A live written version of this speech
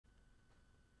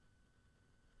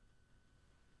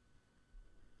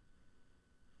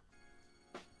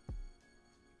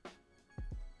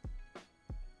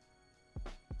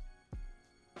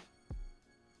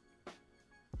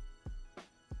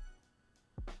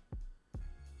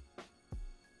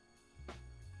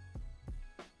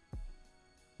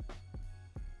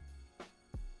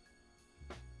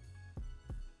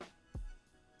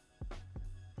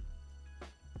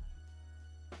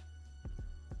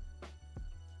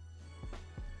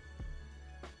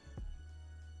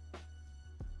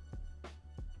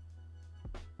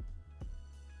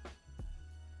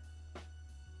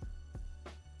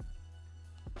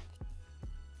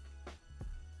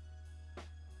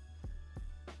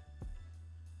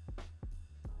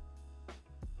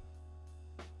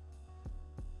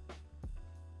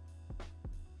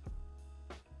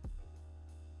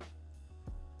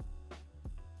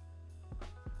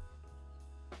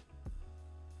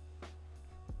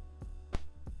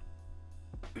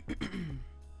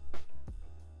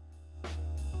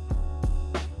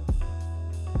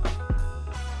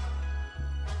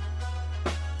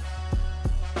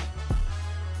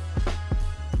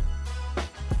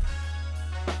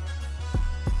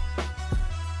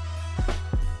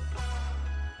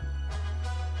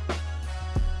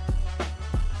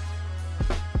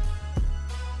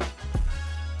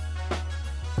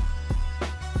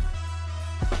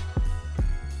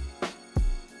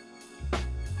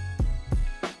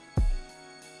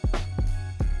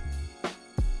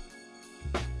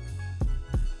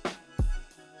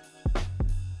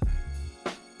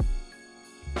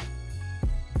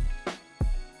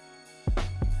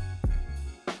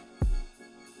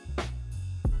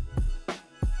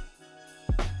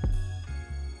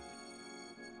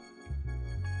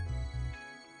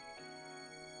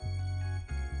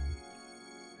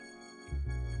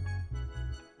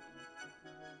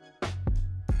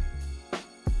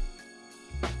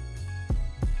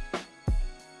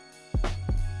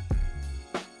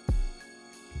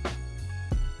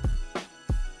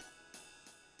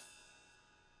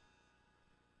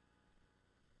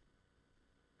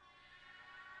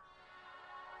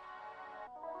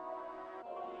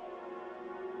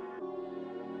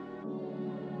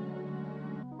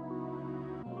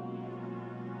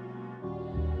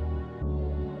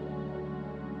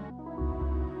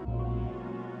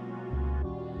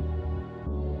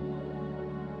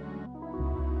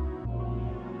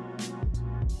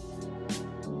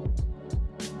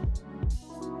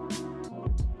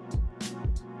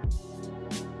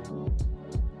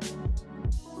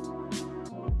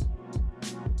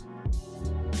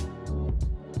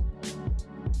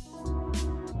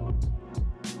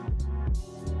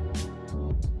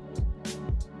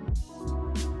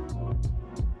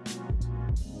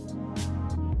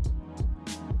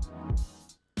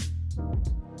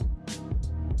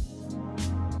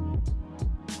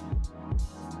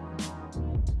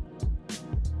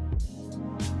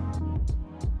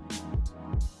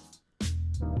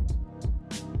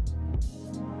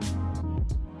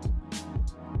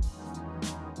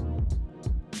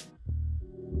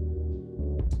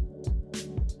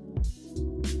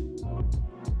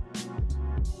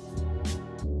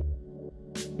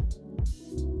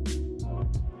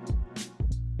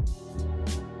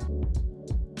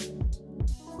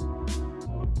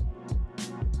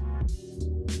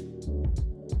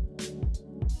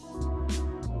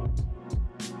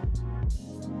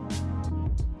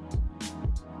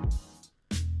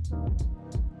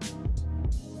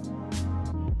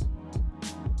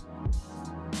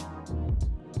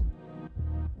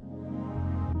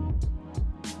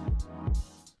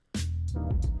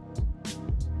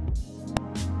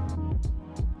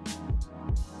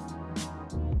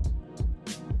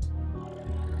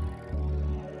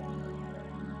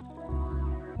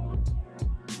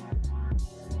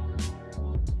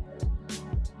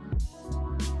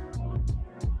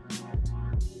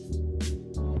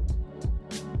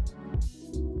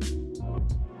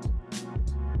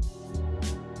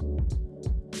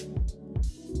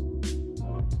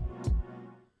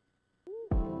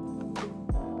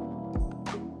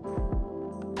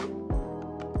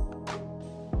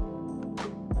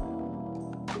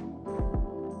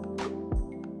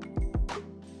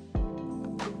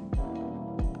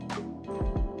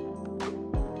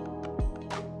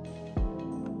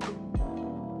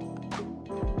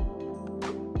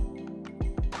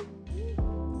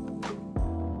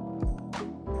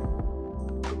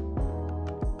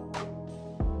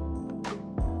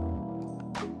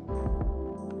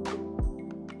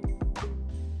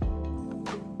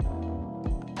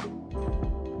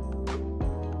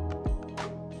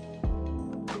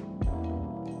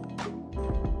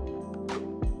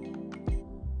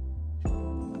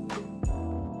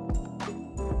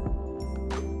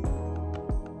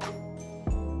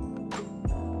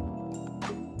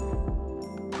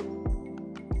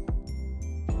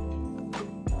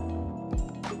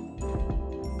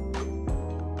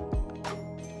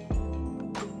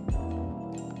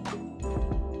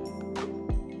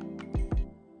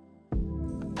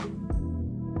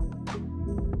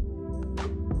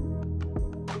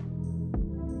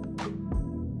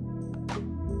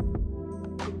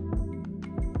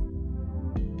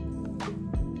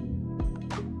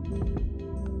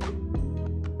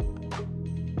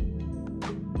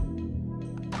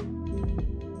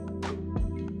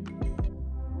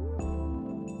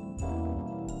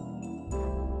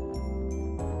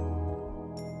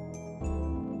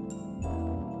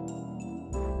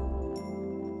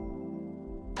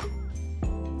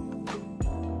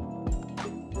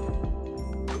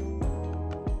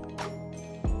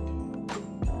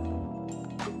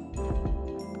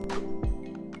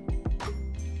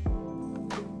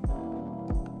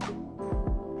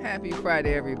Happy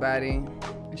Friday, everybody.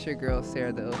 It's your girl,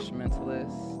 Sarah the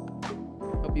Illstrumentalist.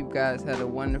 Hope you guys had a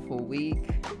wonderful week.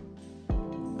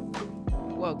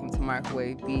 Welcome to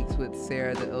Microwave Beats with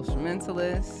Sarah the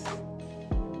Illstrumentalist.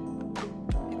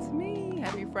 It's me.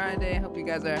 Happy Friday. Hope you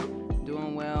guys are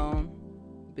doing well.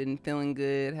 Been feeling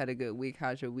good. Had a good week.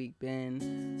 How's your week been?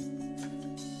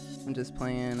 I'm just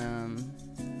playing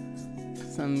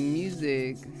some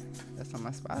music that's on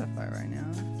my Spotify right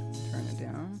now. Turn it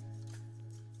down.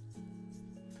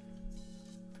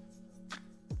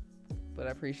 But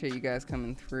I appreciate you guys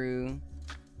coming through.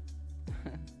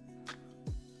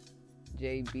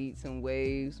 J Beats and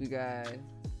Waves. We got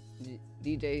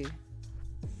DJ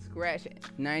Scratch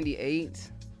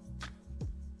 98.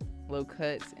 Low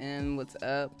Cuts and What's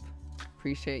Up.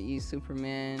 Appreciate you,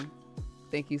 Superman.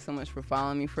 Thank you so much for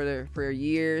following me for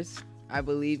years. I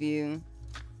believe you.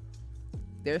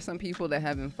 There's some people that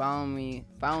have been following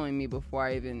me before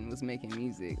I even was making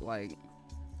music. Like,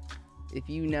 if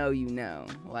you know, you know.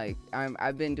 Like,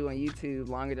 I've been doing YouTube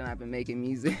longer than I've been making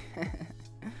music.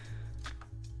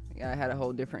 Yeah, I had a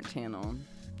whole different channel.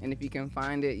 And if you can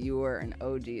find it, you're an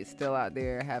OG. It's still out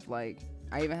there.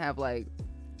 I even have like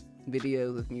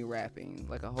videos of me rapping,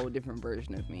 like a whole different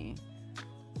version of me.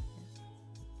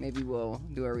 Maybe we'll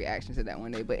do a reaction to that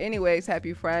one day. But anyways,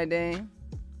 happy Friday.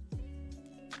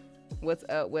 What's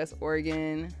up, West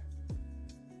Oregon?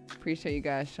 Appreciate you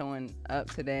guys showing up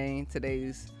today.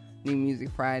 Today's New Music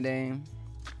Friday.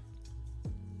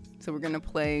 So we're gonna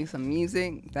play some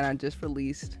music that I just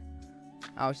released.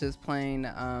 I was just playing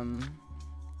the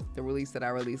release that I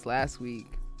released last week,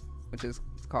 which is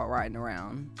called Riding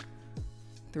Around.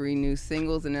 3 new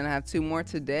singles, and then I have 2 more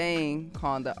today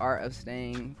called The Art of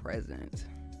Staying Present.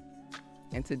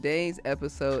 And today's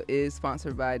episode is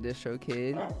sponsored by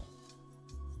DistroKid.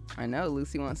 I know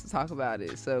Lucy wants to talk about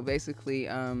it. So basically,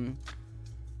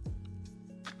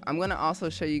 I'm gonna also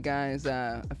show you guys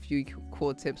a few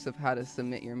cool tips of how to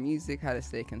submit your music, how to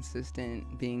stay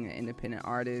consistent being an independent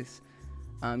artist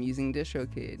using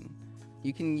DistroKid.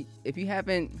 You can, if you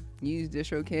haven't used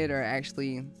DistroKid or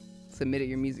actually submitted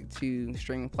your music to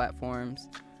streaming platforms,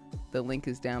 the link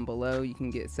is down below. You can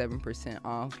get 7%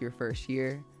 off your first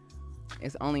year.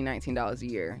 It's only $19 a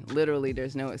year. Literally,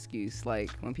 there's no excuse. Like,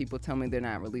 when people tell me they're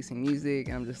not releasing music,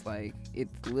 I'm just like,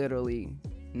 it's literally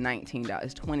 $19.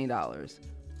 It's $20.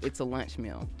 It's a lunch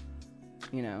meal,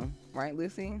 you know, right,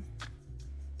 Lucy?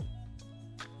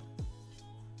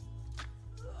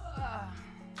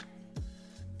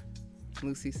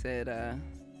 Lucy said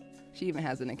she even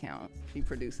has an account. She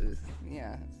produces.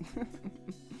 Yeah.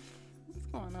 What's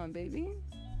going on, baby?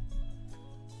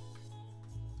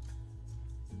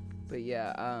 But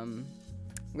yeah, I'm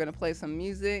gonna play some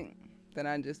music that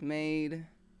I just made,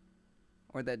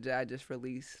 or that I just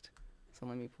released. So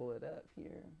let me pull it up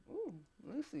here. Ooh,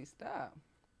 Lucy, stop.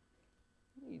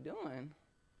 What are you doing?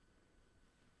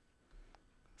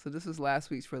 So this is last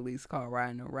week's release called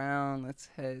Riding Around. Let's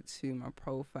head to my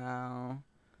profile.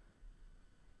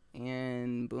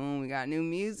 And boom, we got new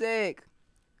music.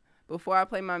 Before I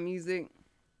play my music,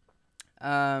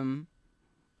 shout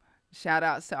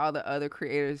outs to all the other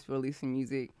creators releasing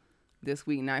music. This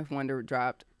week, Knife Wonder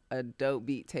dropped a dope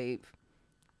beat tape.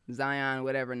 Zion,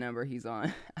 whatever number he's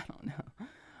on, I don't know.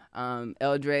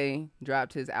 Eldre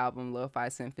dropped his album Lo-Fi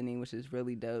Symphony, which is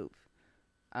really dope.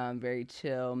 Very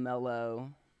chill,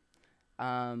 mellow.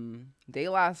 De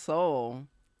La Soul,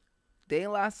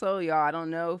 y'all, I don't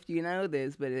know if you know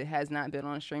this, but it has not been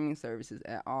on streaming services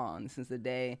at all. And since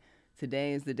today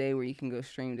is the day where you can go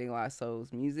stream De La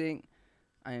Soul's music.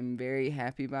 I am very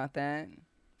happy about that. I'm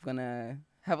gonna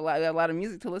have a lot of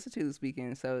music to listen to this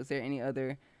weekend. So is there any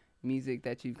other music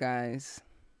that you guys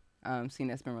seen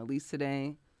that's been released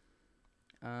today?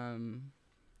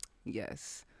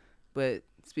 Yes. But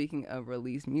speaking of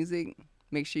released music,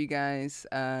 make sure you guys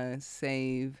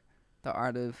save The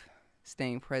Art of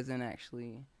Staying Present.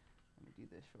 Actually, let me do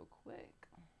this real quick.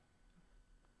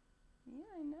 Yeah,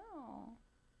 I know.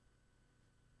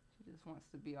 She just wants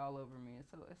to be all over me.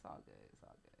 So it's all good. It's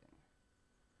all good.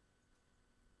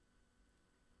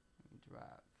 Let me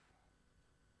drop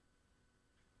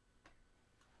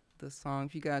the song.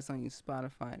 If you guys don't use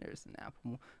Spotify, there's an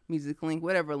Apple Music link,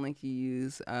 whatever link you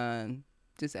use.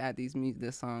 Just add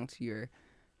this song to your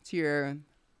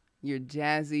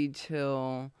jazzy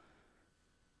chill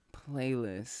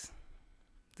playlist.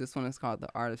 This one is called The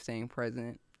Art of Staying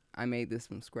Present. I made this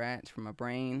from scratch, from my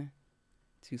brain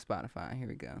to Spotify. Here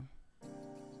we go.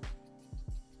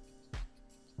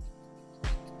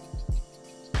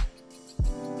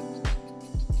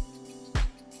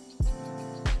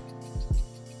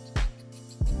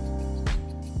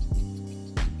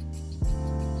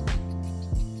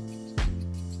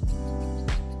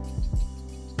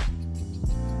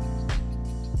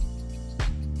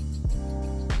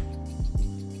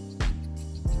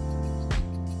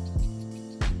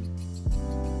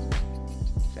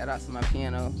 Shout out to my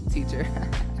piano teacher.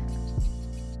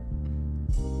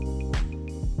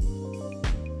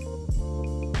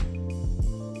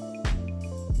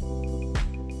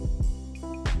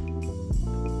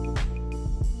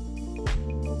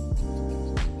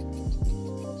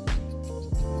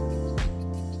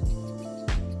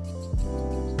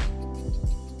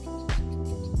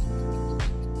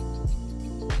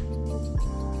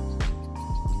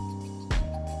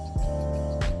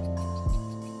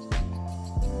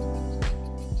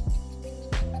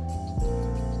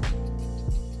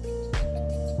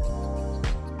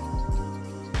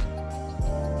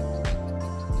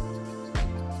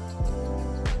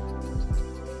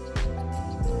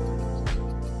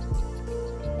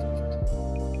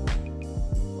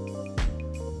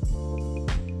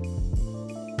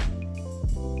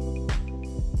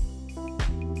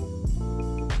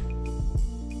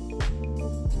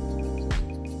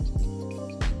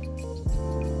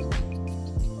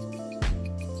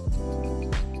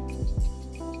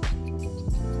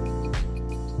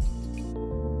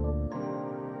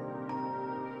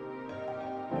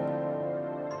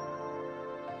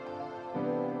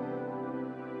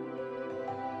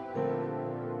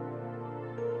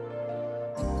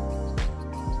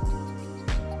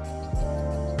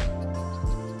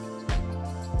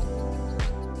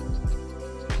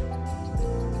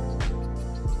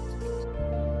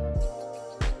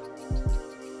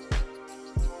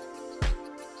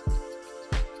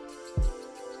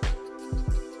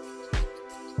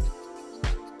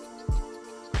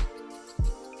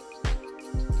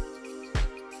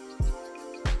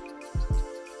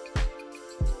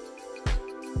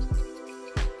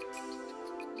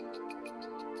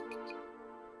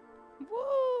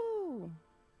 Woo!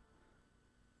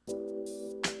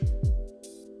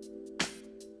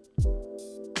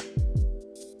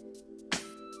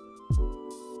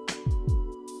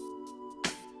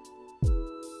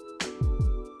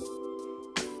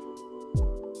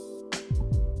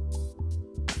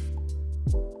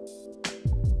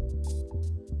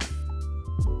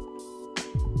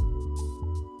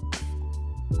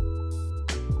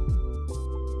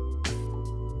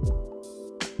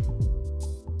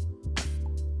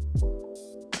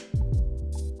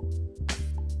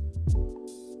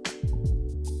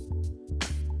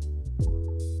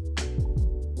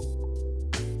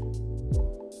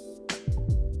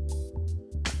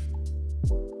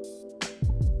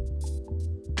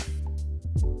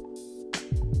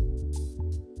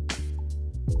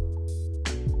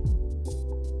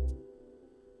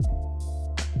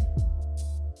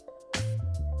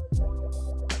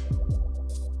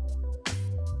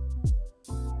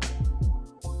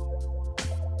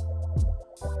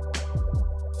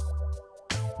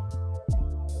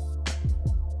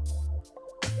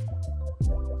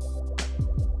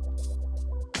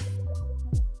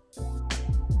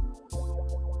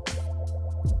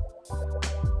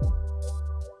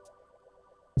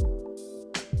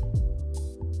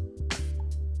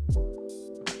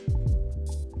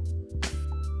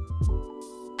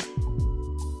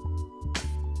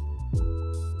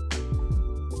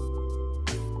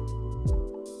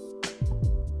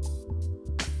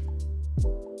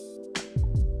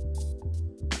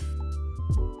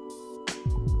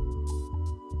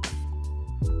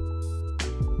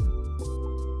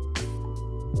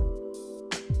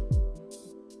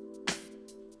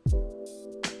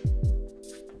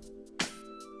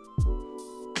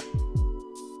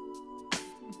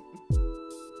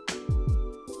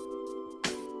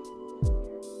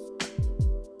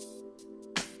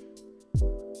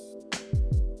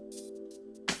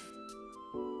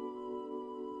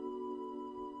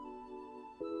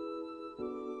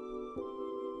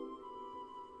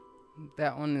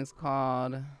 That one is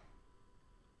called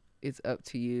It's Up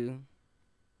to You,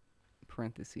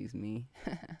 parentheses me.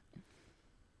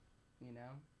 You know?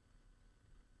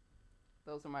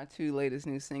 Those are my two latest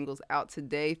new singles out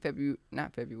today,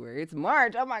 not February, it's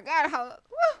March. Oh my God,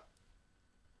 woo!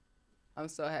 I'm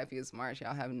so happy it's March.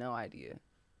 Y'all have no idea.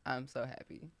 I'm so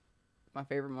happy. It's my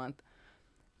favorite month.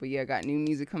 But yeah, I got new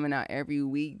music coming out every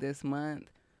week this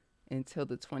month until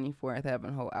the 24th. I have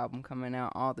a whole album coming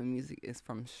out. All the music is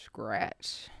from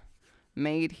scratch.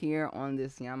 Made here on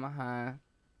this Yamaha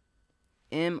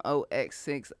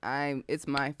MOX6. It's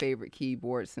my favorite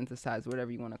keyboard synthesizer,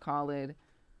 whatever you want to call it.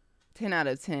 10 out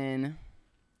of 10.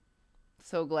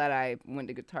 So glad I went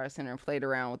to Guitar Center and played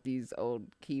around with these old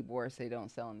keyboards. They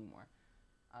don't sell anymore.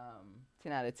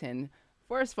 10 out of 10.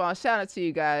 First of all, shout out to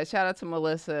you guys. Shout out to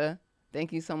Melissa.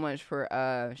 Thank you so much for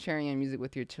sharing your music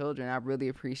with your children. I really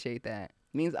appreciate that.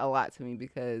 It means a lot to me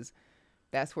because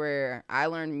that's where I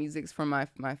learned music from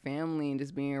my family and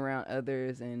just being around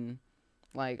others. And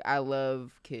Like, I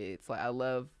love kids. Like, I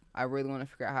really want to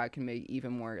figure out how I can make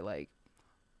even more like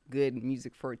good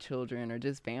music for children or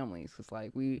just families. Cause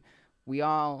like we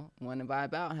all want to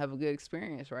vibe out and have a good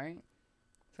experience, right?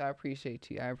 So I appreciate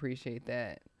you. I appreciate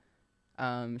that.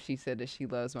 She said that she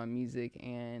loves my music,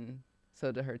 and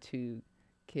so do her two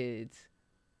kids.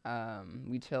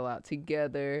 We chill out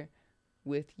together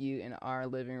with you in our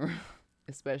living room,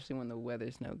 especially when the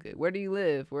weather's no good. Where do you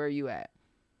live? Where are you at?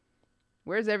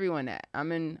 Where's everyone at?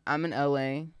 I'm in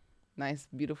LA. Nice,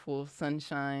 beautiful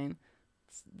sunshine.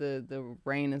 The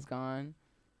rain is gone.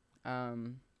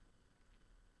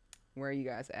 Where are you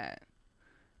guys at?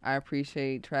 I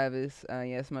appreciate Travis.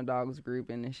 Yes, my dog was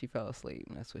grouping and she fell asleep.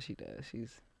 That's what she does. She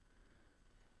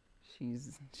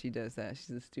does that. She's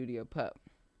a studio pup.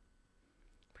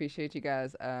 Appreciate you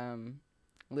guys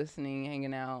listening,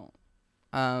 hanging out.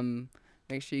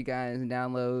 Make sure you guys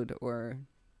download or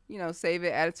save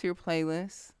it, add it to your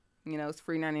playlist. It's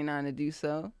free 99 to do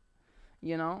so.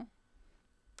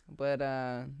 But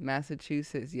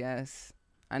Massachusetts, yes.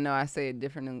 I know I say it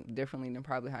differently than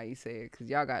probably how you say it, because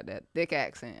y'all got that thick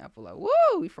accent. I feel like, woo,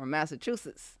 we from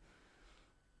Massachusetts.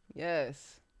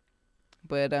 Yes.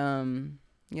 But yeah, I'm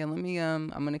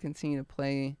gonna continue to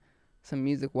play some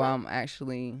music while I'm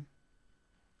actually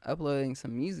uploading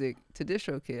some music to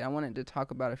DistroKid. I wanted to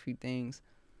talk about a few things.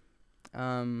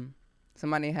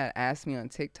 Somebody had asked me on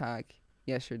TikTok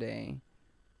yesterday.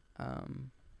 Let me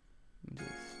just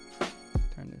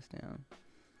turn this down.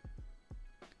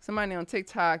 Somebody on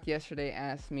TikTok yesterday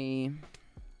asked me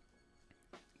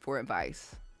for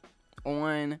advice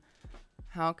on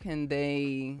how can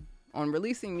they, on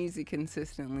releasing music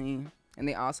consistently, and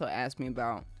they also asked me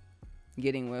about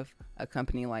getting with a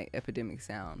company like Epidemic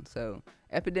Sound. So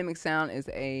Epidemic Sound is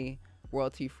a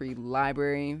royalty-free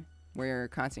library where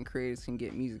content creators can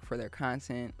get music for their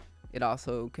content. It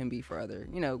also can be for other,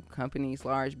 companies,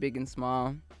 large, big, and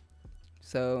small.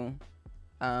 So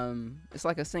it's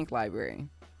like a sync library.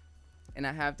 And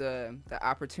I have the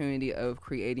opportunity of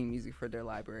creating music for their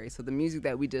library. So the music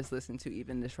that we just listened to,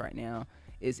 even this right now,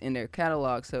 is in their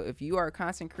catalog. So if you are a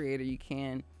content creator, you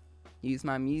can use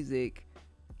my music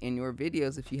in your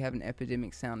videos if you have an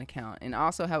Epidemic Sound account. And I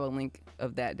also have a link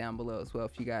of that down below as well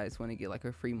if you guys want to get like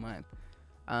a free month.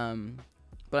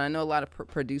 But I know a lot of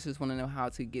producers want to know how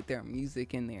to get their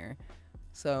music in there.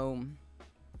 So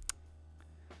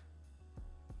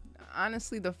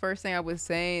honestly, the first thing I would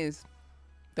say is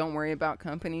don't worry about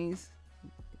companies.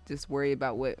 Just worry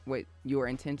about what your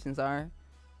intentions are.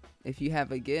 If you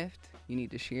have a gift, you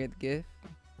need to share the gift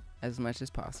as much as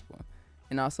possible.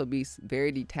 And also be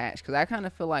very detached. Because I kind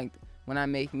of feel like when I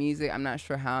make music, I'm not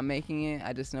sure how I'm making it.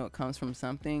 I just know it comes from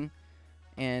something.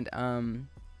 And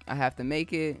I have to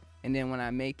make it. And then when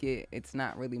I make it, it's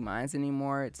not really mine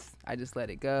anymore. I just let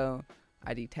it go.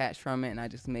 I detach from it and I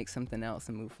just make something else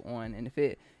and move on. And if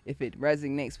it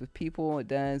resonates with people, it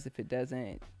does. If it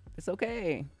doesn't, it's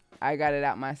okay. I got it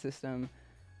out my system.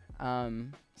 So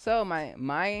I'm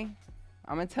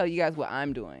gonna tell you guys what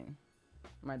I'm doing.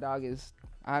 My dog is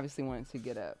obviously wanting to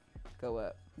go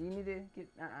up. You need to get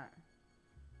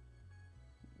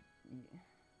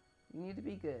You need to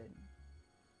be good.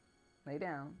 Lay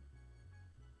down.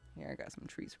 Here, I got some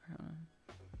treats for her.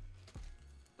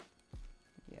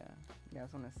 Yeah, you guys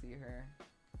want to see her?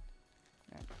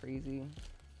 Not crazy.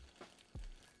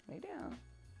 Lay down.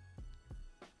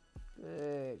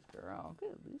 Good girl.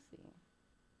 Good Lucy.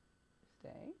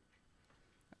 Stay.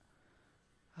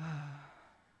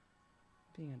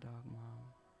 Being a dog mom.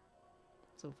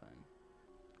 So fun.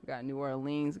 We got New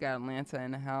Orleans, got Atlanta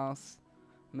in the house,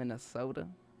 Minnesota,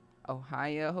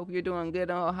 Ohio. Hope you're doing good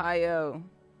in Ohio.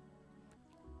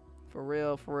 For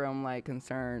real, I'm like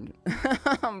concerned.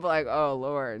 I'm like, oh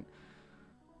Lord.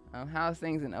 How's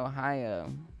things in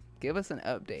Ohio? Give us an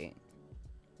update.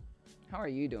 How are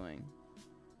you doing?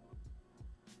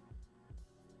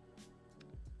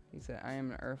 He said, I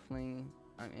am an earthling.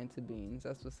 I'm into beans.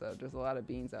 That's what's up. There's a lot of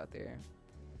beans out there.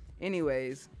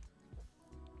 Anyways,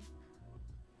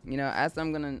 as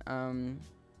I'm gonna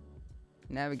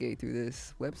navigate through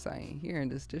this website here in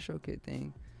this DistroKid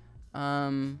thing,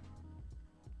 I'm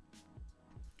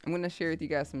gonna share with you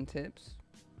guys some tips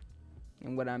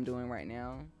and what I'm doing right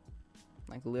now,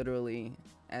 like literally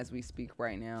as we speak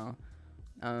right now.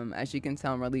 As you can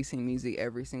tell, I'm releasing music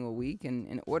every single week, and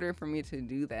in order for me to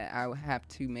do that, I would have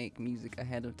to make music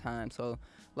ahead of time. So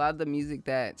a lot of the music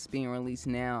that's being released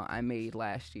now, I made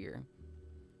last year.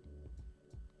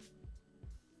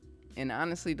 And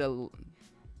honestly, let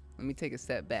me take a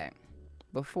step back.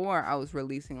 Before, I was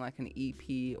releasing like an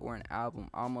EP or an album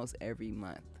almost every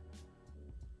month.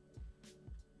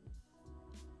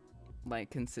 like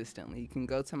consistently. You can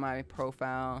go to my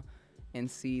profile and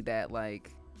see that,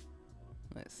 like,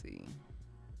 let's see.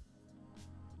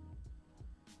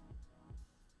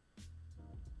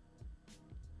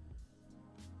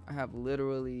 I have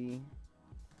literally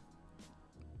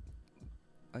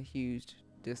a huge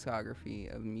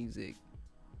discography of music.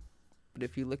 But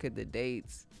if you look at the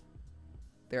dates,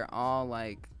 they're all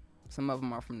like, some of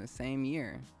them are from the same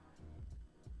year.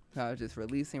 So I was just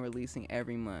releasing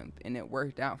every month, and it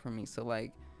worked out for me. So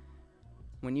like,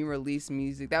 when you release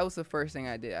music, that was the first thing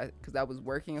I did, because I was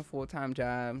working a full-time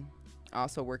job,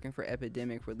 also working for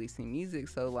Epidemic, releasing music.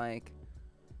 So like,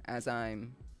 as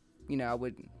I'm, I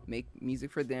would make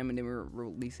music for them, and then we would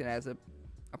release it as a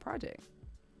project.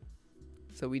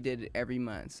 So we did it every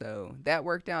month. So that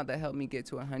worked out. That helped me get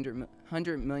to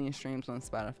 100 million streams on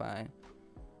Spotify,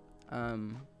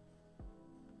 and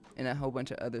a whole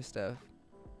bunch of other stuff.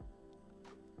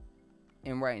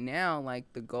 And right now,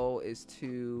 like, the goal is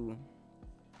to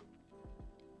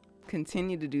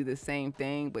continue to do the same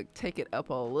thing, but take it up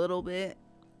a little bit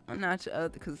a notch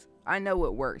up, because I know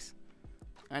what works.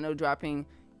 I know dropping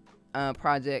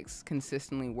projects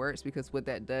consistently works, because what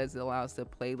that does, it allows the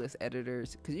playlist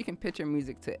editors, because you can pitch your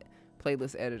music to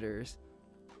playlist editors.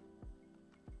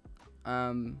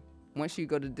 Once you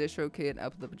go to DistroKid,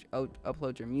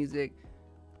 upload your music,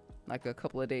 like a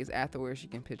couple of days afterwards, you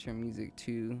can pitch your music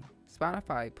to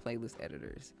Spotify playlist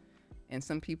editors. And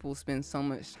some people spend so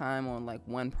much time on like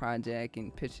one project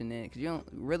and pitching it, because you don't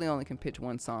really only can pitch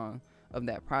one song of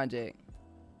that project.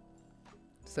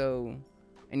 So,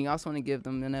 and you also want to give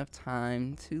them enough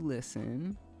time to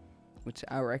listen, which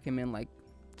I recommend like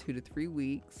 2 to 3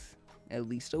 weeks, at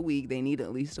least a week. They need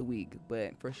at least a week,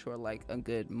 but for sure like a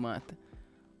good month,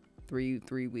 three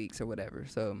weeks or whatever.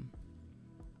 So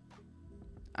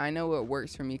I know what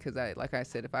works for me, because like I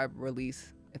said, if I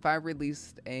released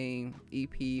a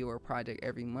EP or a project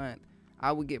every month,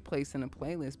 I would get placed in a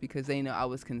playlist, because they know I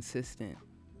was consistent.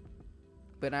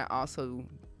 But I also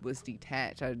was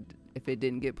detached. If it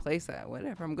didn't get placed,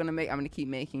 whatever, I'm gonna keep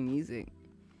making music,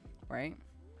 right?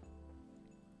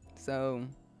 So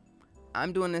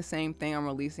I'm doing the same thing. I'm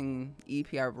releasing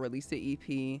EP. I've released the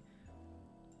EP.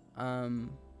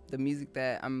 The music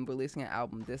that I'm releasing, an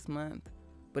album this month.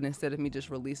 But instead of me just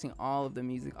releasing all of the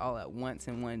music all at once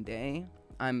in one day,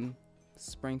 I'm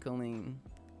sprinkling,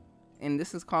 and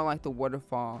this is called like the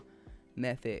waterfall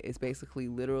method. It's basically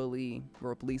literally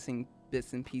releasing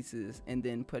bits and pieces and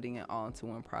then putting it all into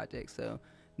one project. So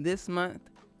this month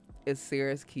is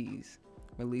Sarah's Keys,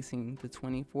 releasing the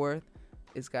 24th.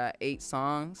 It's got 8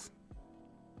 songs.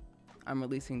 I'm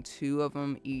releasing 2 of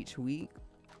them each week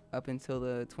up until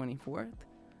the 24th.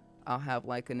 I'll have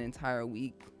like an entire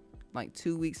week, like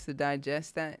 2 weeks to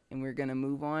digest that, and we're gonna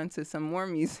move on to some more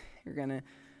music. We're gonna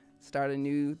start a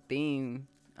new theme,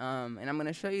 and I'm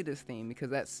gonna show you this theme, because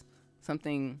that's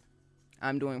something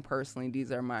I'm doing personally.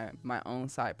 These are my own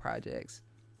side projects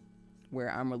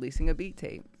where I'm releasing a beat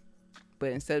tape,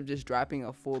 but instead of just dropping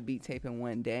a full beat tape in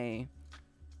one day,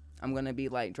 I'm gonna be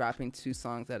like dropping 2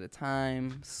 songs at a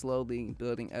time, slowly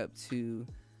building up to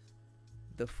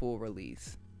the full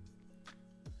release.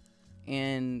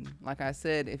 And like I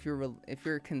said, if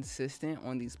you're consistent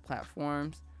on these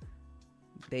platforms,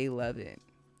 they love it.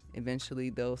 Eventually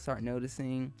they'll start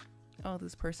noticing, oh,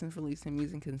 this person's releasing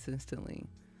music consistently.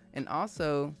 And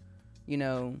also,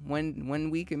 one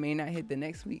week it may not hit, the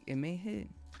next week it may hit.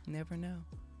 You never know.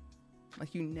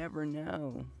 Like, you never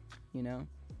know,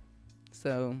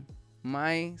 So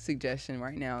my suggestion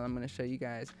right now, I'm going to show you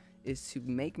guys, is to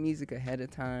make music ahead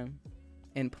of time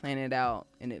and plan it out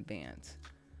in advance.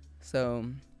 So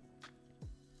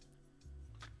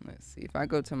let's see, if I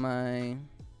go to my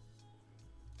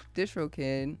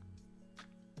DistroKid,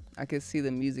 I can see the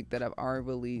music that I've already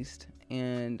released,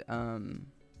 and I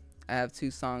have 2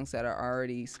 songs that are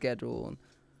already scheduled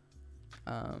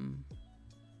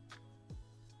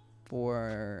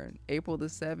for April the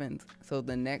 7th. So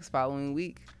the next following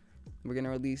week, we're gonna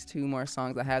release 2 more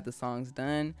songs. I have the songs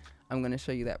done. I'm gonna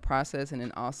show you that process, and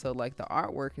then also like the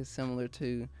artwork is similar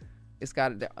to, it's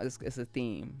a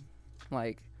theme,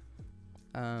 like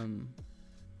so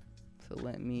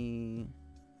let me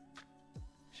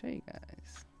show you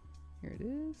guys. Here it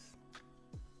is.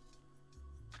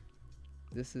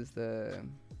 This is the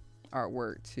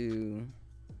artwork to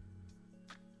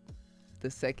the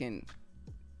second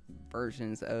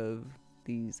versions of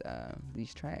these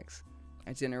tracks.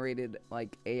 I generated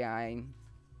like AI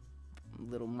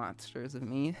little monsters of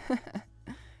me.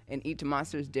 And each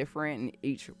monster is different, and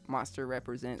each monster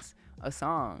represents a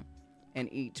song, and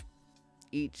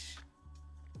each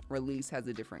release has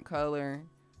a different color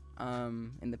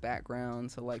in the background.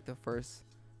 So like the first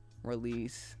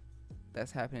release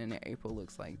that's happening in April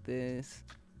looks like this.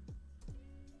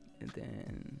 And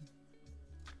then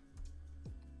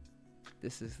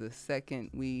this is the second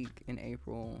week in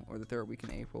April, or the third week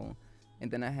in April. And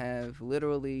then I have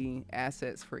literally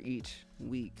assets for each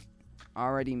week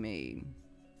already made.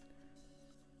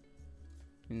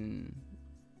 And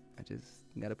I just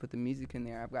gotta put the music in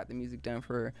there. I've got the music done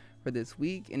for this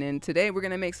week. And then today we're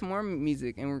gonna make some more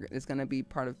music, and it's gonna be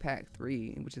part of pack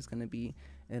 3, which is gonna be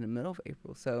in the middle of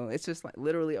April. So it's just like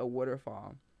literally a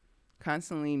waterfall.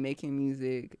 Constantly making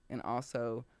music and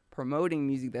also promoting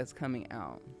music that's coming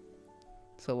out.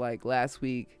 So like last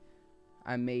week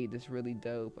I made this really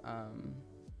dope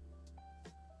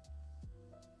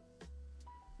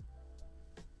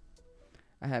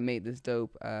I had made this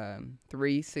dope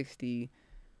 360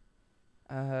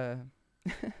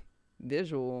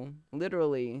 visual.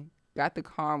 Literally got the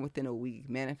car within a week,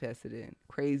 manifested it.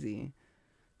 Crazy.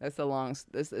 It's a long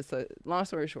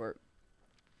story short.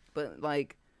 But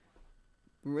like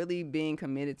really being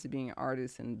committed to being an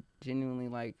artist and genuinely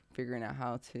like figuring out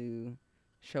how to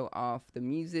show off the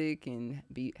music and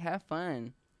have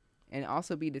fun and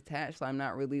also be detached. So I'm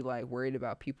not really like worried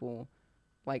about people.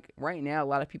 Like right now, a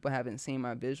lot of people haven't seen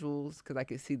my visuals because I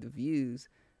could see the views,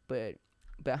 but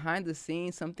behind the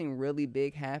scenes, something really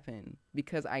big happened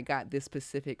because I got this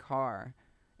specific car,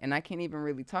 and I can't even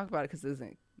really talk about it because it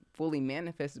isn't fully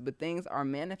manifested. But things are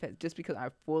manifest just because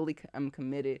I'm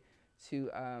committed to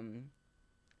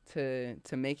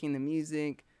making the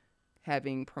music,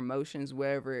 having promotions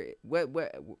whether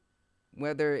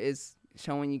it's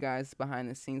showing you guys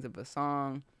behind the scenes of a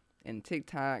song and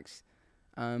TikToks,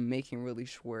 making really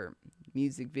short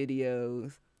music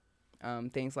videos,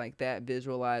 things like that,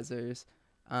 visualizers,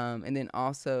 and then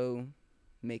also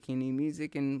making new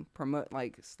music and promote,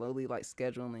 like slowly like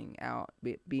scheduling out,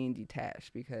 being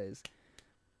detached, because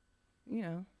you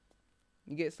know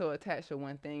you get so attached to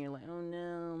one thing, you're like, oh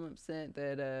no, I'm upset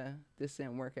that this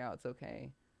didn't work out. It's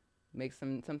okay, make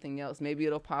something else, maybe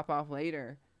it'll pop off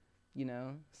later,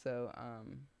 so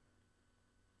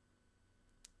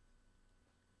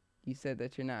you said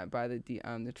that you're not by the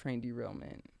train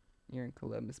derailment. You're in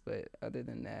Columbus, but other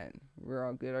than that, we're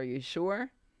all good. Are you sure?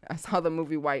 I saw the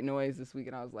movie White Noise this week,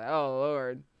 and I was like, oh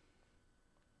Lord.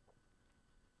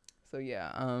 So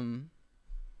yeah.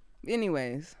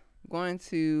 Anyways, going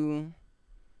to.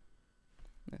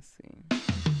 Let's see.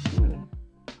 Ooh.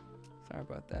 Sorry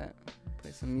about that.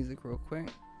 Play some music real quick.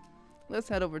 Let's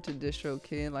head over to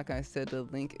DistroKid. Like I said, the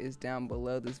link is down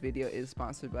below. This video is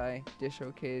sponsored by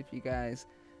DistroKid. If you guys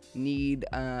need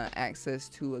access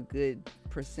to a good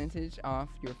percentage off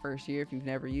your first year if you've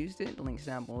never used it, the link's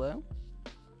down below.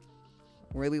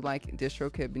 Really like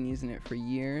DistroKid, been using it for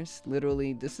years.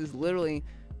 This is literally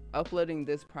uploading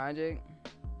this project.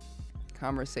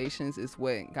 Conversations is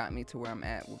what got me to where I'm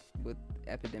at with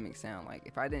Epidemic Sound. Like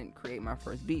if I didn't create my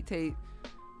first beat tape,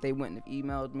 they wouldn't have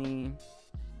emailed me.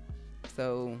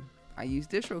 So I use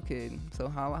DistroKid. So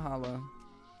holla holla.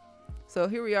 So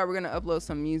here we are. We're gonna upload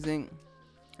some music.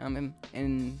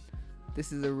 And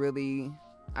this is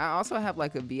I also have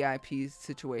like a VIP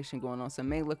situation going on, so it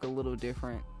may look a little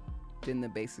different than the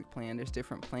basic plan. There's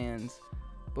different plans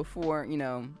before,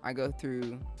 I go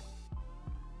through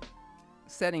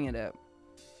setting it up.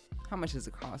 How much does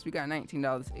it cost? We got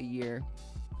 $19 a year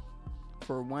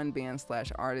for one band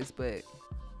 / artist, but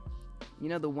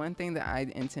the one thing that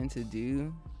I intend to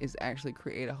do is actually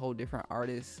create a whole different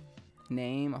artist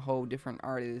name, a whole different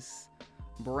artist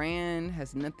brand.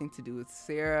 Has nothing to do with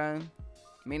Sarah,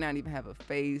 may not even have a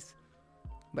face,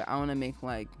 but I want to make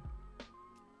like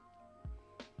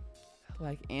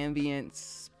ambient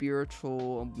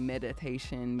spiritual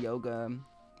meditation yoga,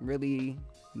 really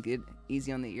good,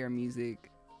 easy on the ear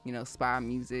music, spa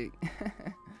music.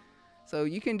 So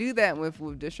you can do that with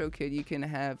DistroKid. You can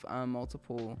have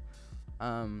multiple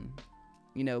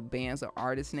bands or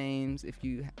artist names if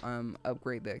you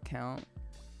upgrade the account.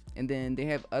 And then they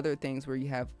have other things where you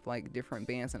have like different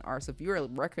bands and artists. So if you're a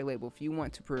record label, if you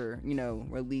want to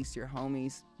release your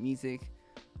homies' music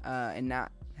and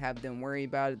not have them worry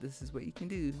about it, this is what you can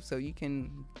do. So you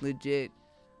can legit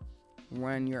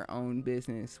run your own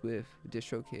business with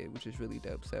DistroKid, which is really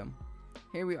dope. So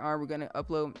here we are. We're gonna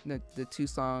upload the 2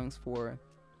 songs for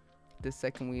the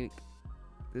second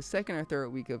or third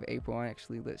week of April.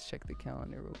 Actually, let's check the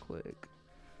calendar real quick.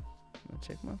 I'm gonna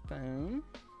check my phone.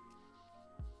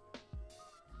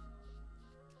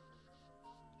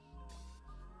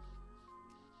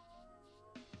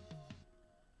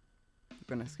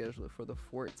 Gonna schedule it for the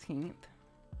 14th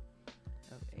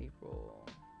of April.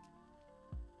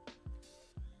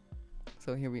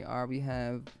 So here we are.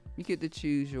 You get to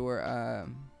choose your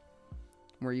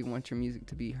where you want your music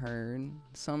to be heard.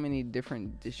 So many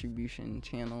different distribution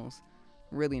channels.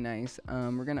 Really nice.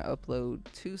 We're going to upload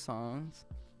 2 songs.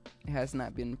 It has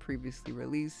not been previously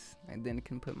released. I then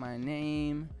can put my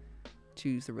name,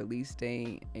 choose the release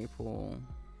date, April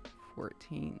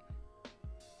 14th.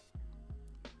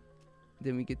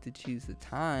 Then we get to choose the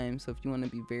time. So if you want to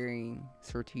be very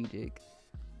strategic,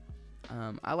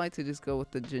 I like to just go with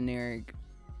the generic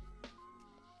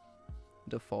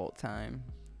default time,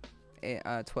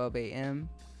 12 a.m.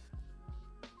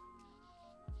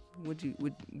 What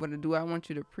do I want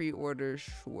you to pre-order?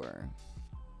 Sure.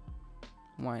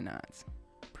 Why not?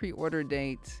 Pre-order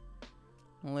date,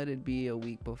 let it be a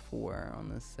week before on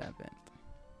the 7th.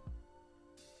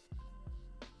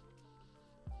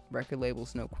 Record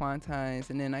labels no quantize,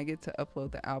 and then I get to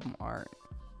upload the album art.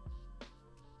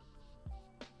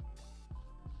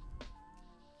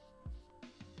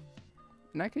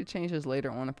 And I could change this later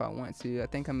on if I want to. I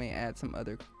think I may add some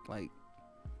other like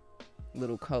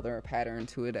little color or pattern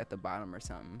to it at the bottom or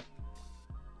something.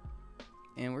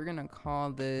 And we're gonna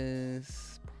call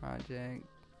this project.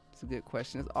 It's a good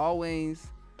question. It's always,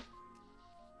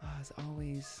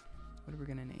 what are we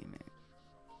gonna name it?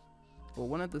 Well,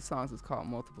 one of the songs is called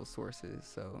Multiple Sources,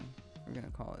 so we're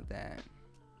gonna call it that.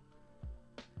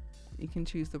 You can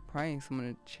choose the price. I'm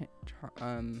gonna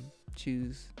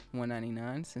choose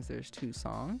 $1.99 since there's 2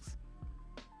 songs.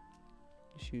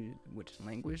 Choose which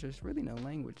language. There's really no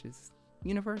language. It's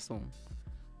universal.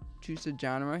 Choose the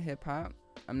genre, hip hop.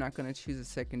 I'm not gonna choose a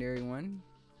secondary one.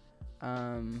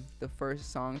 The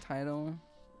first song title,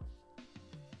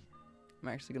 I'm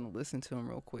actually gonna listen to them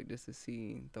real quick just to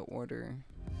see the order.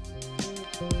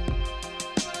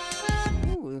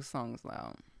 Ooh, this song is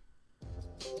loud.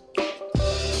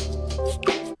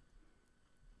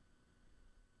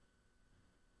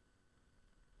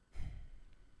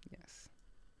 Yes,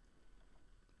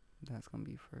 that's gonna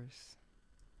be first.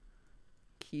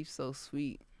 Keep So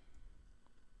Sweet.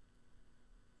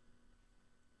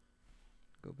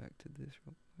 Go back to this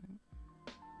real quick.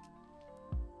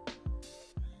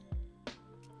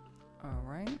 All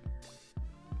right.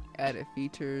 Added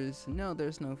features. No,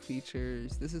 there's no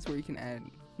features. This is where you can add,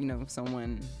 if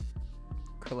someone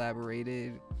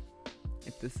collaborated,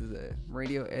 if this is a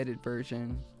radio edit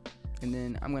version, and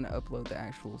then I'm going to upload the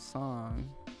actual song.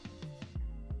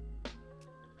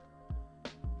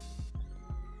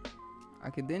 I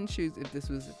could then choose if this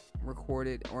was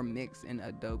recorded or mixed in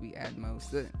Adobe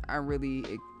Atmos. I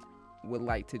really would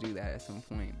like to do that at some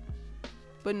point,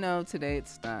 but no, today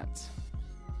it's not.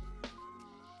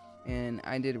 And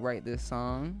I did write this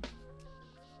song.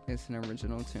 It's an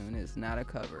original tune. It's not a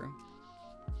cover.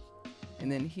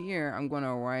 And then here I'm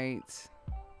gonna write.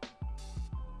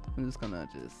 I'm just gonna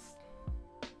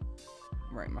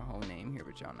write my whole name here,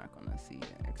 but y'all not gonna see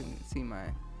it. I can see my.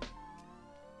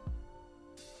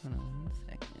 Hold on 1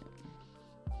 second.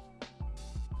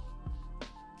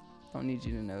 Don't need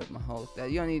you to know my whole stuff.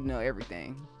 You don't need to know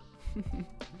everything.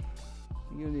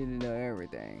 You need to know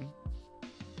everything.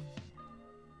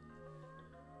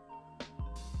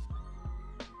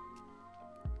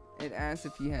 It asks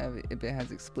if it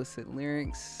has explicit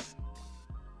lyrics.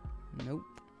 Nope.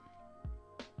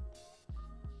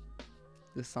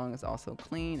 The song is also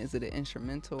clean. Is it an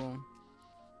instrumental?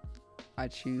 I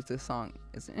choose the song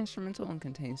as an instrumental and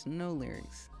contains no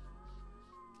lyrics.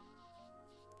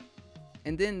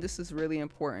 And then this is really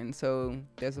important. So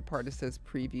there's a part that says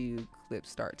preview clip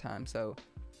start time. So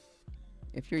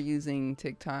if you're using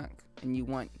TikTok and you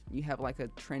have like a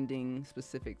trending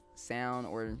specific sound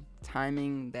or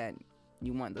timing that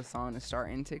you want the song to start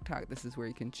in TikTok, this is where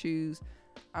you can choose.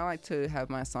 I like to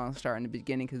have my song start in the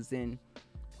beginning because then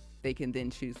they can then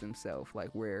choose themselves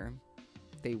like where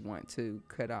they want to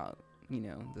cut out,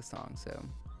 the song.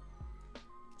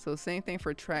 So same thing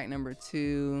for track number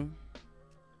 2.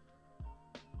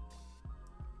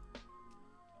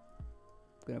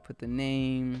 I'm gonna put the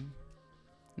name,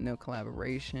 no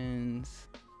collaborations.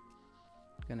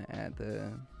 Gonna add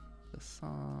the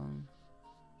song.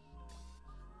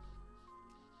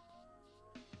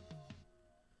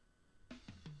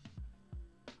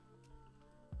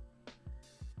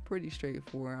 Pretty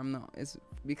straightforward. It's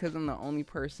because I'm the only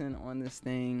person on this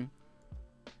thing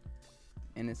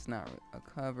and it's not a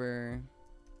cover.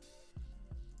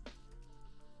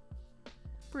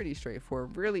 Pretty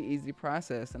straightforward, really easy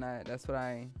process, and that's what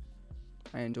I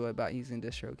enjoy about using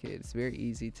DistroKid. It's very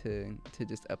easy to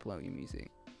just upload your music.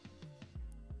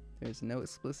 There's no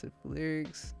explicit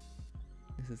lyrics.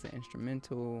 This is an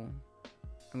instrumental,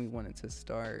 and we want it to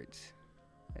start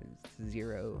at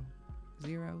 $0.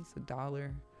 It's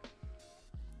 $1.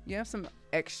 You have some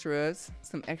extras,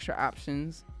 some extra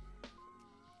options.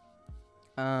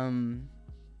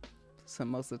 So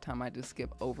most of the time I just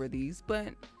skip over these, but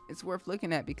it's worth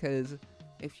looking at, because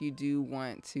if you do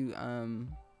want to,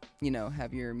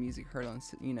 have your music heard on,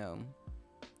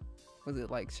 was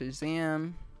it like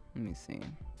Shazam? Let me see.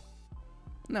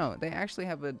 No, they actually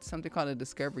have something called a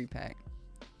discovery pack.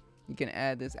 You can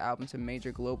add this album to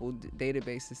major global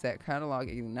databases that catalog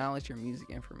and acknowledge your music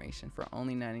information for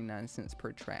only 99 cents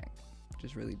per track, which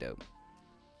is really dope.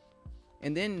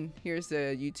 And then here's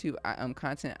the YouTube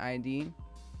content ID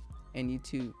and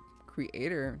YouTube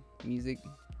creator music.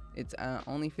 It's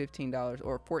only $15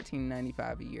 or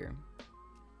 $14.95 a year.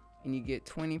 And you get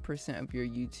 20% of your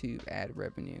YouTube ad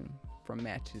revenue from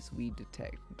matches we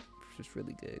detect, which is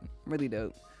really good, really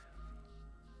dope.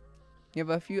 You have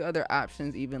a few other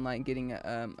options, even like getting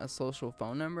a social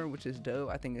phone number, which is dope.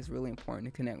 I think it's really important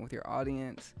to connect with your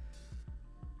audience.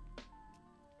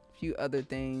 A few other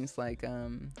things like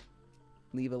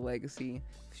leave a legacy.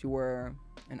 If you're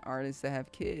an artist that have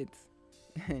kids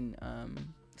and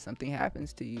something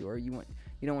happens to you, or you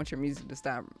don't want your music to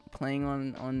stop playing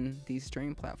on these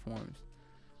stream platforms,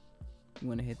 you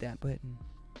want to hit that button.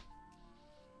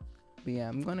 But yeah,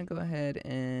 I'm gonna go ahead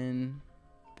and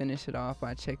finish it off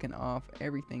by checking off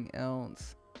everything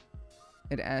else.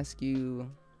 It asks you,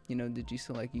 did you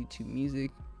select YouTube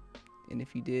Music? And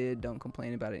if you did, don't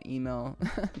complain about an email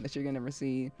that you're gonna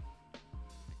receive.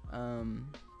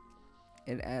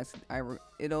 It asks,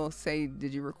 it'll say,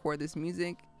 did you record this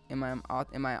music? Am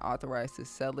I authorized to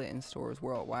sell it in stores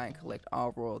worldwide and collect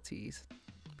all royalties?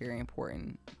 Very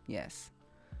important. Yes.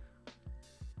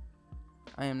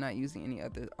 I am not using any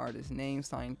other artist name,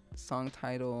 song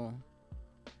title,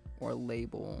 or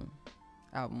label,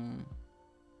 album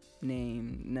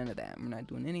name, none of that. We're not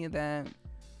doing any of that.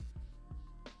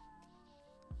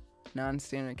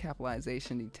 Non-standard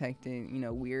capitalization detected,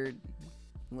 weird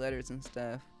letters and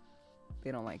stuff.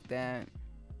 They don't like that.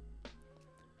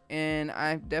 And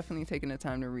I've definitely taken the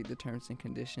time to read the terms and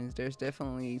conditions. There's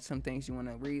definitely some things you want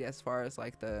to read as far as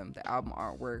like the album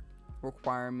artwork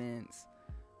requirements,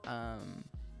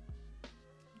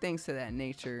 things to that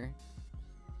nature.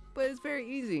 But it's very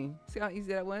easy. See how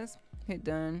easy that was? Hit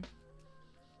done.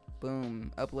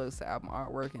 Boom. Uploads the album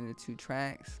artwork into 2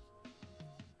 tracks.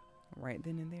 Right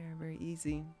then and there. Very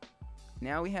easy.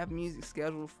 Now we have music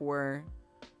scheduled for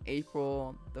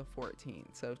April the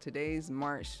 14th. So today's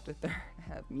March the 3rd.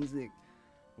 I have music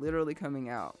literally coming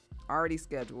out. Already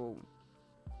scheduled.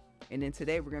 And then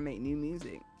today we're going to make new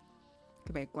music.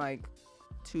 Could make like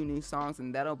 2 new songs,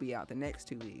 and that'll be out the next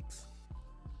 2 weeks.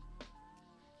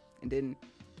 And then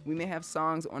we may have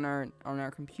songs on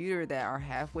our computer that are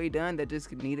halfway done that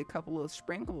just need a couple of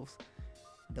sprinkles.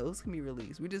 Those can be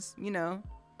released. We just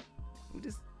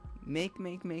make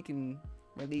and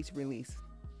release.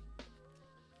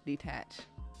 Detach.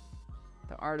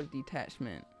 The art of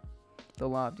detachment. The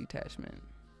law of detachment.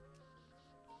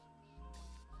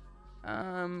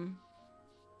 Let's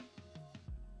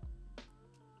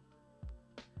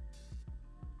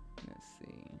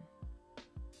see.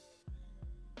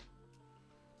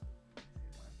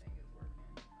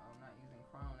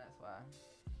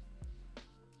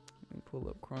 Let me pull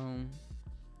up Chrome.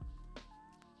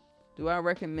 Do I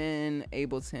recommend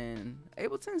Ableton?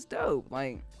 Ableton's dope.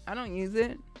 Like, I don't use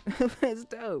it, but it's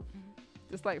dope.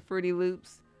 Just like Fruity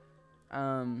Loops.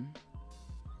 I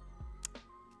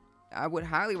would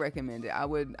highly recommend it.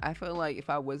 I feel like if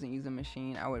I wasn't using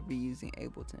Machine, I would be using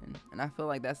Ableton. And I feel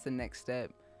like that's the next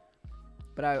step.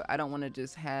 But I don't want to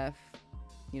just half-ass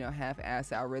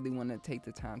it. I really want to take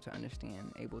the time to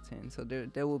understand Ableton. So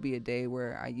there will be a day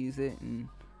where I use it and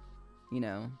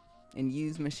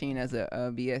use Machine as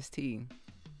a VST,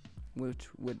 which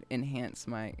would enhance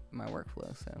my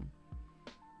workflow. So,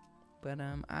 but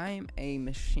I'm a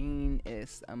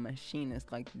machinist,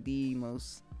 like the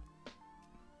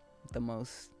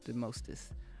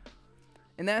mostest,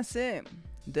 and that's it.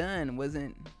 Done.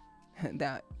 Wasn't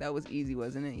that was easy,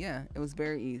 wasn't it? Yeah, it was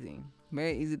very easy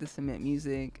to submit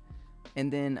music. And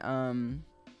then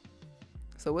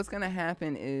so what's gonna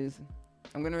happen is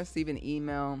I'm gonna receive an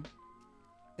email.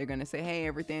 They're going to say, hey,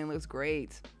 everything looks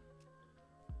great.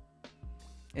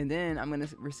 And then I'm going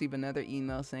to receive another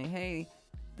email saying, hey,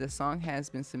 the song has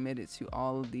been submitted to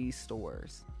all of these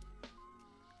stores.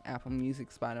 Apple Music,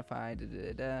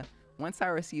 Spotify, Once I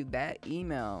receive that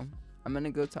email, I'm going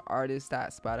to go to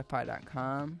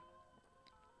artist.spotify.com.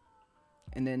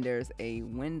 And then there's a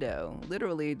window.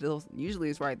 Literally, usually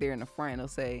it's right there in the front. It'll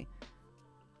say,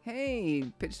 hey,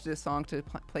 pitch this song to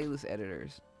playlist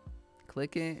editors.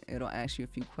 Click it. It'll ask you a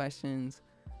few questions.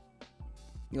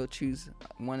 You'll choose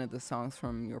one of the songs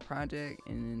from your project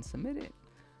and then submit it.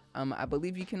 I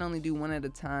believe you can only do one at a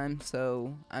time,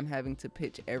 so I'm having to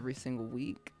pitch every single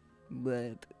week.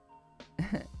 But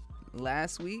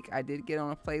last week I did get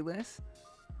on a playlist,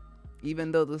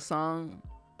 even though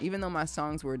my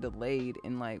songs were delayed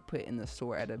and like put in the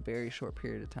store at a very short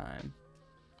period of time.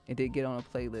 It did get on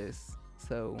a playlist,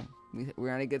 so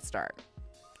we're on a good start.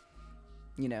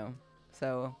 You know,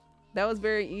 so that was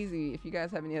very easy. If you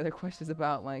guys have any other questions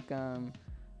about like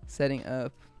setting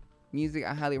up music,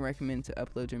 I highly recommend to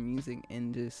upload your music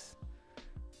and just,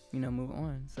 move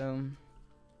on. So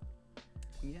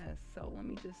yes, so let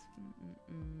me just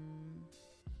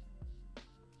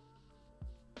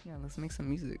let's make some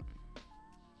music.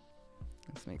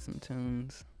 Let's make some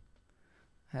tunes.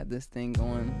 I had this thing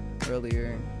going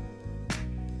earlier.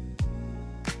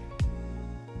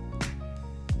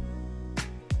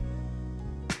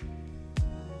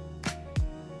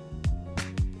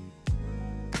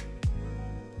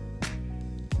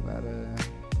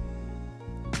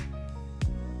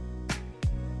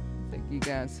 Take you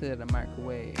guys to the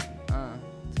microwave.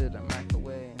 To the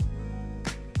microwave.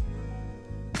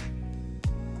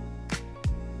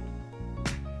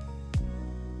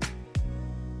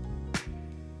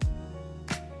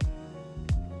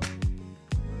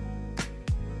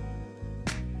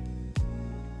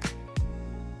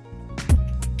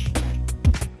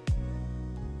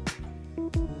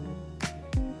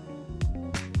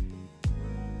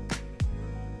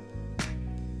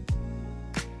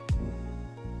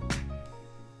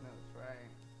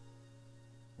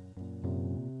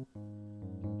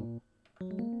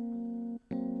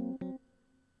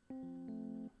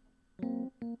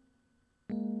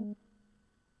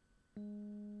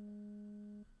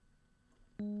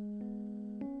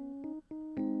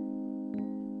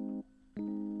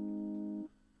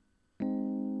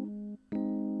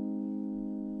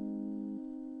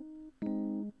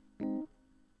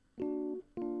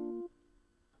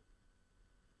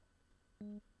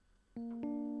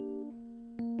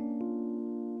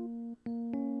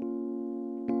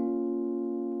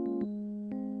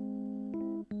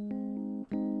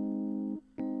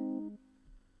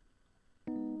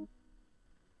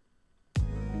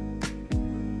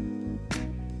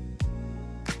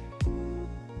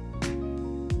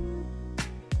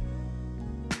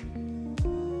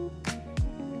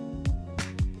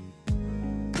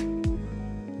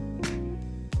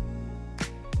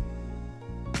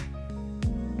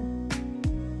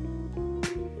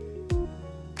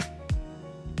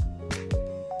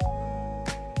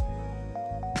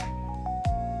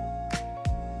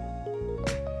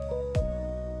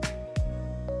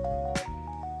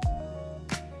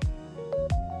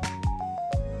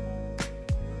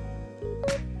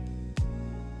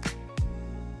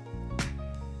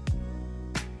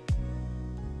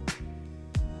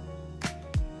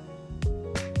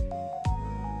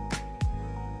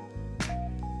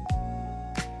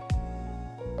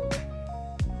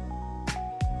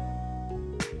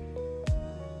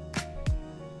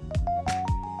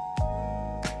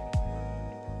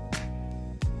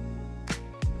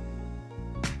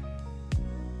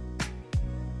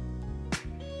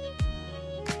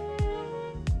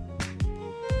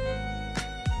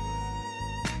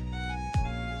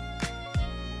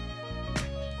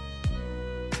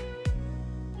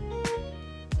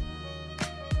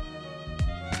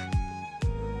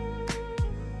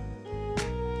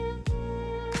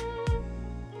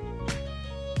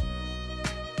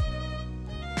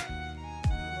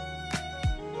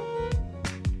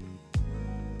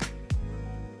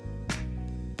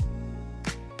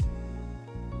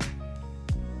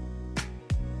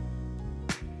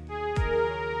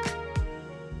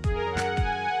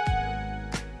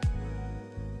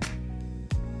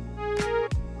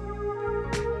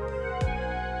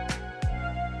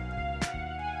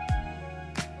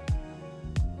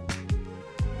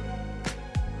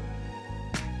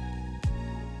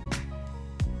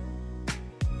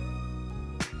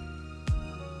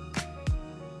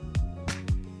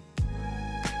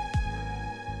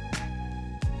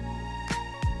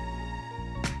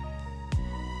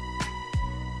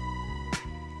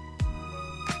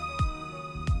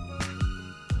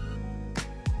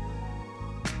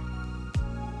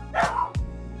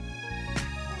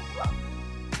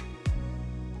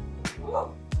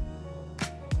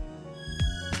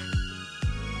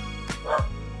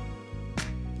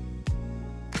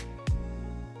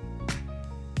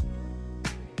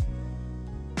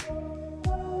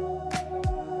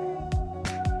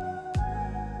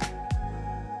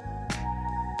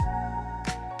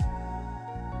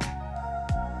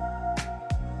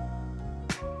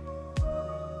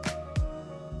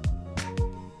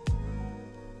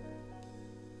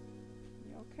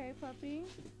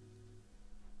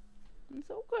 It's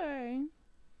okay.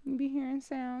 You be hearing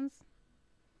sounds.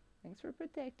 Thanks for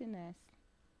protecting us.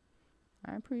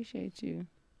 I appreciate you.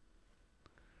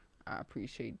 I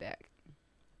appreciate that.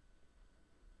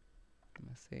 I'm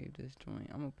gonna save this joint.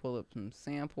 I'm gonna pull up some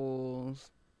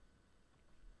samples.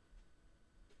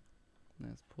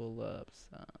 Let's pull up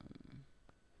some.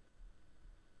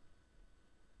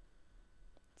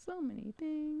 So many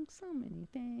things, so many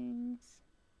things.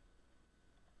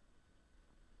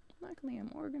 Luckily,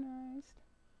 I'm organized.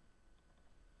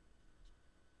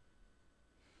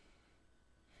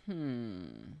 Let's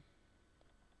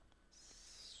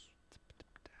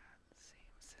see,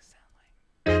 what's this sound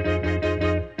like?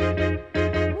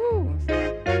 Woo!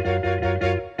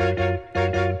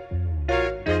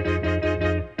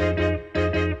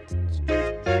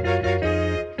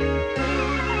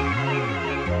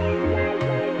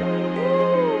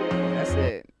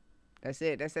 That's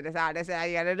it. That's it. That's all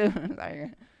you gotta do.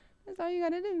 That's all you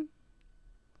gotta do.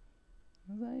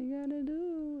 That's all you gotta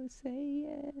do is say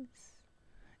yes.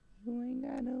 You ain't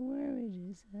gotta worry,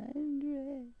 just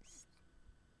undress.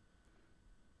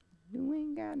 You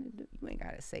ain't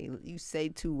gotta say, you say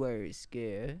 2 words,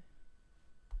 girl.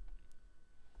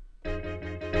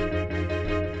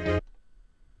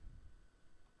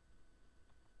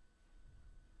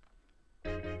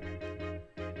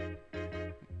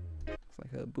 It's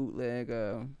like a bootleg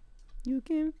of You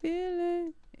Can Feel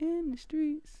It in the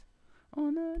Streets.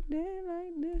 On a day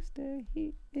like this, the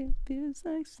heat, it feels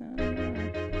like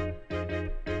summer.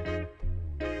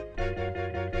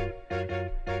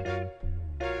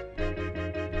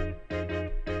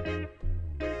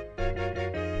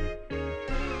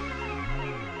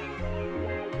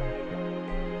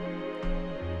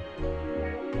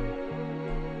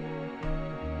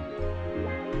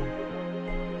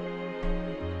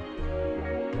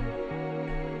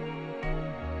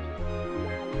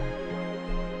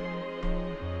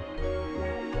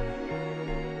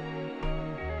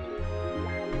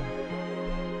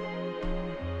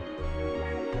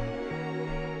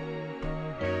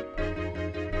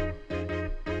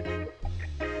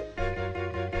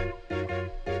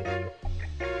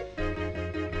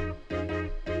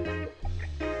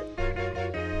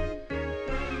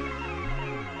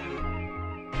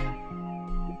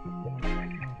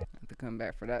 Come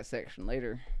back for that section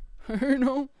later.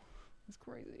 No, it's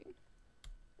crazy. It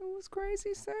was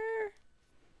crazy, sir.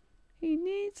 He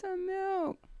needs some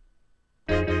milk.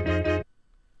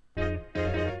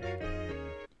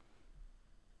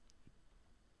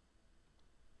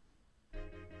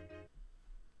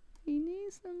 He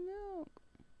needs some milk.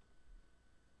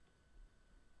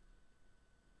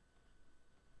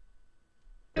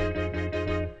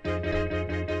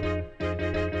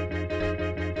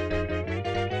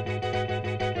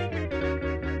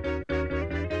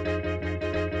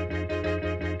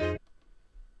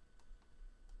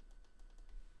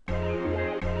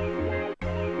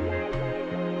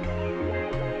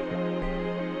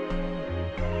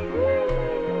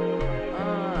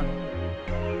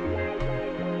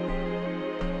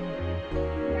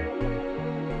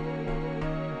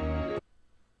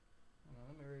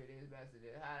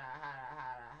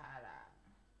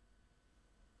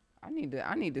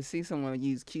 I need to see someone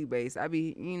use Cubase.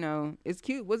 It's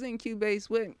cute. Wasn't Cubase?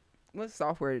 What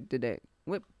software did that?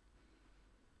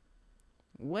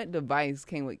 What device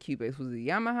came with Cubase? Was it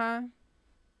Yamaha?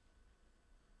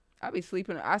 I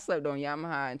slept on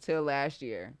Yamaha until last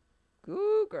year.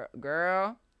 Ooh,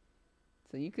 girl.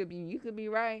 So you could be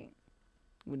right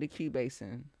with the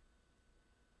Cubasing.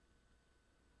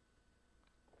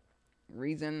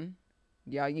 Reason,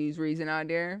 y'all use Reason out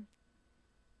there?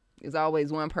 It's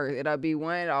always one person.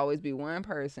 It'll always be one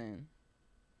person.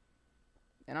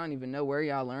 And I don't even know where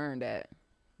y'all learned that.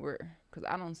 Because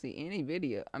I don't see any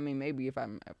video. I mean, maybe if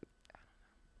I'm... Okay.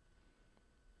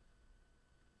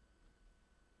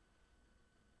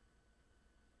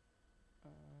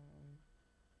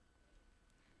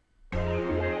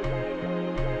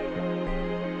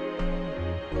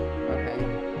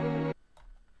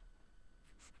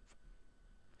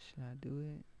 Should I do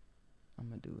it? I'm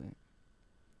going to do it.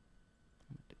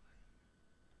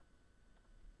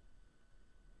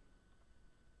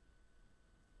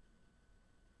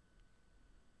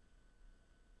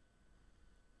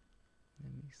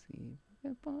 Let me see if I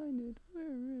can find it. Where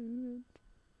is it?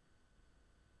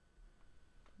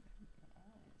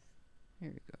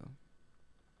 Here we go.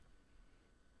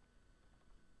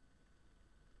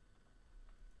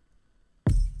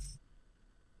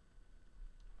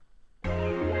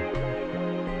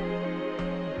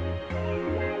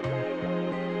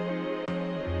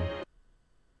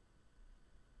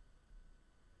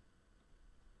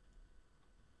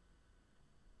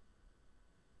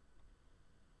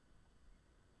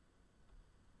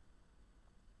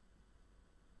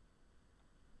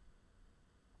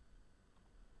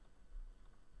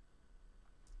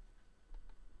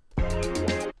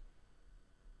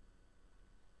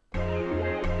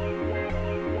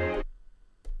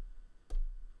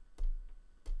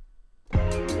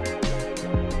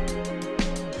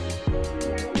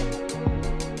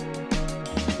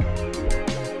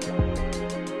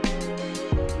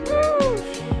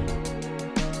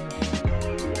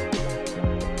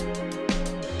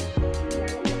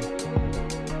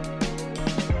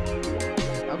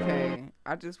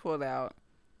 I just pulled out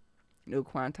No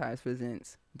Quantized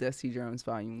presents Dusty Drums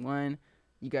Volume 1.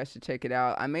 You guys should check it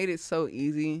out. I made it so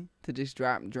easy to just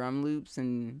drop drum loops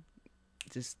and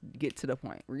just get to the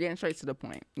point. We're getting straight to the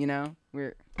point, you know?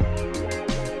 We're...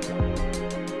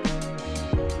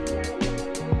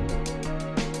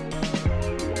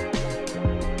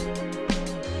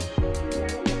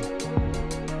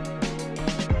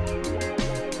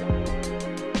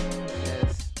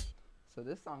 So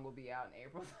this song will be out in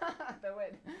April.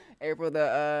 April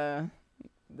the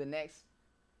next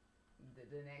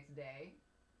day,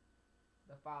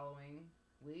 the following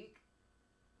week.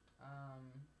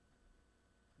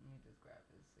 Let me just grab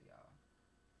this so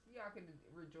y'all can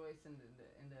rejoice in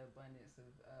the abundance of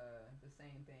the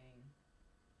same thing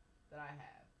that I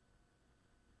have.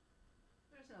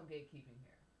 There's no gatekeeping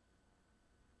here.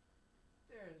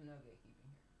 There is no gatekeeping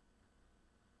here.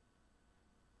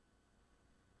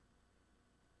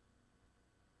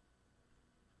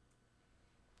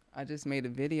 I just made a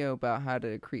video about how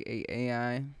to create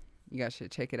AI. You guys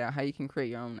should check it out. How you can create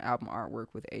your own album artwork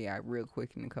with AI real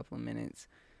quick in a couple of minutes.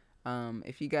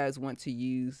 If you guys want to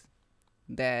use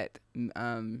that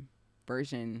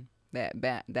version,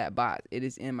 that bot, it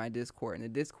is in my Discord, and the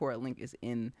Discord link is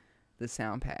in the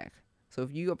sound pack. So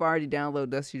if you have already downloaded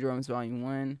Dusty Drums Volume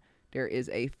 1, there is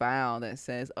a file that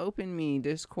says open me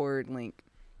Discord link.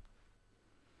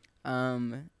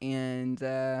 And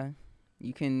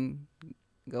you can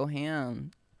go ham,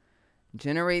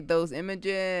 generate those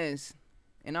images,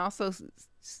 and also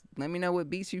let me know what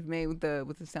beats you've made with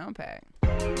the sound pack.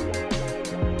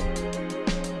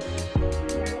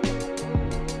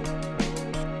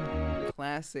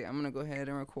 Classic. I'm gonna go ahead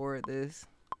and record this.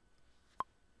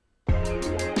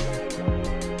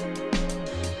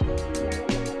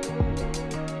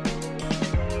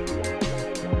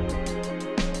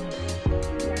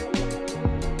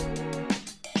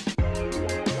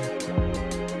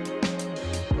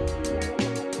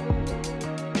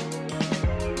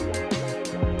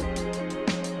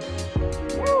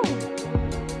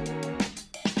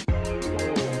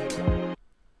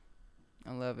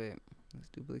 Love it. Let's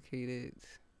duplicate it.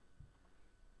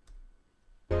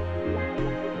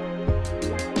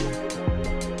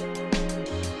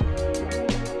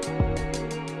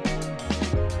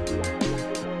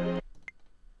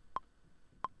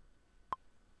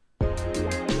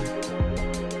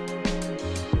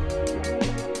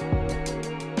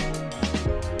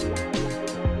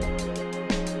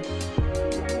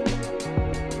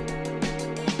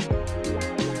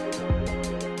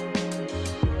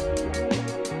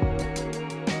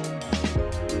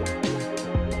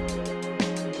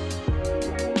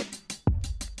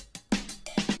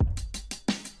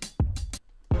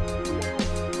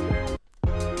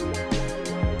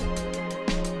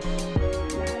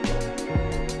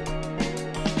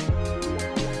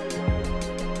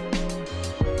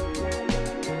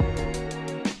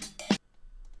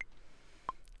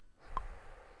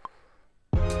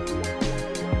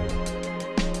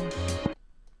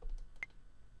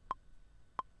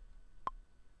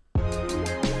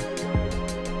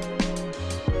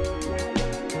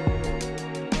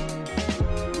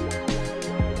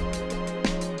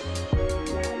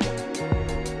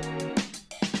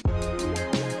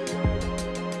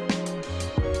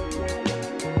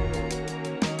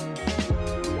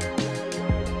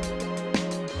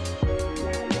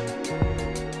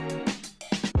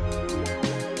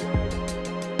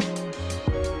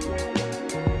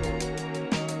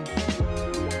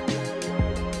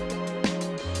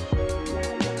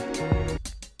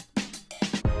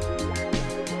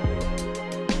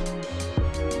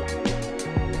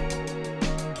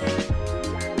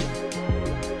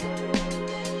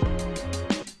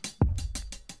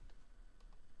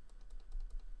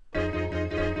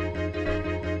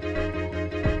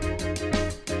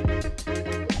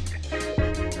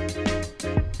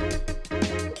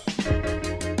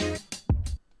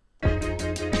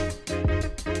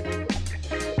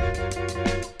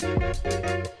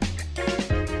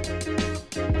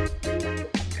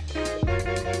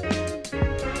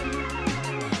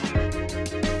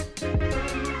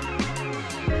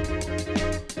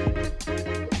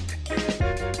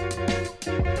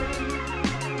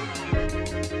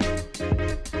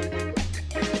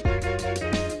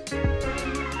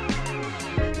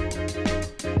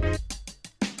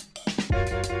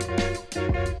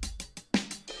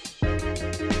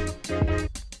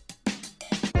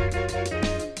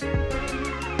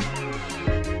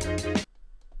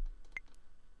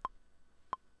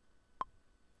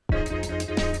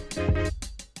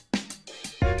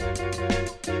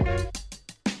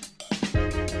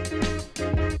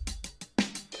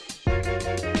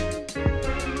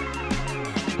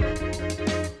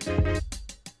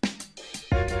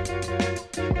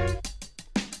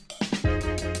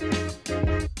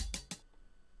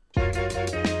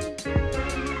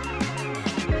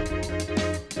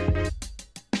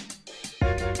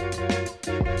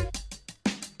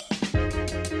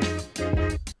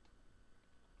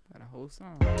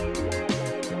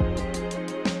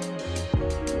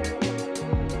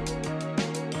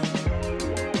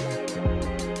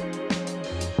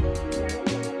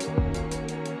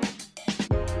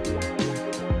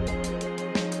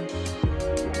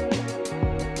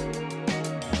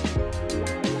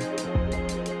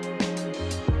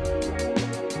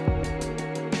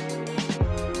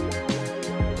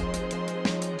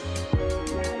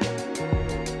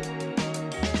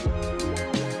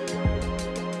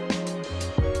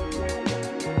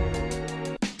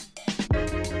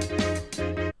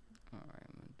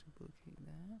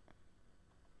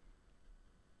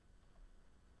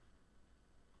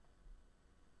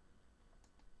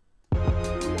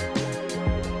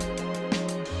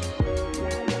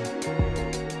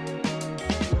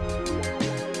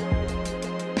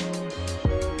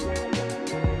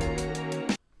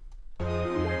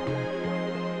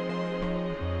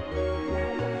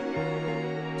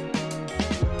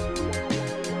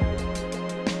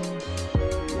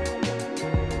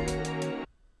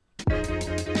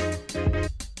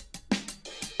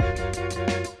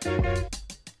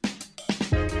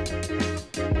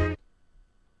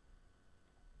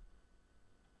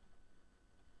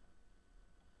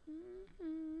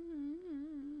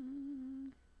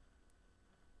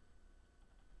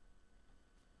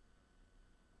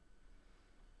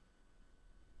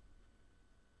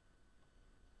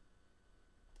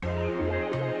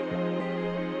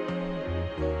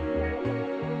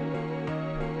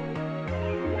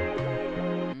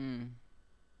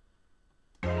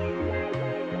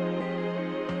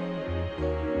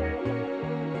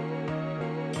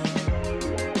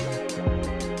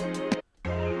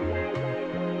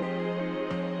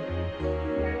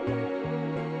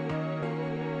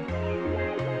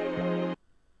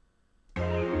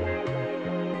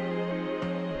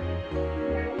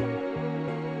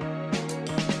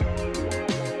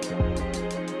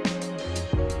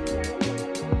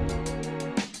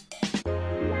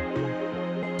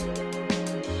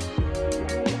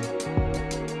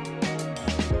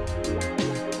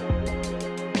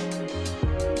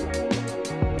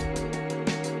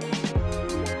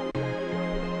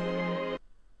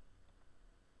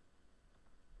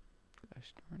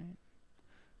 Gosh darn it.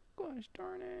 Gosh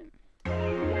darn it.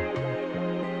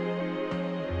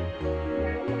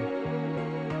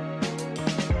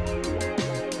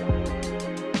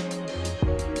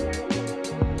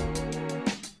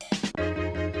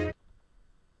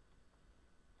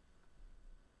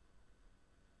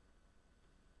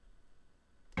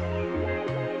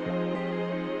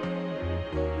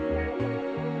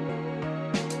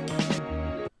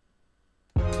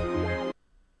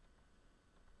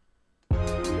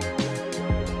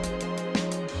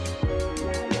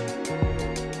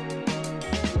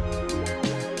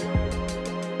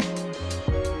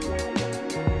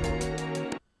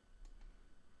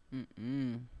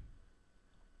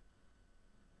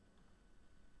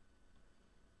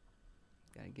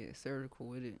 Gotta get surgical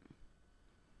with it.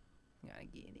 Gotta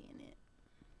get in it.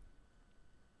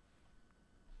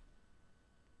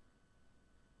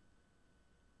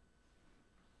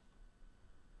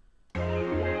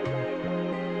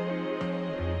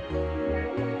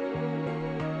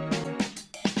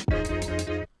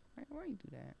 Why you do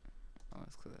that? Oh,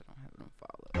 it's because I don't have it on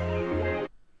follow.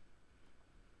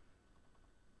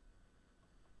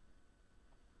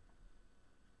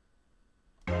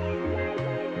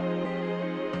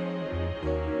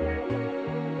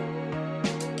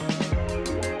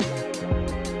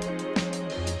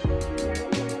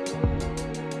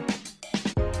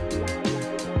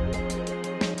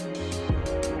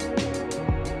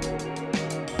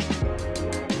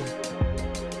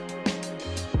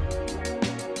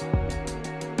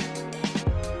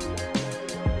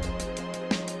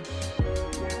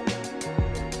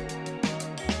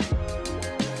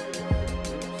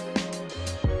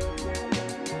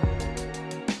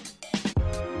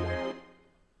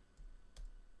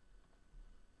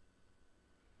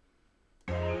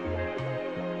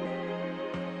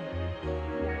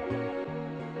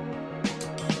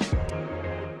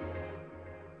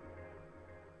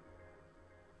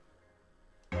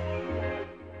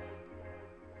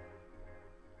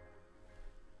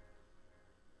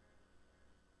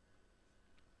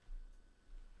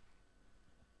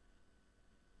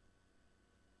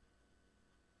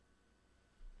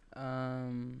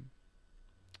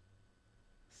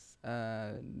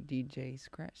 DJ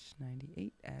Scratch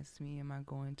 98 asked me, am I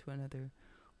going to another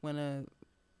where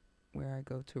I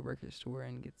go to a record store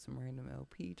and get some random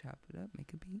LP, chop it up,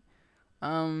 make a beat?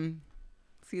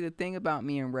 See, the thing about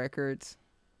me and records,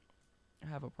 I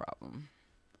have a problem.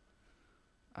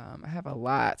 I have a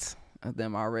lot of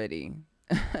them already.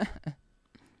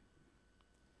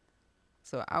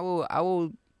 So I will,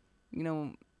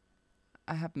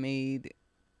 I have made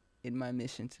it my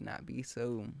mission to not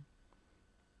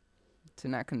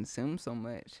consume so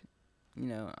much.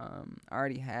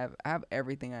 I have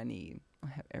everything I need. I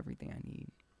have everything I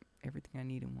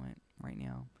need and want right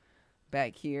now.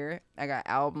 Back here, I got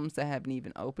albums that haven't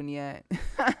even opened yet.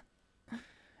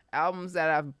 Albums that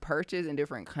I've purchased in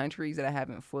different countries that I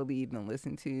haven't fully even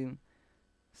listened to.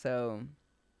 So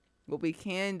what we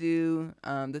can do,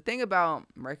 the thing about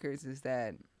records is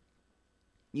that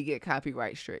you get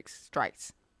copyright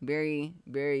strikes. Very,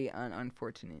 very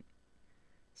unfortunate.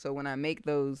 So when I make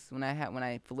those, when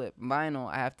I flip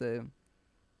vinyl,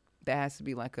 that has to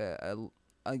be like a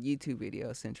YouTube video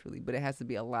essentially, but it has to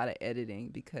be a lot of editing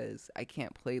because I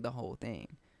can't play the whole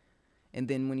thing. And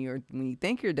then when you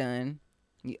think you're done,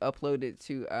 you upload it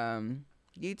to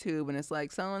YouTube, and it's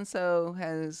like, so and so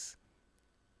has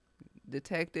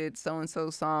detected so and so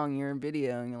song in your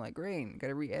video, and you're like, great,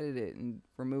 gotta re-edit it and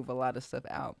remove a lot of stuff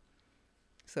out.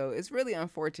 So it's really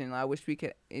unfortunate. I wish we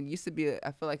could. I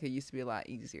feel like it used to be a lot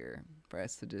easier for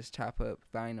us to just chop up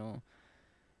vinyl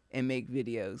and make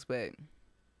videos, but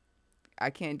I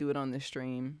can't do it on the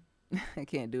stream. I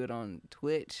can't do it on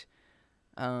Twitch.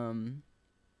 Even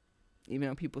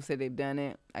though people say they've done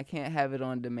it, I can't have it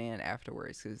on demand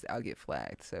afterwards because I'll get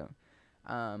flagged. So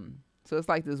it's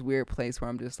like this weird place where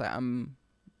I'm just like, I'm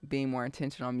being more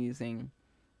intentional. I'm using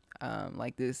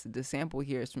like this. The sample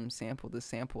here is from the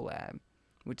Sample Lab,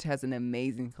 which has an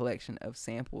amazing collection of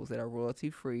samples that are royalty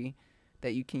free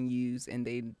that you can use, and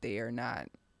they are not,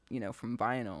 from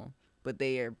vinyl, but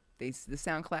this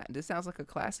sounds like a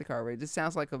classic already. This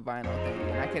sounds like a vinyl thing,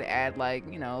 and I could add like, a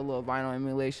little vinyl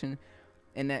emulation,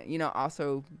 and that,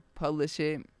 also publish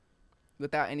it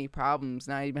without any problems,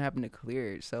 not even having to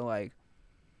clear it. So like,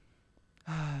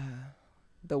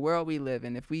 the world we live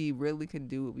in, if we really could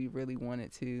do what we really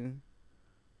wanted to,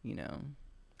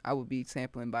 I would be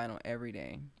sampling vinyl every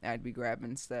day. I'd be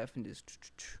grabbing stuff and just,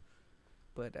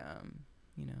 but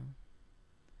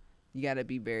you gotta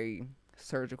be very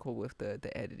surgical with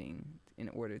the editing in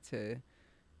order to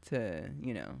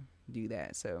do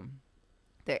that. So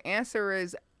the answer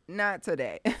is not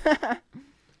today.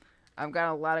 I've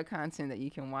got a lot of content that you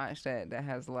can watch that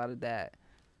has a lot of that.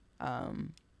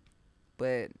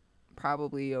 But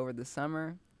probably over the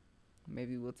summer,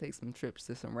 maybe we'll take some trips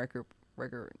to some record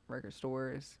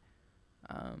stores,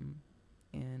 and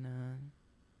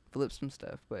flip some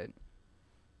stuff. But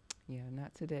yeah,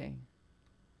 not today.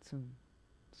 Soon.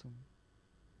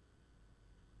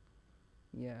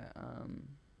 Yeah.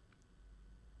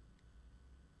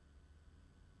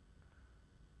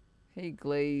 Hey,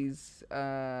 Glaze,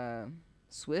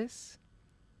 Swiss.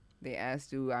 They asked,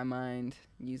 do I mind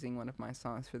using one of my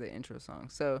songs for the intro song?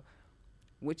 So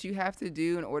what you have to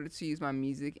do in order to use my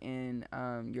music in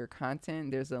your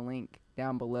content, there's a link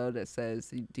down below that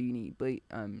says, do you need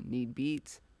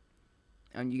beats?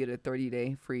 You get a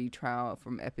 30-day free trial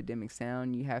from Epidemic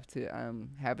Sound. You have to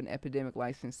have an Epidemic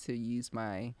license to use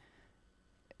my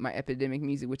Epidemic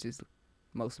music, which is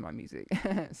most of my music.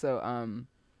 So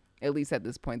at least at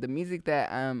this point, the music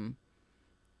that I'm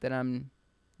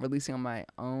releasing on my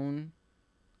own,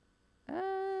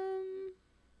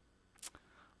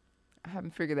 I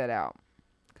haven't figured that out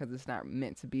because it's not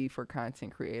meant to be for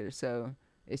content creators. So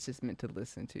it's just meant to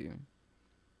listen to.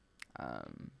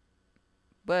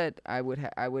 But I would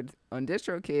on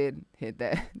DistroKid hit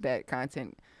that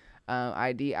content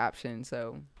ID option.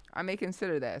 So I may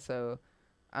consider that. So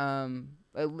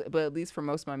but at least for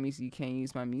most of my music, you can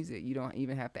use my music. You don't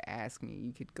even have to ask me.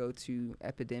 You could go to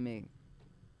Epidemic,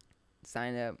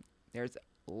 sign up. There's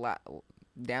a lot.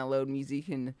 Download music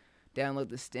and download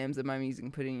the stems of my music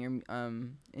and put it in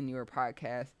your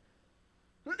podcast.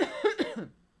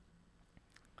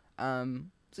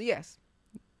 So yes,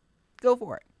 go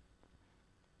for it.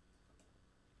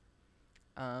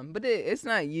 But it's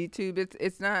not YouTube.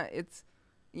 It's not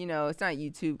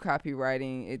YouTube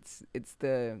copywriting. It's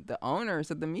the owners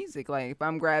of the music. Like if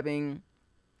I'm grabbing,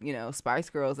 Spice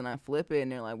Girls and I flip it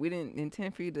and they're like, we didn't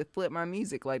intend for you to flip my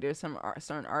music. Like there's some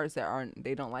certain artists that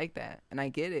they don't like that, and I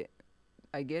get it.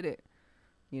 Yeah,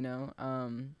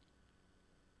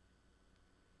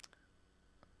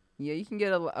 you can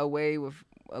get away with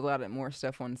a lot of more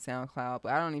stuff on SoundCloud,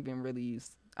 but I don't even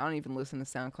listen to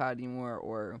SoundCloud anymore,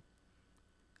 or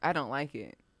I don't like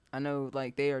it. I know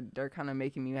like they're kind of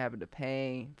making me have to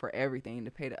pay for everything,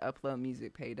 to pay to upload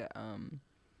music, pay to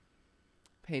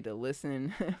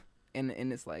listen, and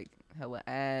it's like hella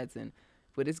ads,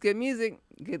 but it's good music,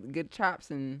 good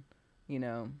chops, and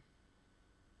can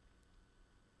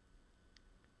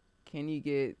you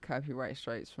get copyright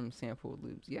strikes from sampled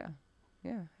loops? Yeah,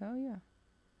 hell yeah.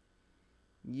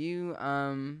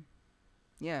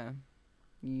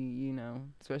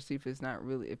 Especially if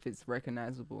if it's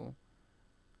recognizable.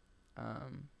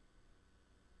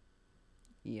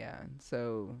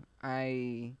 So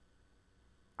I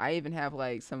even have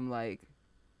like some like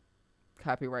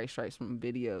copyright strikes from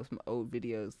old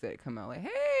videos that come out like,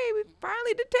 hey, we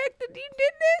finally detected you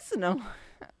did this, and I'm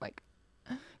like,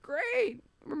 great,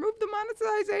 remove the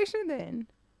monetization then.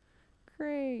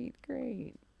 Great.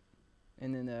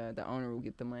 And then the owner will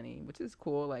get the money, which is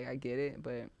cool. Like I get it,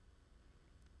 but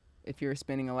if you're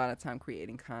spending a lot of time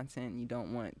creating content, you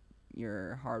don't want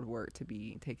your hard work to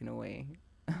be taken away,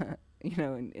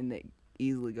 and that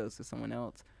easily goes to someone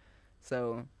else.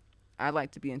 So I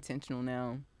like to be intentional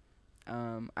now.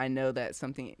 I know that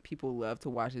something people love to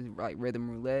watch is like rhythm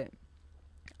roulette.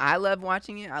 I love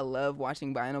watching it. I love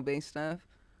watching vinyl based stuff,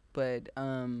 but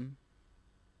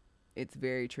it's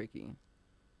very tricky.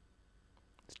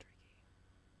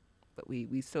 But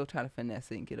we still try to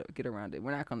finesse it and get around it.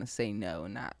 We're not gonna say no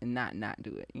and not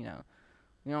do it. You know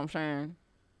what I'm saying?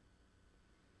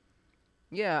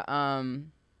 Yeah.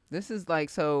 This is like,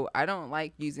 so I don't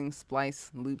like using splice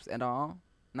loops at all.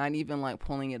 Not even like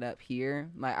pulling it up here.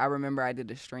 Like I remember I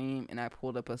did a stream and I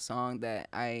pulled up a song that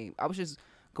I was just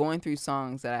going through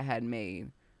songs that I had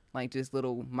made, like just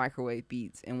little microwave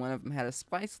beats, and one of them had a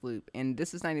splice loop. And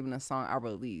this is not even a song I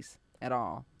released at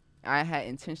all. I had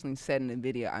intentionally said in the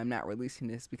video, I'm not releasing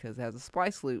this because it has a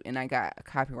splice loop, and I got a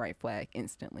copyright flag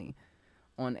instantly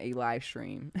on a live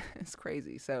stream. It's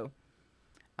crazy. So,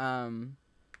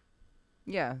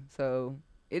 yeah, so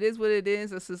it is what it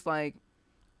is. This is like,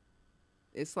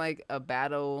 it's like a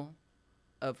battle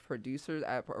of producers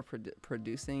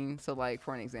producing. So like,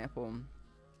 for an example,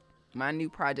 my new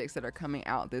projects that are coming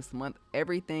out this month,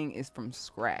 everything is from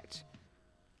scratch.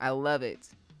 I love it.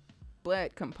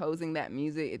 But composing that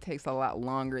music, it takes a lot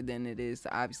longer than it is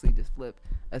to obviously just flip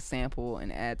a sample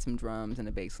and add some drums and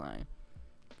a bass line.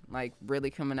 Like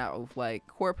really coming out with like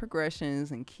chord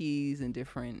progressions and keys and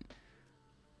different,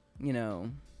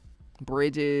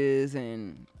 bridges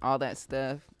and all that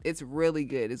stuff. It's really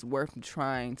good. It's worth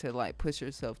trying to like push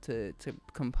yourself to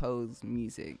compose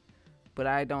music. But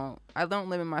I don't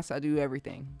limit myself. I do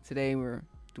everything. Today we're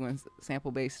doing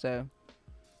sample based stuff,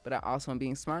 but I also am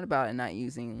being smart about it and not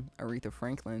using Aretha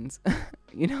Franklin's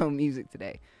music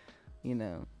today,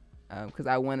 because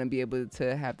I want to be able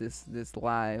to have this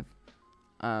live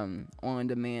on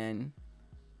demand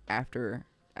after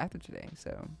today.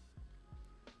 So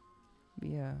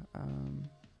yeah,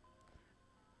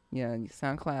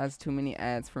 SoundCloud has too many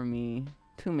ads for me,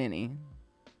 too many.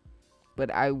 But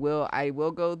I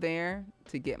will go there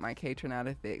to get my K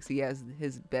Tornado fix. He has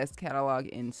his best catalog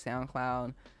in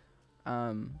SoundCloud.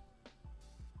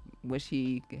 Wish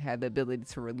he had the ability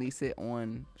to release it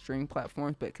on streaming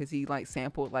platforms, but because he like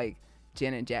sampled like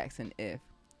Janet Jackson, If.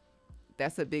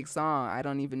 That's a big song. I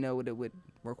don't even know what it would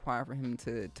require for him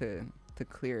to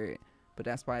clear it. But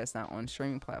that's why it's not on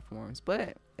streaming platforms.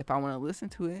 But if I want to listen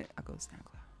to it, I go to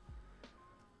SoundCloud.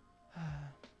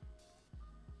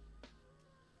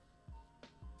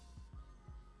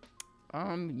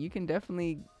 You can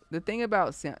definitely. The thing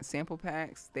about sample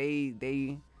packs, they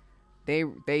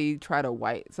try to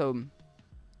white. So,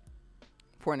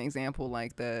 for an example,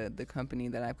 like the company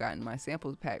that I've gotten my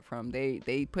samples pack from,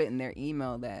 they put in their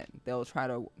email that they'll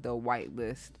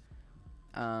whitelist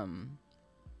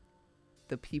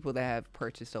the people that have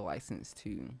purchased a license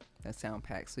to a sound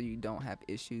pack, so you don't have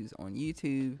issues on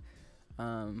YouTube,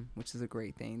 which is a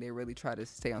great thing. They really try to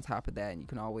stay on top of that, and you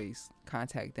can always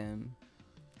contact them.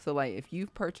 So like if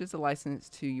you've purchased a license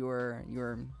to your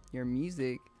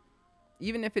music,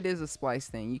 even if it is a splice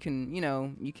thing, you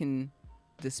can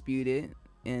dispute it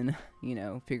and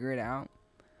figure it out.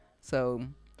 So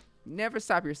never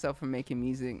stop yourself from making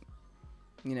music.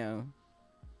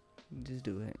 Just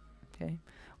do it. Okay.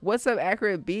 What's up,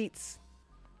 Accurate Beats?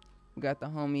 We got the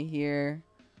homie here.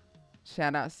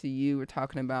 Shout outs to you. We're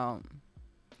talking about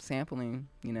sampling.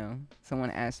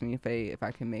 Someone asked me if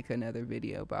I can make another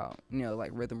video about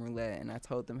like rhythm roulette, and I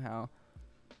told them how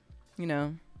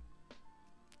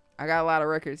I got a lot of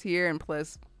records here, and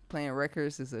plus playing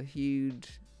records is a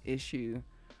huge issue.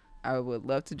 I would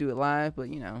love to do it live, but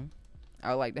I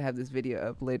would like to have this video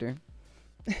up later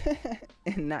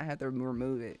and not have to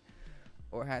remove it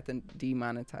or have to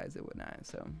demonetize it, whatnot.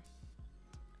 So,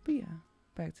 but yeah,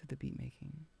 back to the beat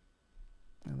making.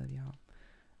 I love y'all.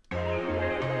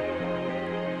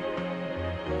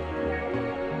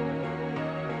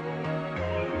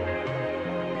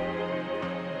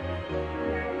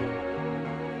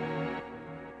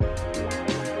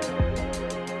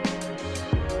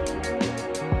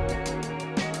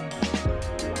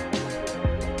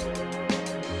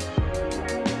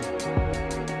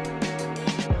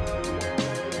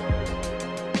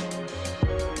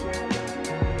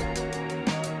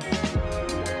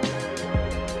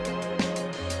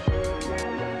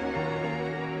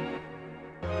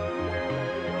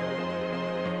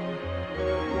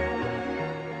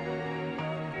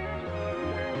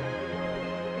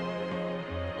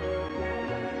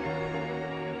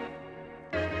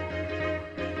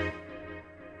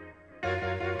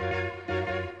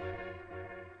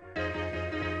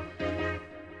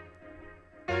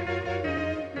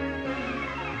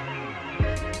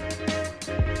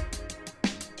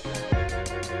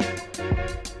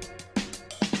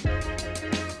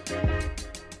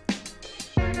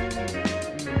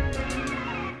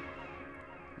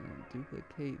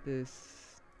 Duplicate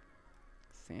this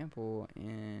sample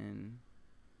and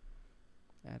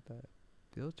add the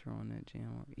filter on that jam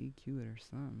or EQ it or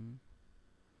something.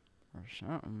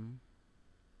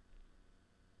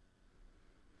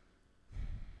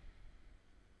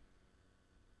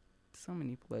 So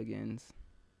many plugins.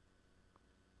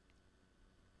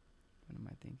 What am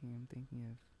I thinking? I'm thinking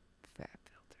of Fat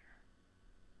Filter.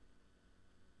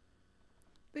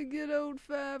 The good old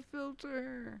Fat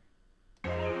Filter.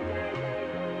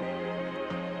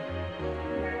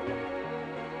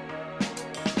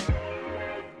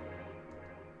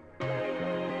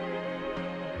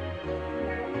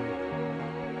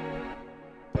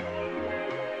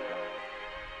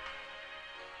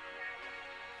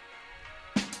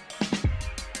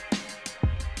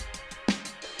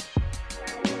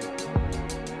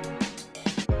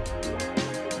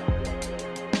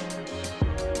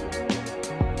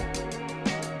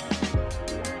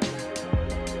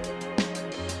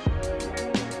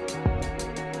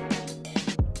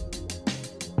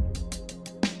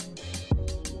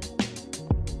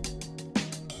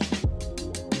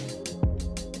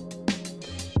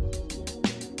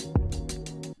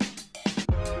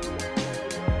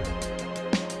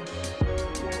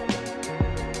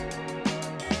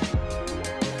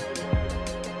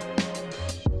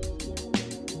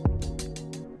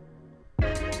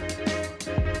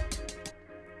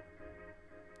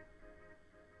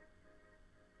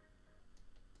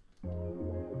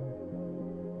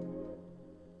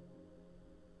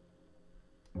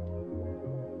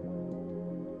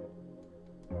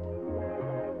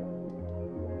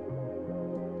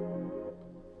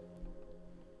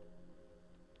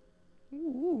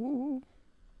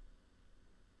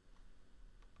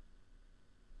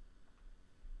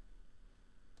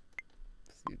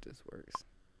 this works.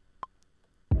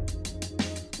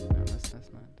 No,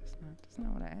 that's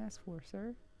not what I asked for,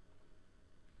 sir.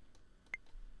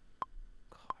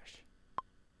 Gosh.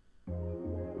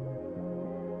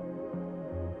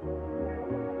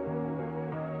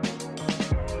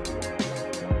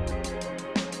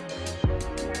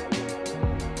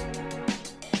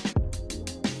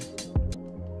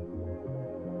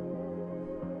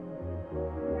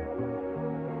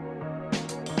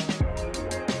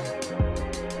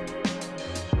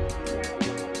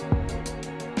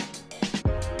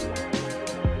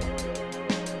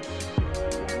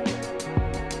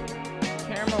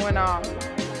 Camera went off.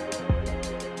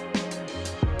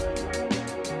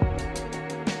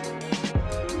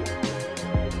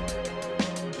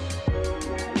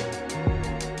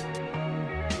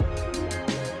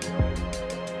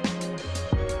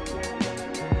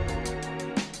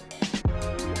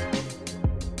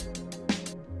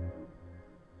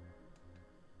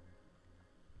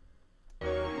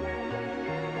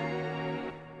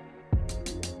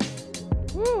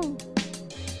 Woo.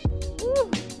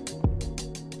 Woo.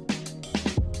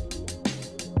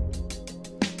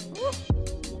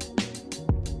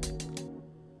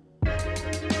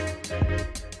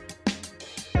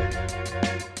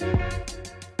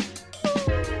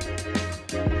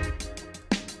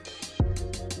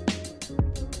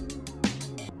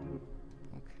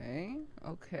 Okay,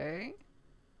 okay.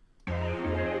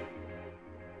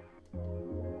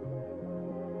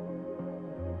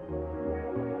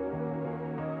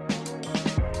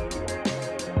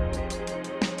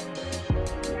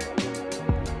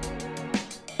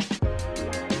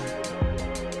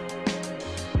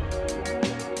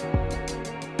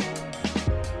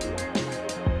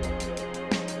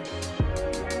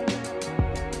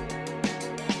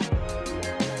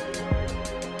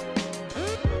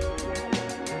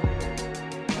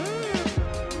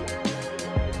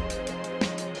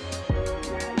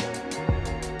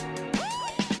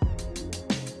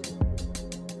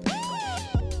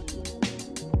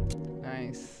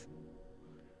 Nice.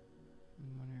 I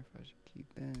wonder if I should keep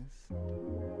this.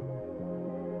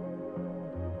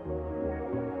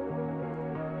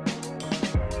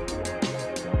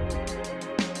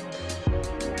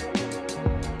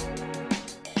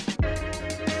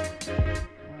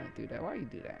 Why do that? Why you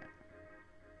do that?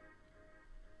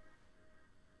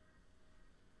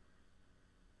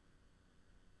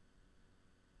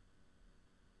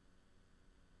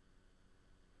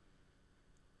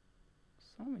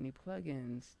 So many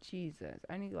plugins. Jesus.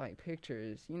 I need like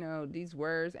pictures. You know, these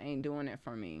words ain't doing it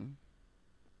for me.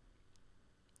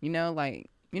 You know,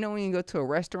 like, you know when you go to a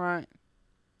restaurant?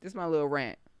 This is my little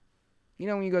rant. You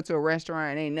know when you go to a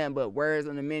restaurant and ain't nothing but words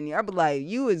on the menu? I be like,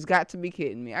 you has got to be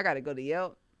kidding me. I got to go to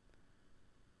Yelp.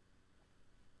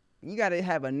 You got to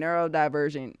have a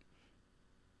neurodivergent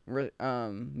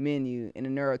menu and a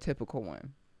neurotypical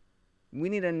one. We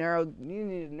need a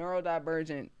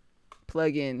neurodivergent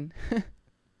plugin.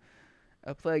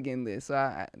 A plugin list.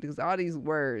 So because all these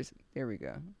words, there we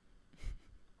go.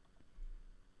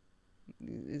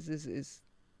 It's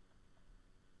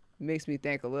makes me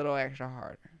think a little extra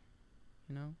harder,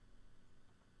 you know?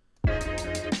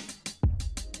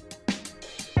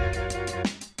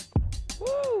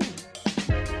 Woo!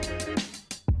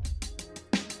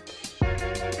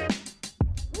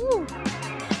 Woo!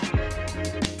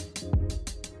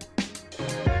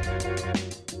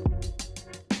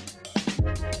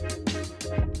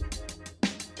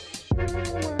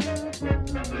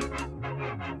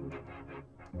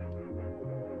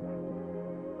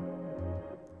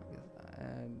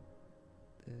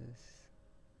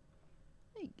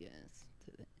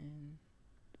 To the end.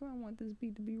 Do I want this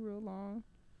beat to be real long?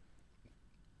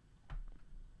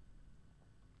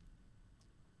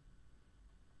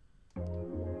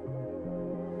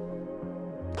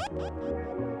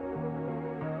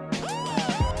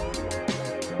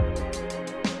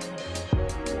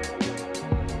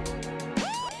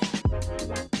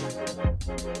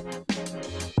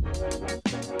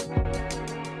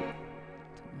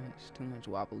 Too much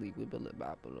wobbly wibbly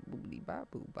bobble boobly bop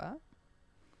boo bop.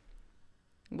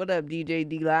 What up, DJ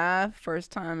D Live? First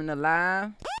time in the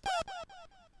live.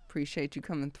 Appreciate you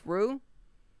coming through.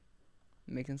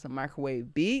 Making some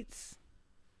microwave beats.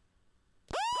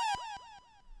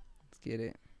 Let's get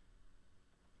it.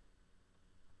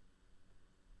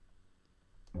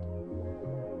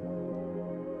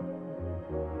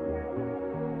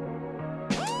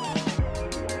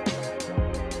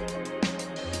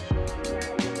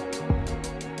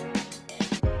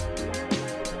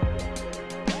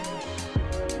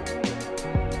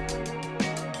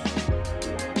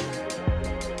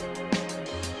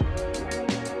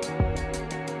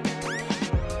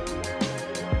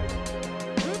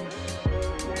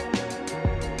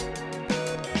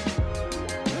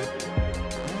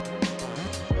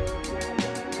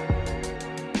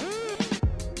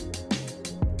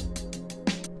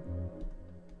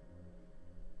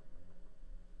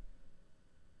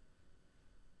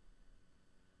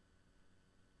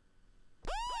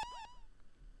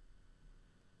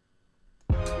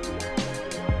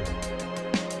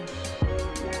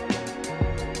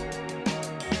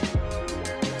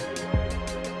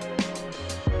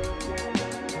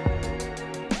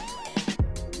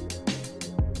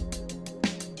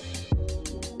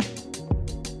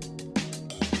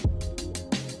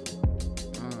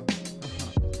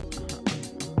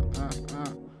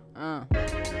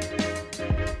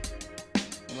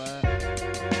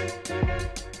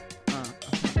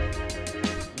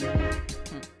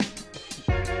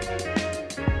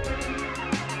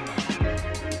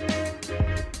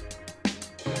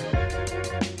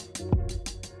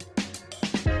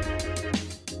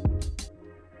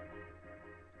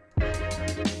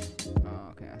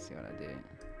 see what I did.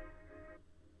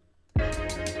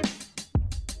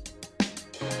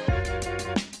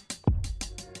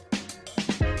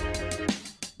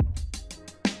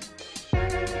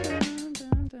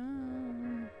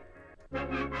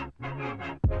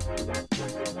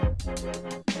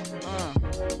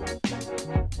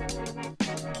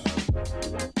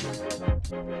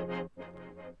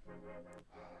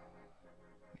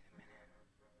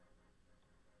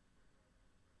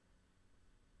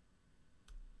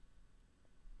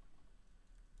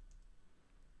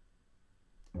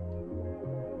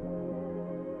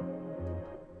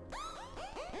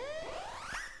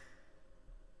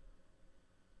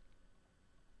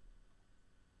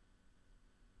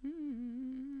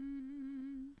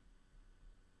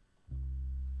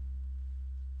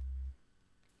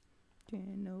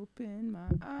 Can't open my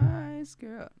eyes,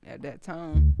 girl. At that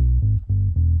tone.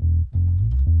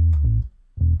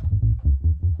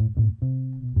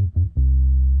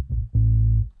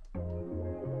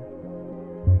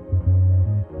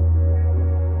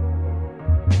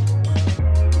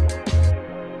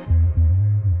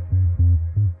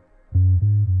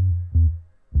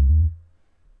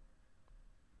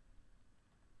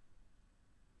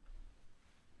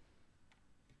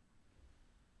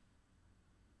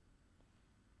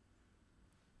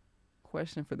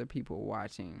 Question for the people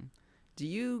watching. Do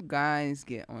you guys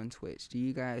get on Twitch? Do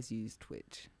you guys use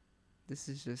Twitch? This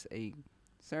is just a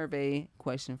survey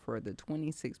question for the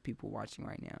 26 people watching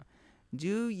right now.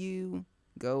 Do you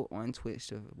go on Twitch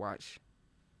to watch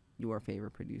your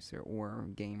favorite producer or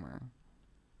gamer?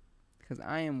 Because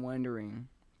I am wondering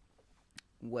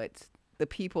what the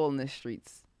people in the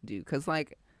streets do. Because,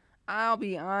 like, I'll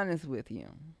be honest with you.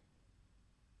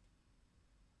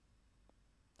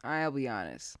 I'll be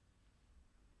honest.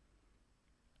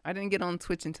 I didn't get on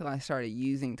Twitch until I started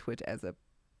using Twitch as a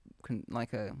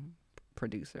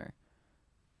producer.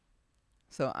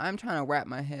 So I'm trying to wrap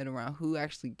my head around who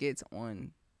actually gets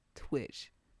on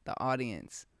Twitch, the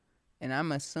audience. And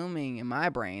I'm assuming in my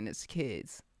brain it's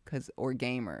kids or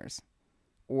gamers.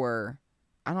 Or,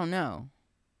 I don't know.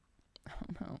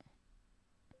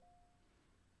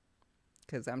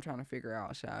 Because I'm trying to figure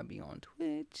out, should I be on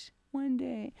Twitch one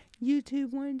day,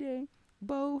 YouTube one day,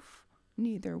 both,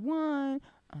 neither one.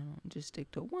 I don't just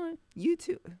stick to one.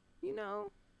 YouTube, you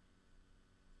know.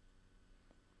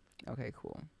 Okay,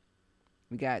 cool.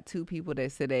 We got 2 people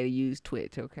that said they use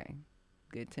Twitch. Okay,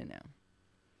 good to know.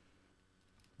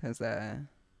 Because, I'm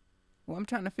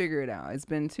trying to figure it out. It's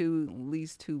been at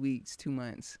least 2 weeks, 2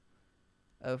 months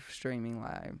of streaming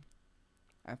live.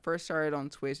 I first started on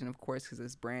Twitch, and of course, because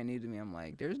it's brand new to me, I'm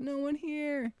like, there's no one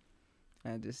here.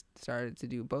 I just started to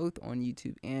do both on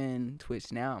YouTube and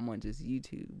Twitch. Now I'm on just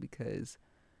YouTube because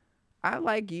I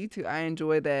like YouTube. I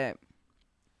enjoy that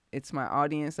it's my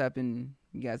audience.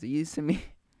 You guys are used to me.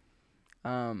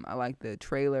 I like the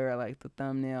trailer. I like the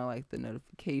thumbnail. I like the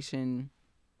notification.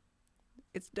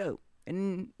 It's dope.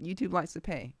 And YouTube likes to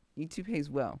pay. YouTube pays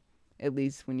well, at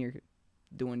least when you're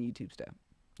doing YouTube stuff,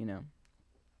 you know.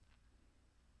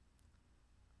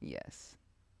 Yes.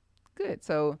 Good.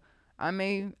 So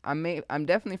I'm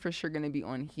definitely for sure going to be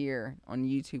on here on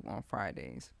YouTube on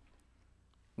Fridays.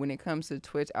 When it comes to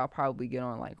Twitch, I'll probably get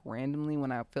on like randomly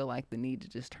when I feel like the need to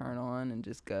just turn on and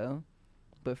just go.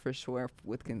 But for sure,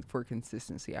 for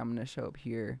consistency, I'm going to show up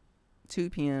here 2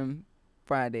 p.m.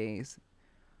 Fridays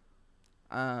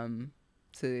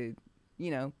to,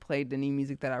 play the new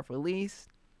music that I've released,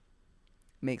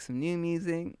 make some new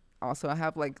music. Also, I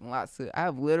have I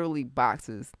have literally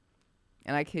boxes,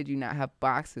 and I kid you not, have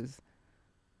boxes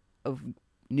of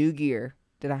new gear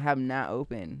that I have not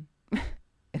opened.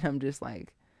 And I'm just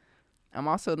like, I'm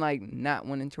also like not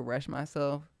wanting to rush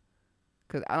myself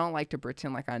because I don't like to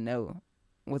pretend like I know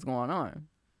what's going on.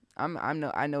 I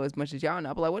know as much as y'all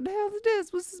know. I'm like, what the hell is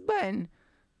this? What's this button?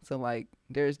 So like,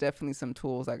 there's definitely some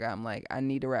tools I'm like, I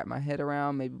need to wrap my head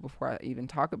around maybe before I even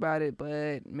talk about it.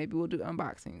 But maybe we'll do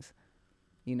unboxings,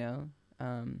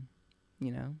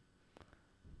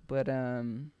 But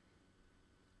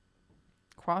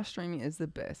cross streaming is the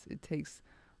best. It takes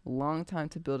a long time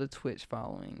to build a Twitch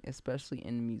following, especially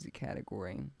in the music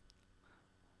category.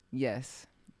 Yes,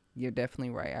 you're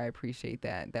definitely right. I appreciate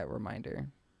that reminder.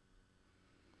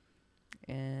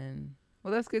 And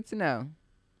well, that's good to know.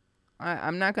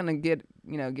 I'm not gonna get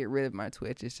rid of my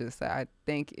Twitch. It's just that I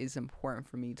think it's important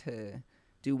for me to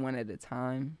do one at a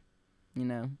time. I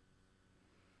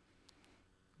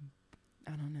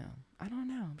don't know.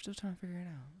 I'm still trying to figure it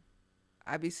out.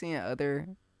 I be seeing other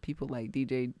people like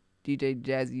DJ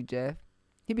Jazzy Jeff.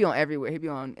 He be on everywhere. He be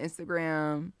on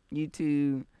Instagram,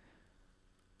 YouTube.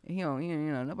 He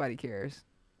don't, nobody cares.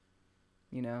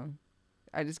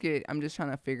 I'm just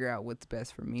trying to figure out what's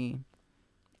best for me.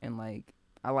 And like,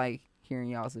 I like hearing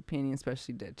y'all's opinion,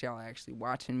 especially that y'all are actually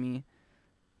watching me.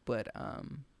 But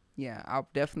yeah, I'll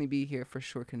definitely be here for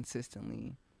sure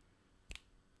consistently.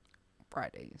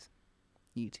 Fridays,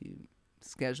 YouTube,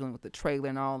 scheduling with the trailer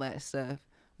and all that stuff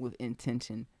with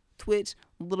intention. Twitch,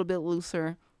 a little bit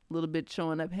looser, a little bit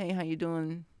showing up. Hey, how you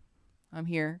doing? I'm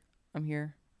here.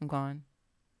 I'm gone.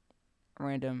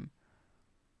 Random.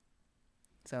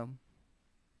 So,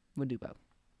 we'll do both.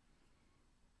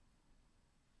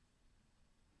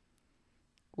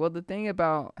 Well, the thing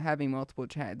about having multiple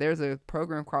chats, there's a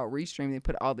program called Restream. They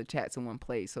put all the chats in one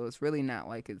place. So it's really not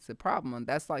like it's a problem.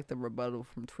 That's like the rebuttal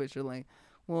from Twitch. They're like,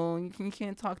 well, you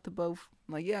can't talk to both.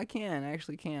 I'm like, yeah, I can. I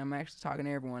actually can. I'm actually talking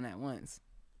to everyone at once.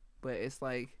 But it's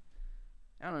like,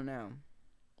 I don't know.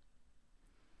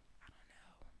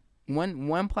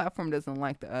 One platform doesn't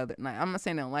like the other. Like, I'm not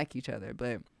saying they don't like each other,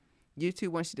 but YouTube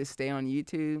wants you to stay on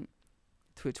YouTube.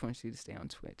 Twitch wants you to stay on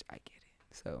Twitch. I get it.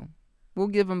 So we'll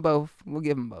give them both. We'll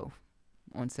give them both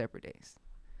on separate days.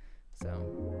 So,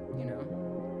 you know.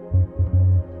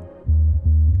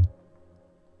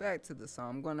 Back to the song.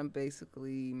 I'm going to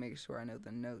basically make sure I know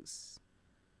the notes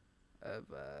of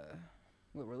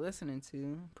what we're listening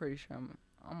to. Pretty sure I'm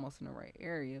almost in the right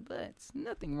area, but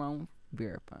nothing wrong with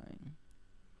verifying.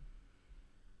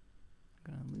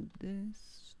 I'm going to loop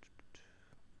this.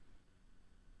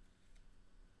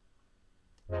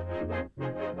 Nope,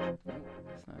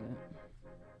 that's not it.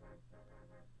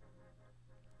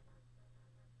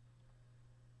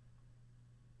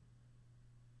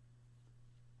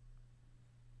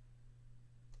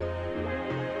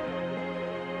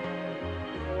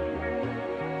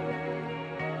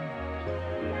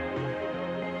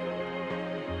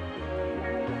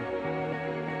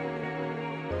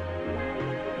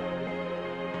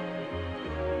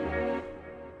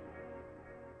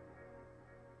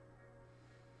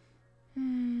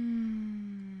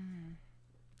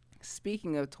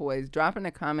 Speaking of toys, drop in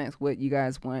the comments what you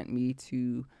guys want me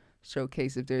to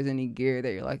showcase. If there's any gear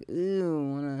that you're like,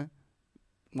 ooh, wanna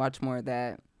watch more of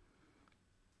that,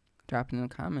 drop it in the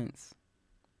comments.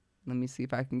 Let me see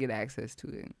if I can get access to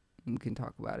it. We can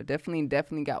talk about it.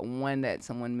 Definitely got one that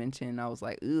someone mentioned. I was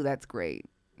like, ooh, that's great.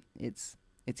 It's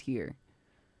here.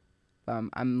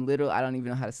 I'm literally, I don't even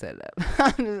know how to set it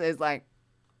up. It's like,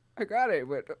 I got it,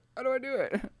 but how do I do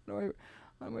it?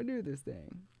 How do I do this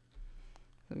thing?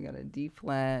 So we got a D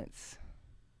flat.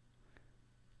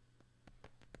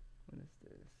 What is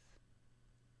this?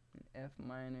 An F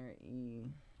minor,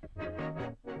 E. Let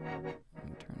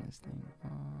me turn this thing on.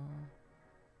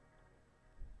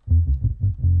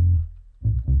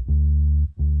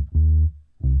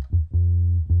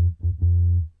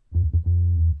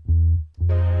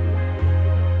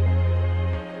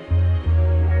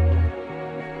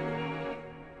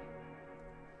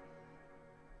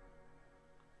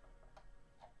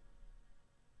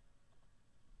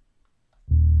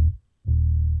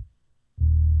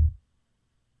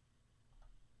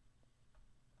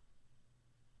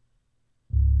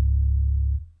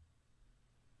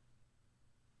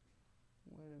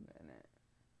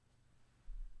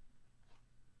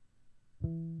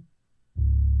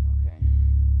 Okay.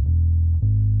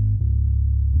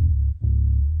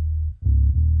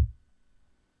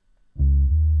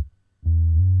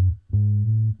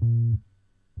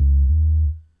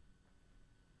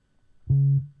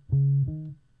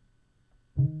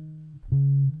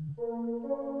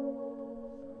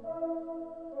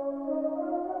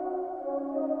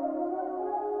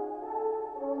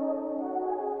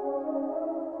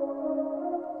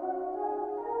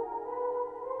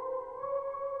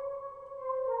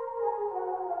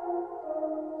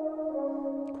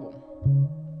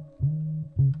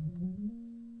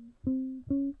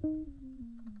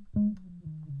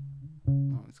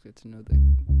 Good to know the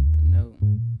note.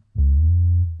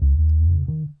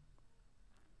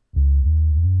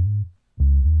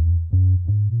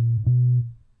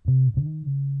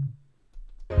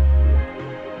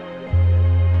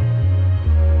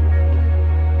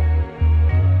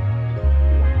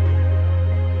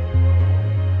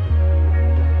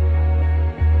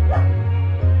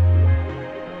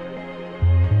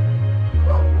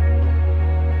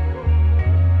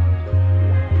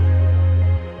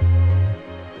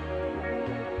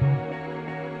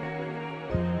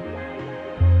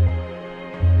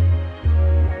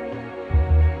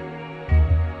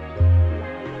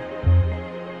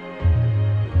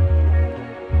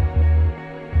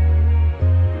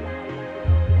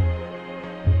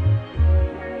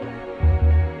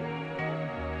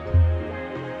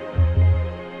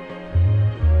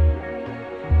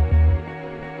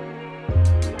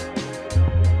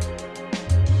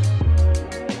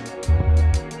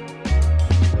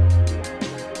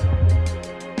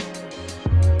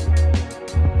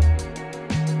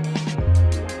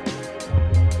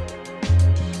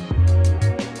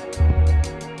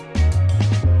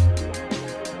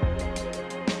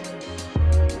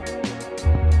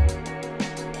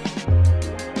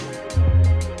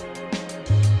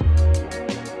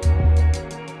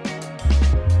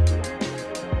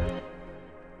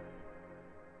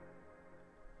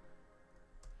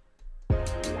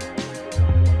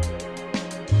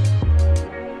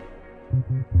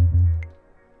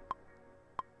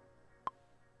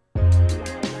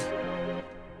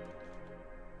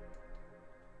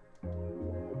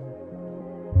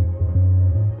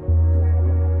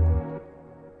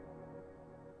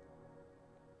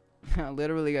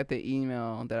 literally got the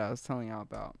email that I was telling y'all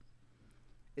about.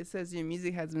 It says your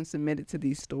music has been submitted to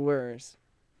these stores.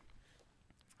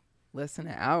 Less than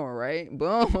an hour, right?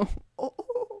 Boom.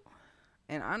 Oh.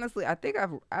 And honestly, I think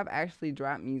I've actually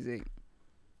dropped music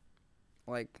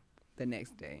like the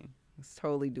next day. It's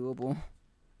totally doable.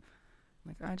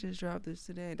 Like, I just dropped this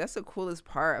today. That's the coolest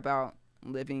part about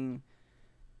living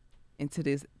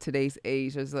into today's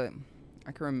age. There's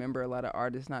I can remember a lot of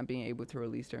artists not being able to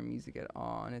release their music at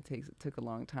all, and it took a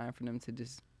long time for them to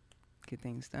just get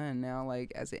things done. Now,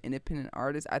 like, as an independent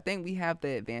artist, I think we have the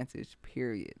advantage,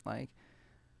 period. Like,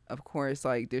 of course,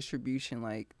 like, distribution,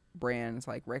 like, brands,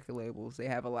 like, record labels, they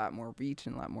have a lot more reach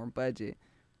and a lot more budget.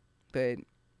 But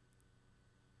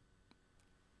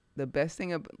the best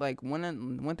thing, like, one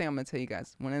thing I'm going to tell you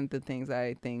guys, one of the things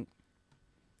I think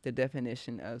the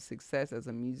definition of success as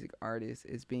a music artist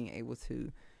is being able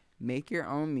to make your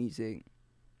own music,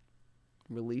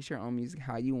 release your own music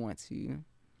how you want to,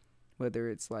 whether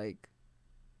it's like,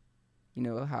 you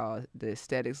know, how the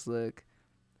aesthetics look,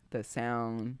 the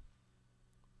sound,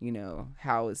 you know,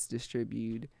 how it's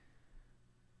distributed,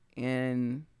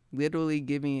 and literally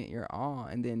giving it your all,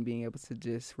 and then being able to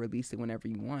just release it whenever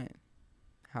you want,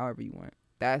 however you want.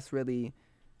 That's really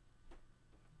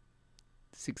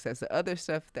success. The other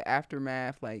stuff, the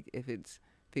aftermath, like if it's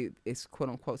quote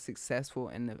unquote successful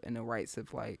in the rights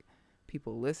of like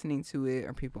people listening to it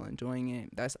or people enjoying it,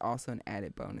 that's also an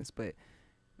added bonus. But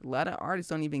a lot of artists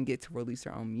don't even get to release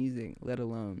their own music, let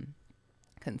alone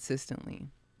consistently.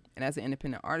 And as an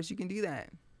independent artist, you can do that.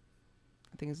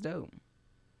 I think it's dope.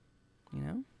 You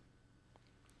know?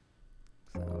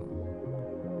 So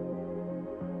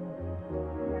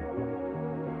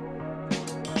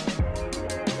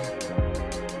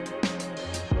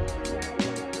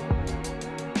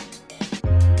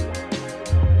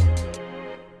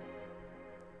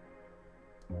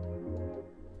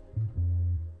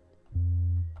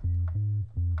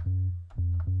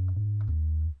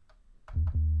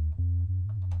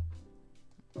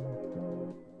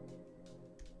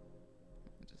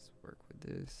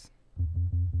this,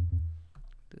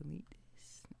 delete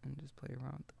this, and just play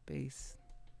around with the bass.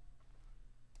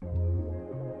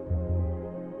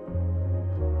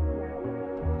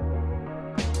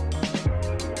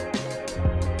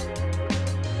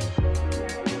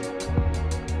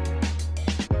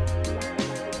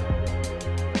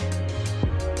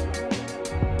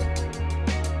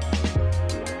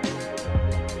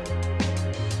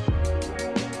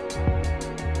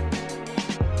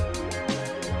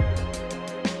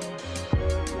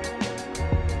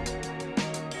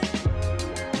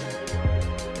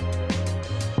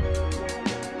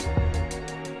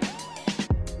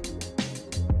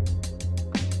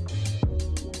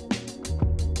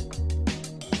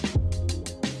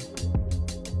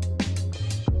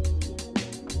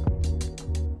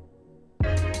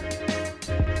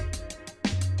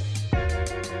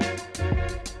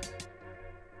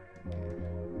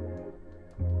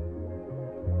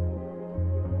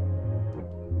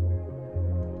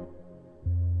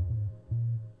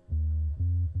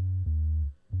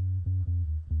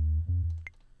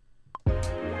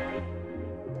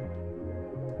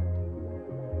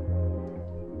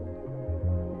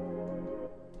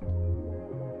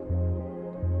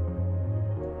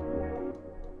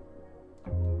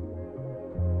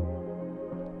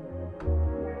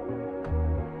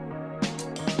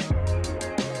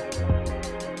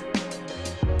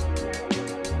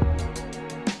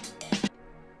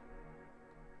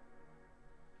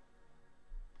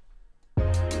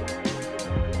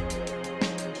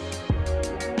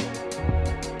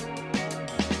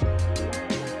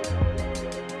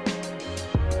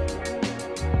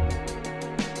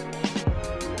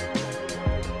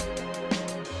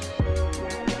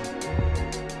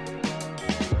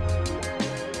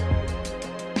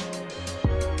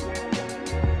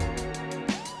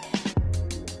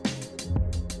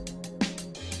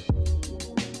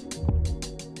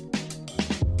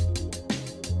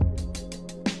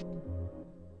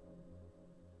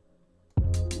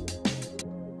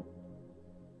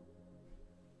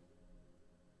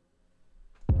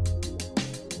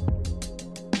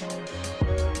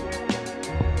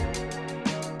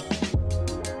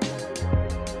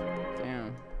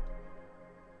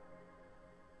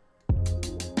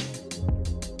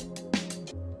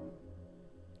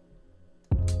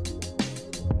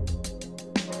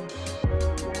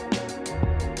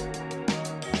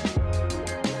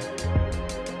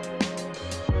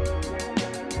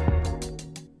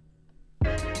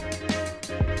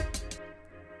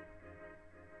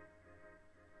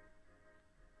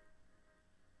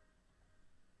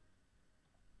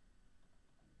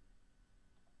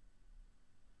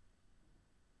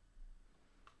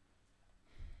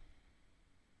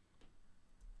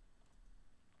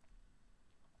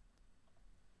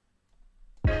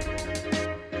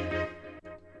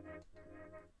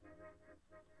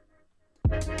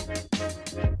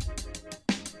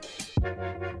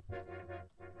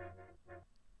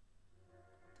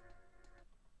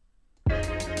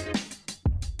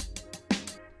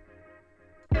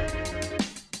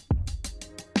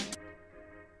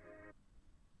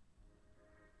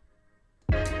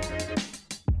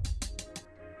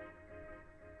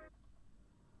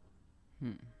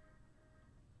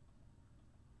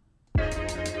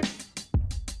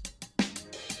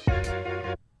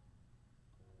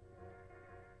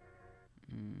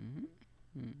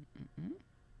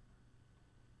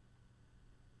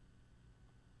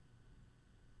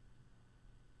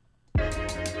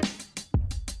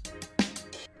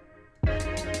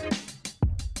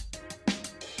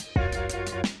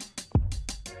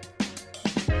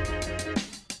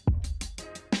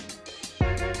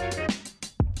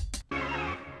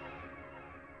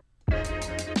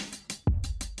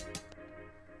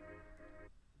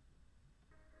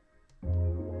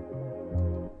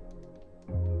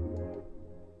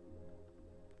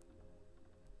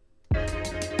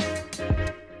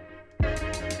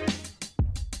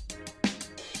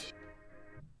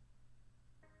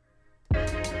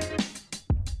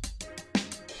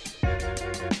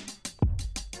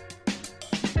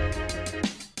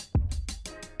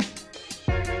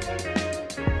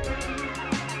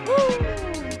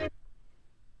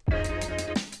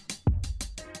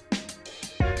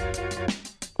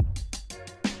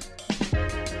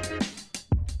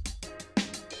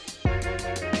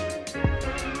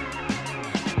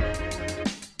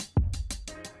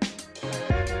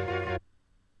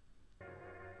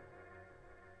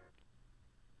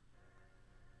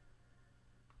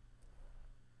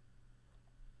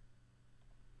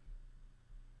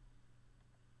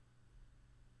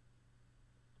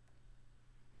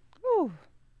 Whew.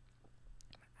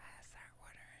 My eyes start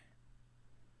watering.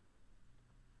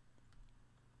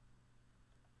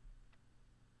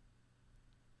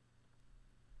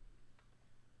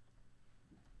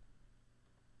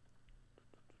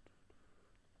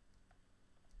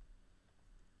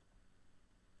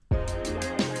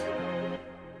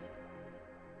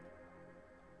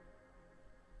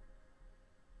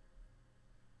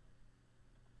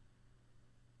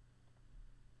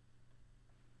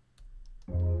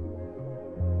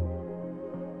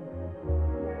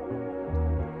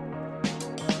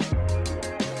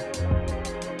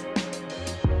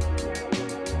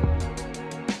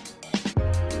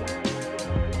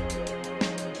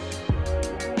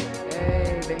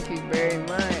 Hey, thank you very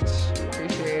much.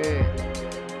 Appreciate it.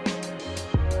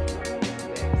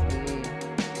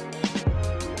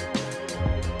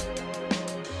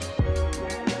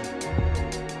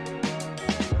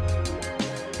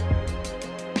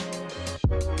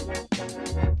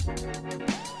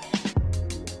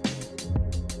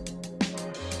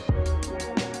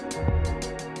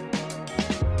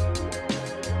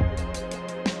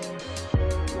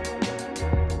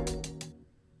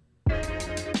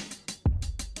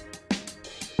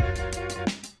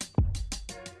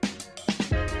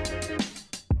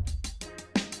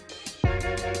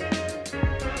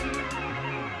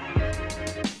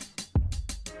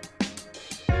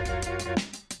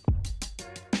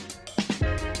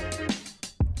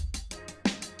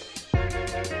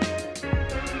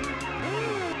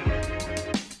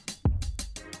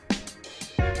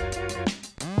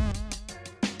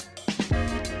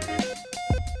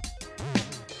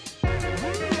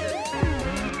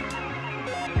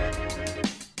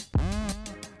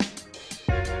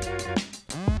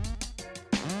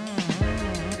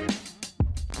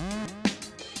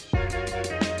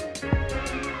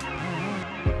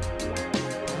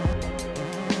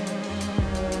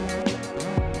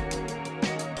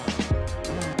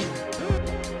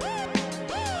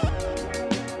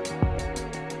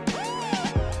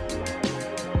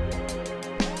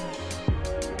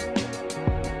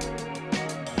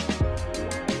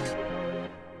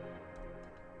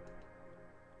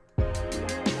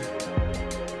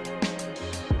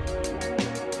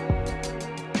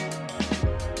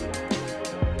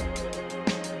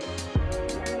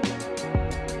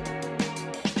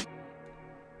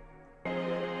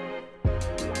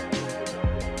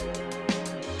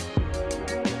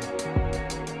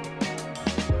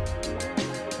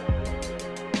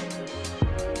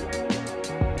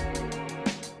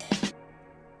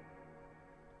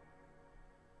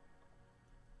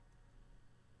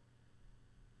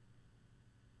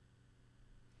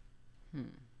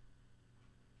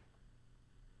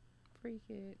 Thanks, Freak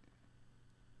it.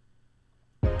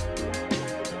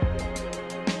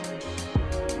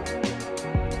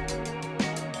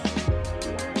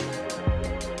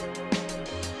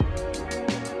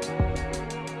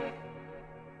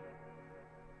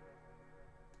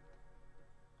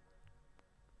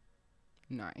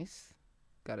 Nice.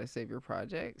 Gotta save your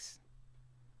projects.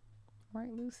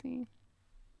 Right, Lucy?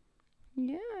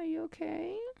 Yeah, you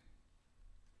okay?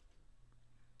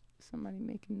 Somebody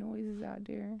making noises out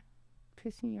there,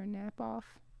 pissing your nap off.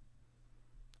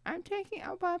 I'm taking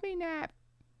a puppy nap.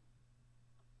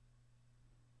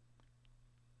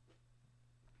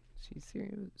 She's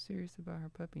serious about her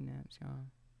puppy naps, y'all.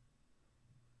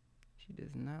 She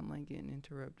does not like getting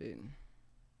interrupted.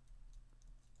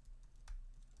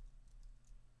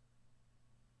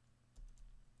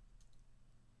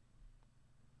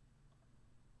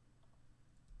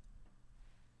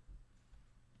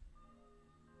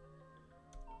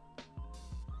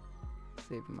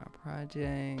 Saving my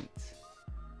project.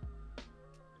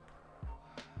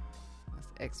 Let's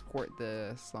export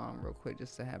the song real quick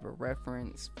just to have a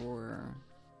reference for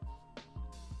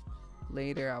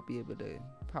later. I'll be able to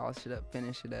polish it up,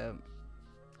 finish it up.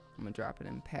 I'm gonna drop it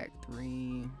in pack 3.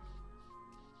 I'm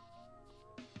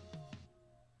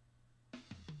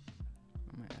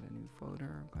gonna add a new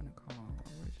folder. I'm gonna call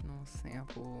original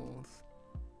samples.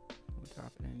 We'll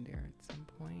drop it in there at some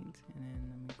point, and then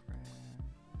let me grab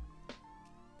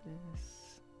this.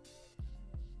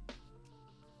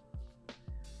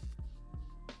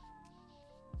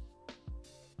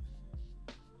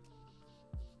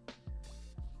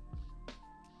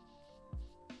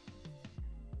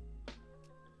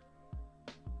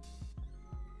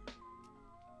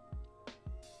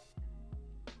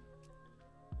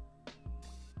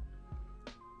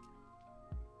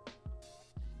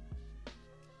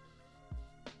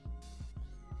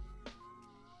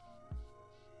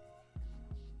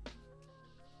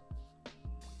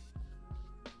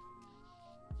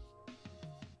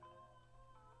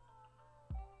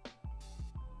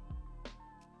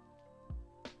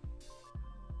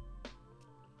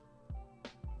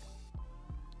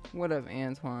 What up,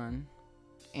 Antoine?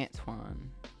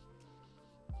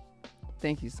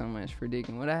 Thank you so much for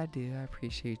digging what I do. I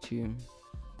appreciate you.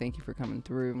 Thank you for coming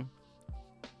through.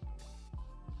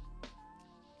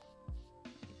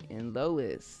 And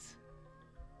Lois,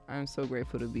 I'm so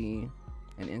grateful to be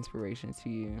an inspiration to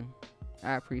you.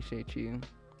 I appreciate you.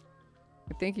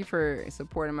 And thank you for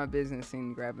supporting my business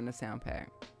and grabbing a sound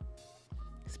pack.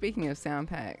 Speaking of sound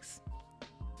packs,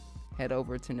 head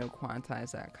over to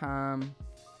noquantize.com.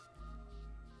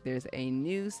 There's a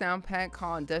new sound pack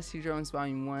called Dusty Drums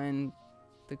Volume 1.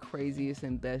 The craziest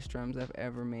and best drums I've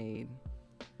ever made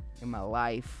in my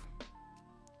life.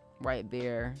 Right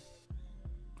there.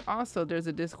 Also, there's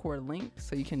a Discord link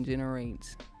so you can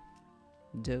generate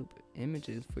dope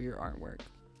images for your artwork.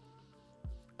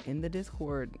 In the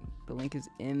Discord, the link is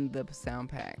in the sound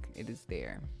pack. It is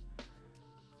there.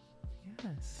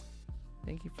 Yes.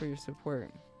 Thank you for your support.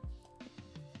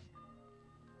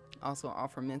 Also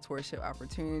offer mentorship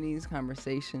opportunities,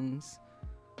 conversations.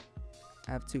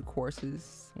 I have 2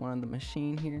 courses, one on the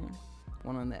machine here,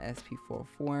 one on the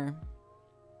SP44,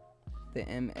 the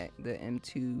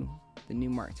M2, the new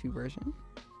Mark II version.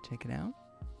 Check it out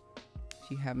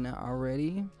if you have not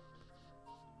already.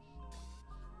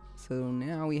 So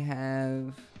now we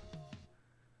have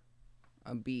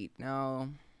a beat. Now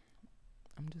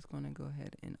I'm just going to go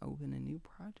ahead and open a new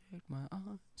project. My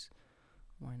odds.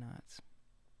 Why not?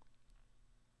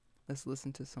 Let's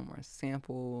listen to some more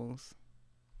samples.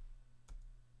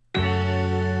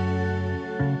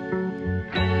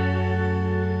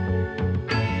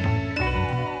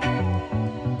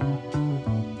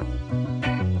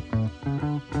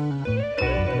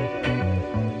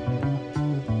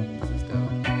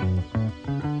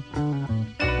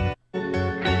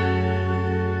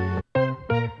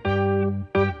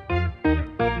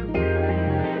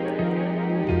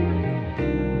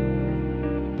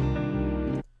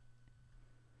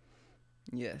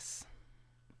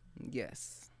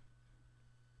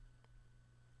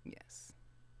 Yes.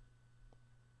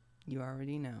 You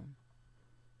already know.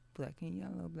 Black and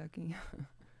yellow, black and yellow.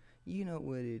 You know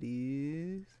what it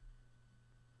is.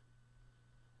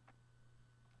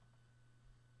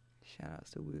 Shout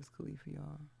outs to Wiz Khalifa,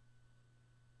 y'all.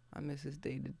 I miss his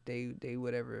day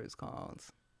whatever it's called.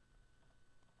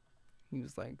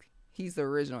 He's the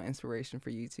original inspiration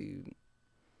for YouTube.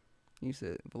 He used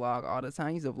to vlog all the time.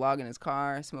 He used to vlog in his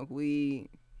car, smoke weed,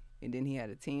 and then he had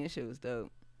a team. Shit was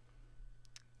dope.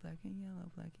 Black and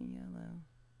yellow, black and yellow.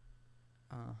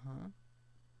 Uh-huh.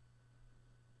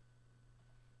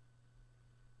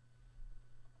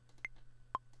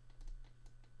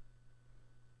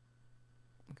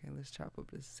 Okay, let's chop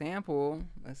up the sample.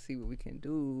 Let's see what we can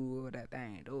do. What that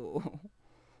thing do.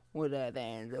 What that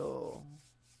thing do.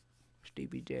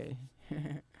 Stevie J.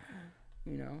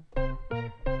 You know.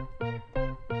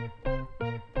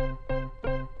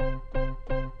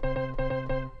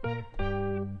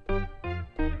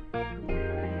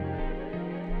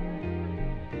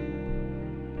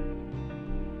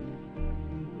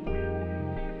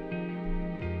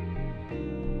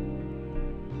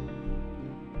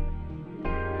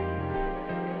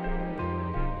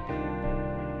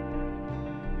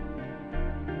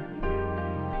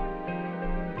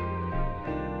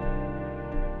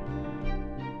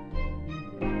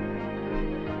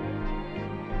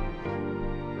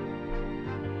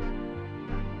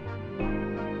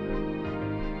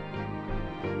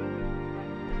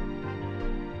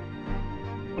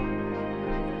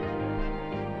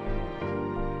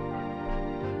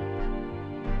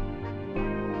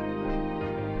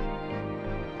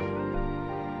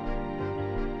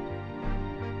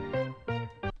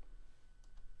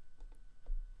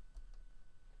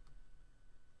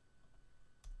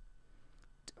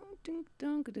 Dun,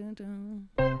 dun, dun, dun.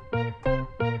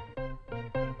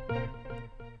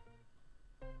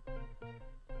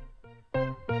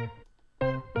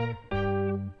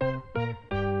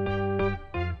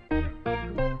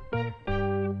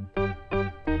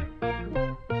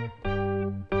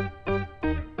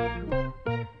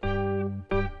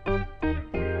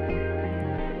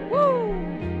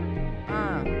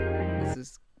 This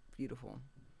is beautiful.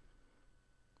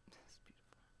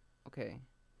 Okay.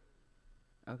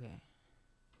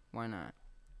 Why not?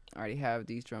 I already have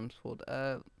these drums pulled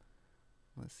up.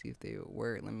 Let's see if they will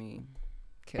work. Let me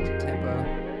catch a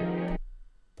tempo.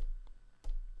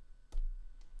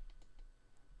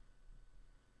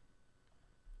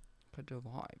 Catch a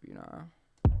vibe, you know.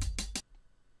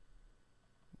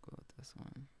 Go with this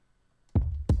one.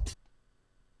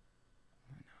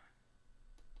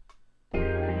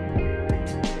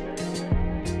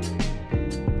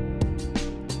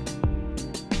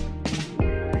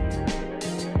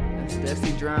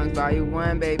 Dusty Drums Volume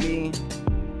 1, baby.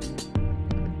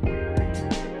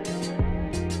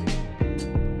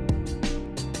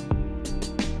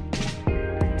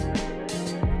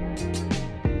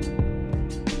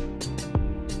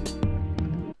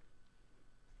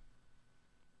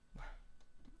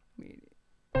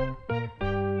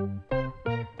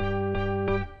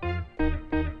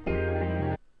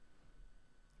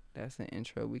 That's an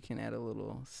intro. We can add a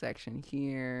little section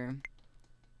here.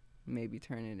 Maybe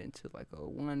turn it into like a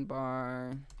 1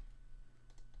 bar.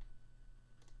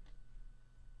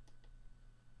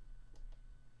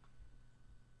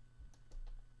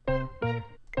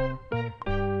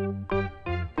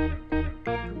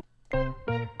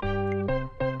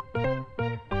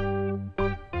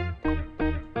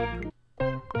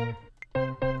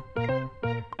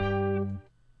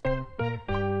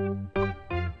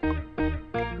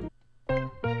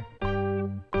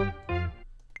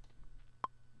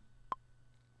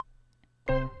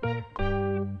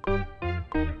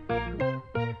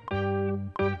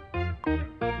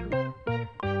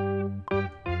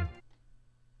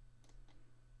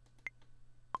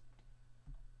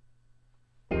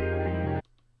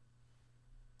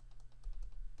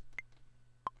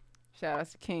 Shout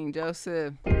out to King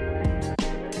Joseph.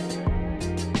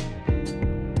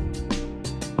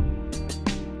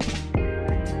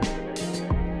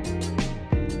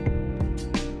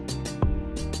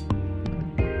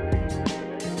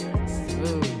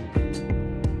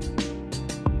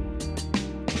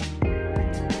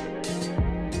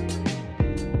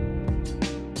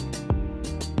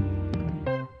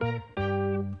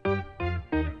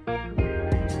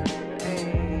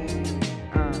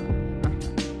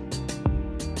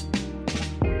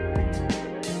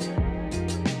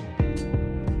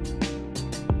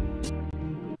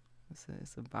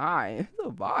 It's a vibe. It's a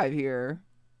vibe here.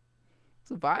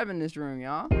 It's a vibe in this room,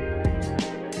 y'all.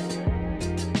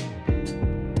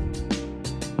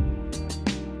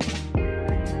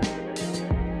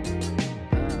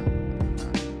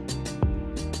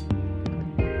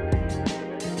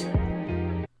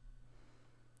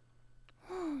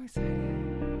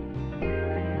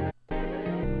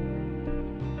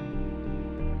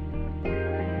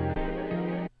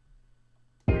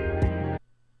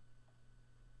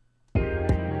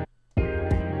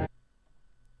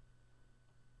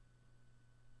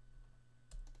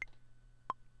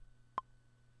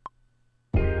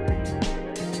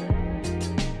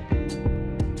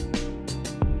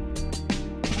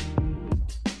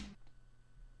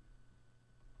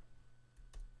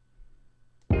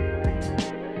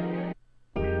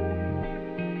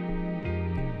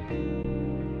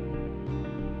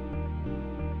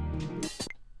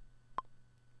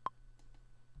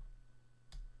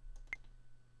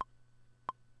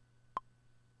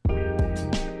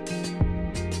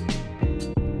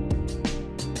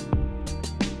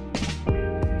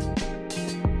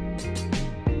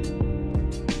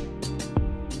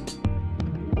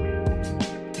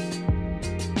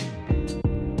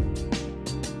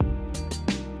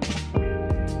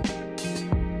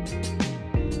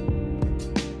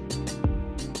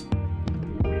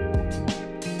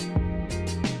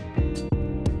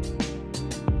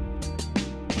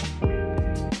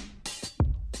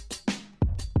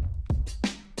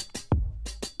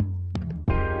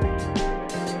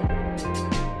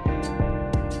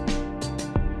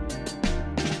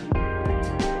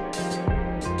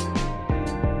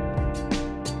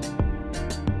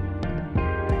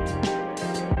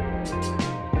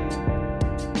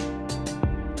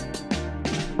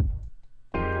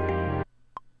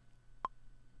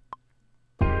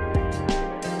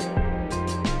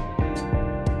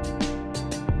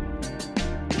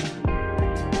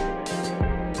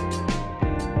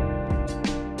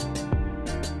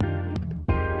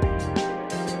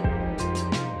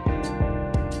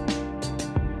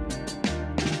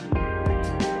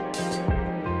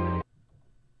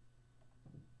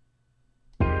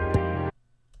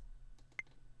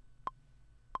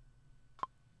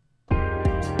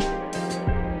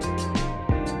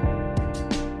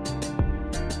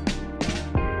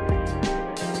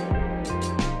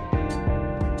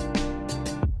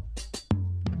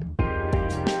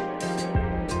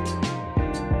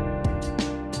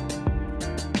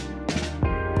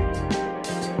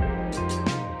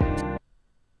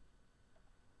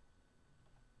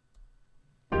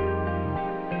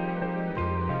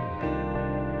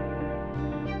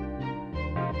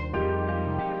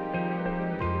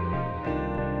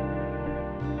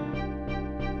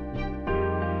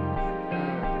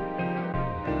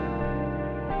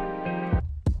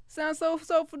 sounds so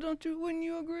soulful, don't you? Wouldn't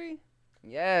you agree?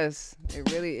 Yes,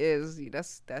 it really is.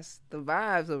 That's the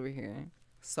vibes over here.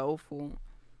 Soulful,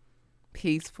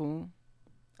 peaceful,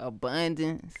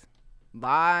 abundance,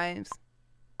 vibes.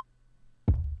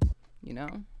 You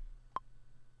know?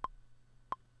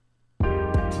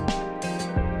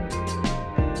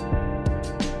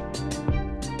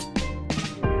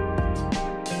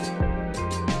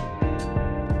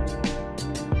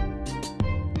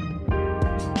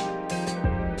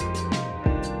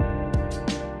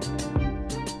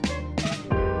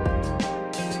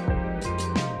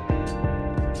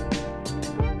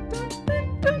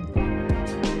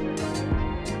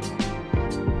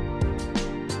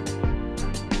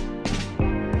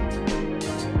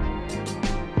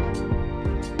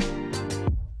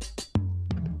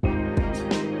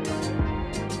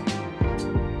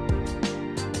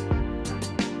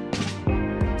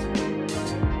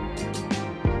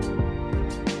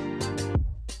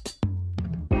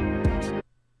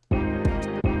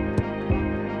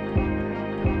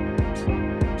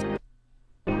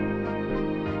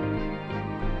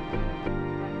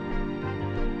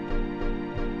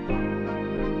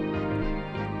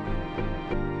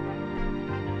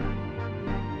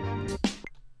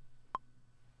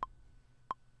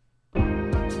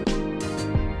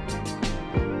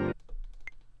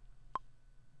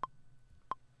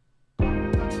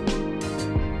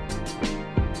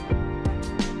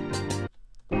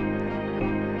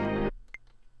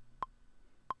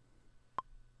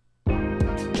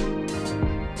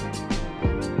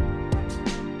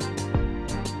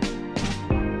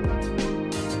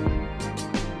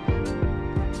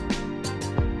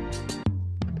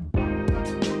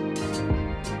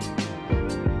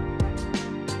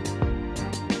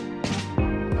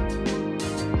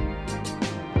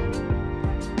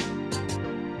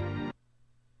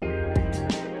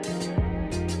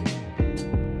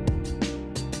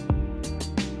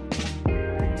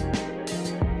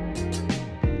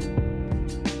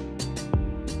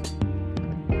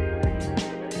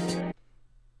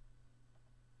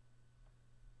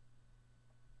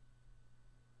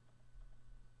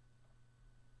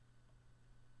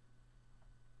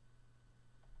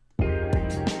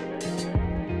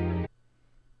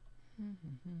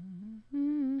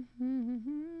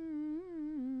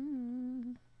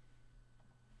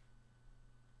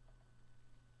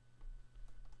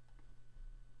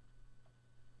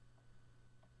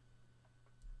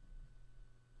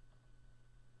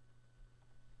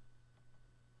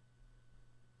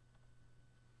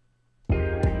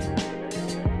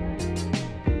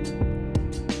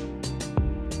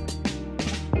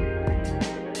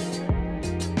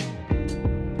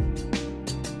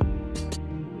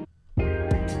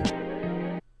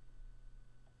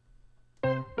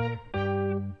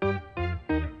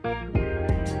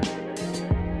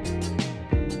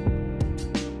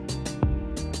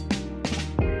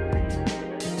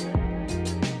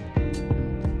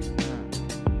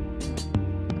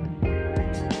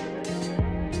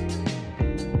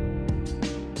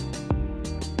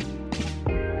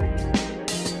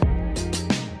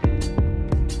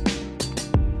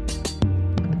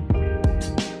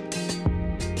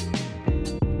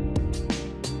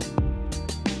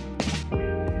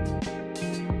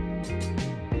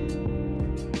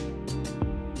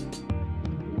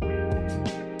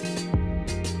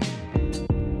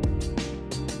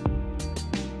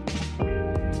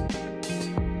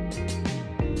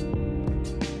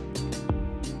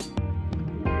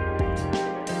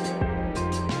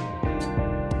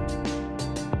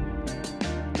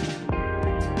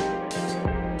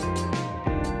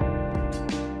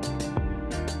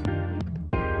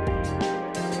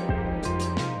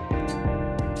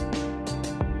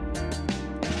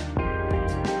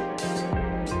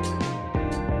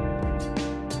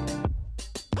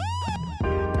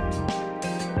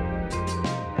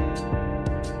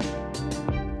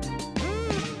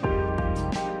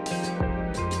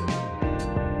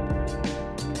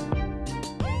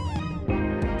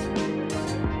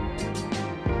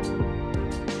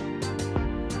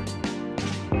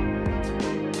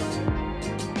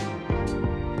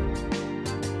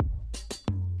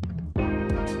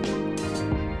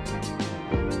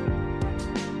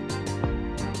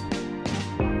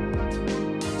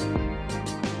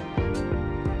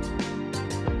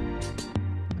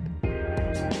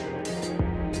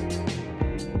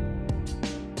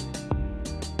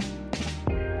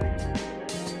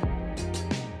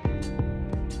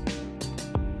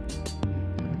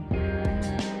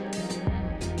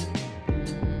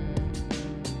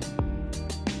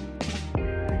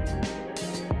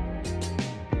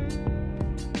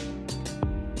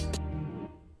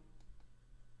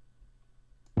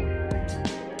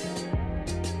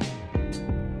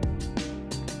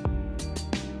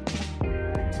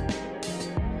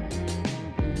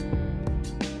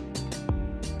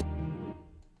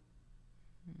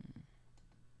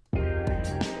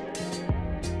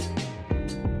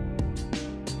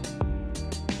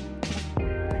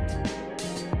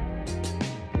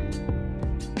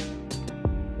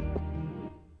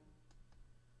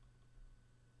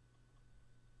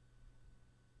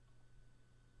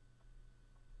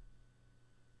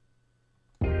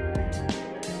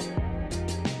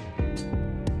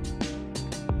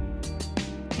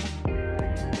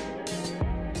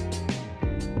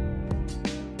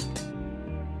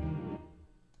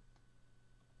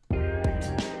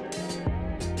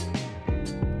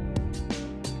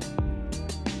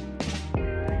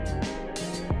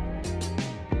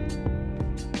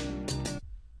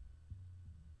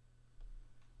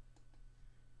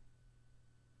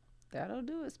 That'll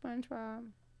do it, SpongeBob.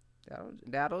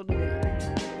 That'll do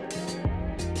it.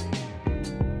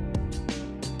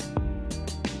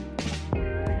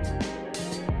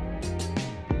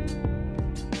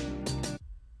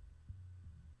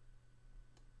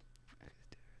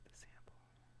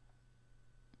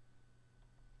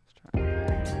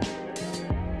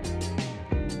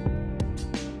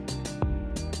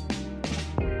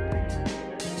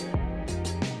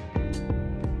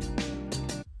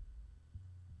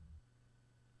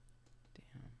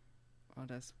 Oh,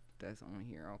 that's on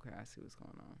here. Okay, I see what's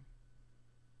going on.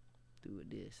 Do it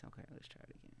this. Okay, let's try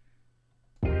it again.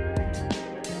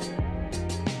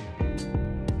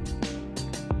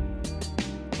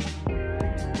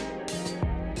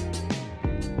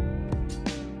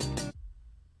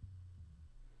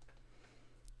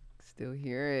 Still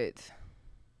hear it.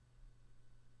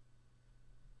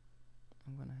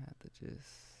 I'm gonna have to just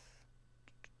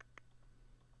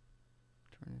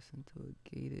turn this into a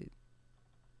gated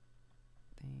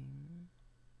thing.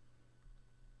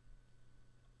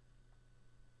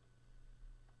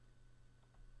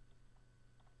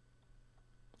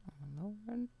 Oh,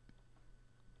 Lord.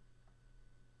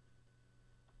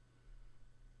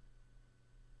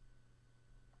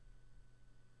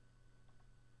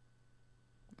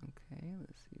 Okay,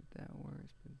 let's see if that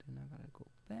works, but then I gotta go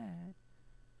back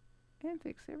and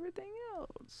fix everything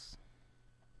else.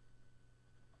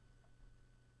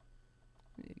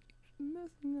 It keeps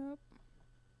messing up.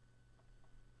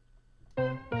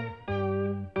 Dun,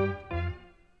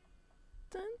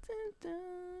 dun,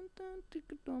 dun, dun,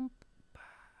 dun,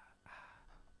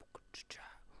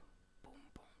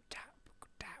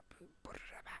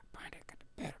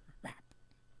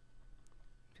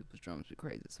 people's drums be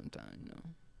crazy sometimes, you know.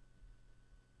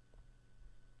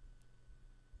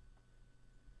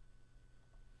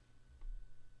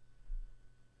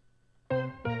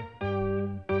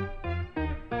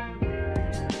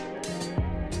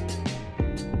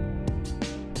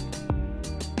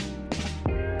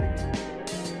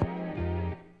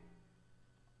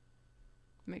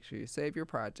 Make sure you save your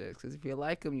projects, because if you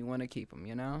like them, you want to keep them,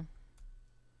 you know?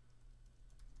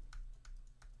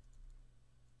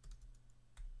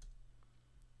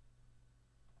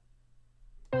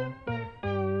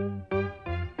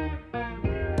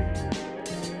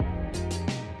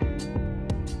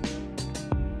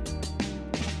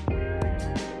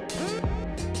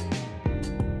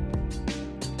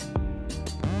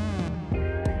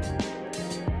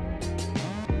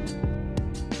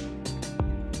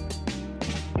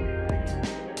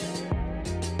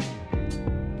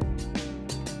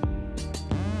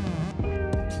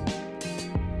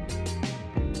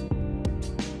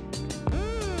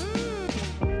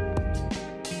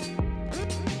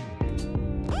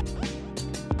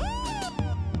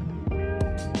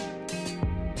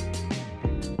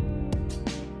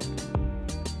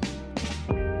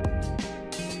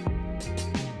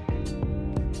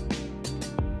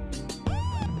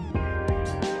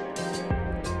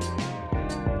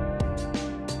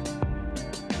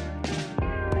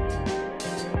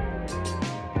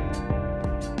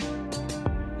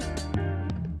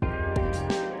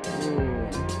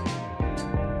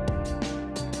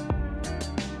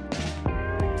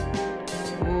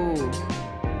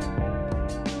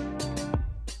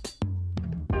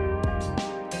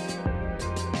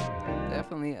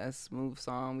 A smooth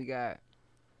song. We got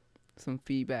some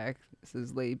feedback. This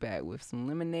is laid back with some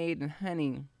lemonade and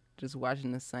honey, just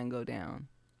watching the sun go down.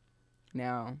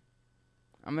 Now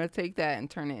I'm gonna take that and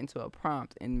turn it into a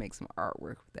prompt and make some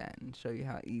artwork with that and show you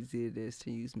how easy it is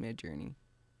to use Midjourney.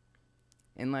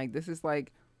 And like, this is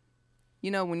like,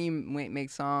 you know, when you make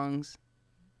songs,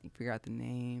 you figure out the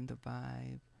name, the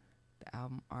vibe, the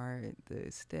album art, the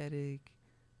aesthetic.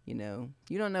 You know,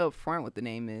 you don't know up front what the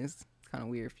name is. Kind of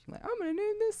weird if you're like, I'm gonna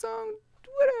name this song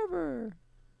whatever.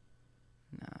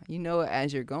 Nah, you know it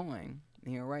as you're going.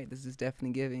 And you're right, this is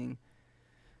definitely giving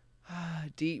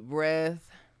deep breath.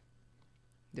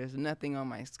 There's nothing on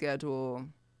my schedule.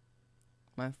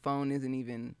 My phone isn't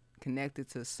even connected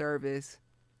to service,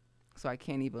 so I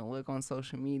can't even look on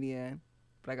social media.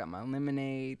 But I got my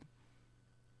lemonade.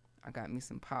 I got me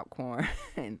some popcorn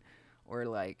or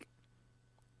like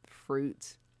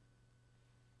fruit,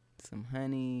 some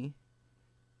honey.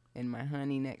 And my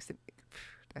honey next to me.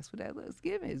 That's what that looks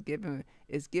giving.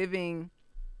 It's giving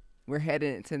we're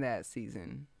headed into that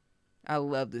season. I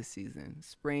love this season.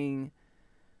 Spring.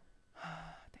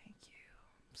 Thank you.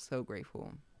 I'm so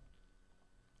grateful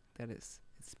that it's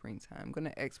springtime. I'm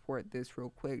gonna export this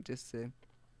real quick just to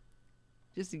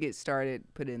get started,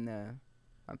 put in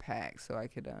my pack so I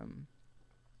could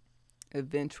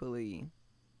eventually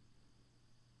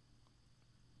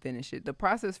finish it. The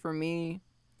process for me,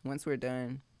 once we're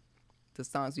done, the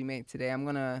songs we made today, I'm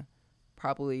gonna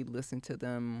probably listen to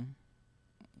them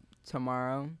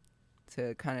tomorrow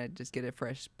to kind of just get a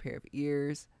fresh pair of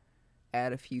ears,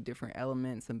 add a few different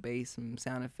elements, some bass, some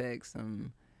sound effects,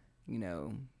 some,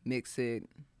 mix it,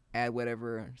 add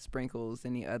whatever sprinkles,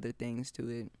 any other things to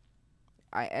it.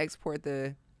 I export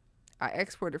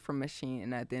it from Machine,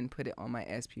 and I then put it on my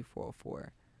SP404.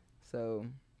 So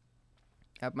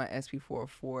I have my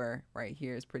SP404 right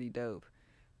here. It's pretty dope.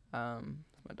 My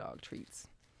dog treats.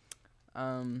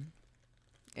 And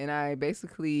I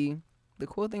basically, the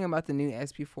cool thing about the new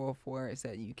SP404 is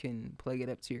that you can plug it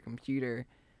up to your computer,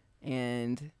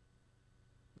 and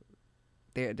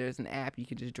there's an app. You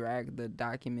can just drag the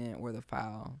document or the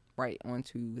file right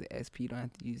onto the SP. You don't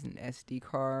have to use an SD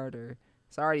card, or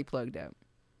it's already plugged up.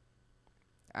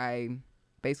 I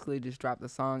basically just drop the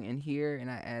song in here,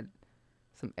 and I add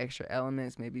some extra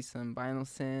elements, maybe some vinyl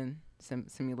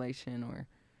simulation, or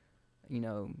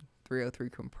 303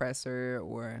 compressor,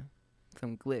 or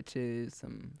some glitches,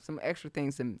 some extra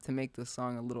things to make the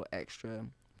song a little extra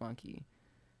funky.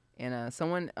 And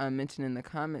someone mentioned in the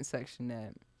comment section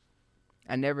that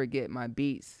I never get my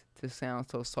beats to sound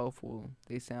so soulful.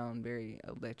 They sound very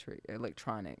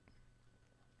electronic.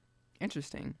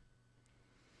 Interesting.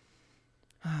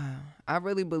 I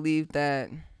really believe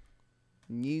that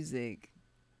music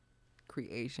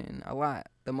creation,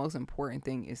 the most important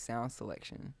thing is sound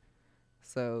selection.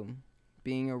 So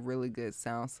being a really good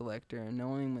sound selector and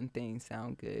knowing when things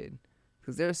sound good,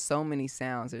 because there's so many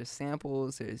sounds. There's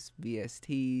samples, there's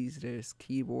VSTs, there's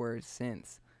keyboards,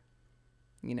 synths,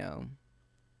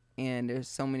 and there's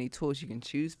so many tools you can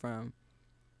choose from.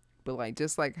 But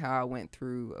just like how I went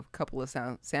through a couple of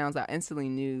sounds, I instantly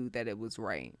knew that it was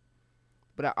right.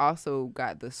 But I also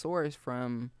got the source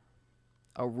from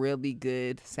a really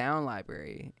good sound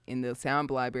library. In the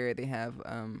sound library, they have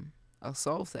a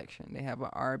soul section. They have an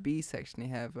R&B section. They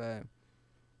have a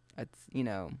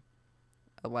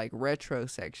retro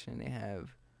section. They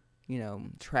have,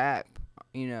 trap,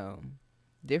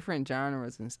 different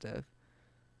genres and stuff.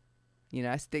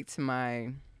 I stick to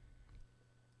my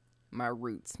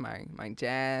roots, my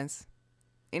jazz,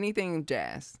 anything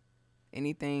jazz,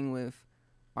 anything with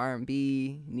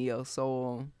R&B, neo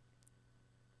soul,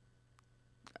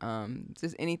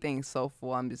 just anything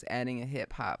soulful. I'm just adding a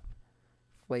hip hop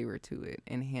flavor to it,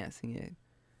 enhancing it.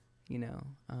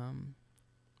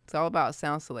 It's all about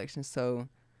sound selection. So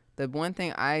the one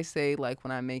thing I say, when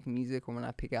I make music or when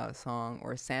I pick out a song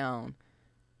or a sound,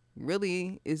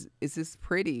 really is this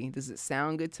pretty? Does it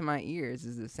sound good to my ears?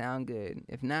 Does it sound good?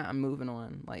 If not, I'm moving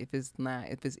on. If it's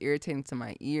irritating to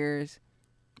my ears,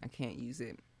 I can't use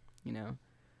it.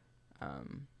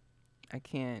 I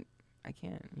can't.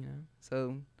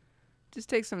 So just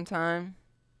take some time.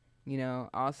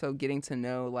 Also getting to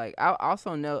know. I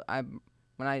also know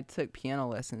when I took piano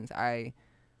lessons,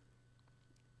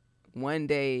 one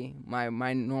day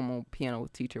my normal piano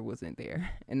teacher wasn't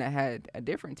there, and I had a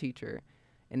different teacher.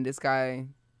 And this guy,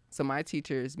 so my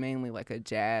teacher is mainly a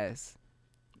jazz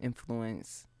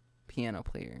influence piano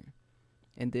player.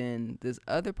 And then this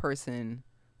other person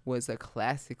was a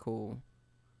classical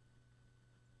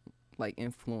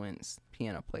influence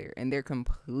piano player. And they're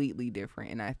completely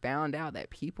different. And I found out that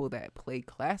people that play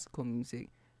classical music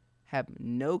have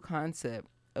no concept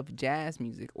of jazz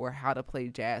music or how to play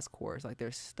jazz chords.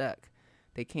 They're stuck.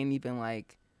 They can't even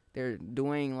they're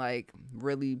doing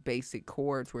really basic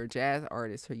chords where jazz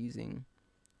artists are using,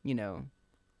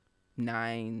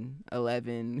 9,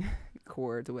 11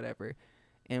 chords or whatever.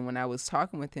 And when I was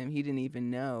talking with him, he didn't even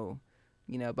know,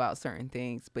 about certain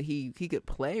things. But he could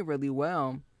play really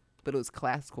well, but it was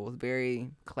classical. It was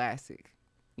very classic,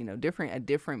 a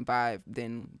different vibe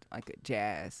than a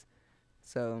jazz.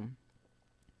 So,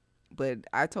 but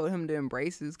I told him to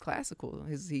embrace his classical.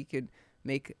 He could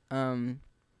make,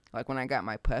 when I got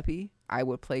my puppy, I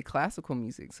would play classical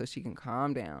music so she can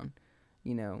calm down,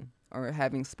 or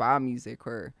having spa music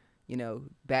or,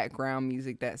 background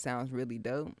music that sounds really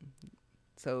dope.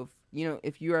 So,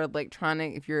 if you're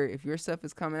electronic, if your stuff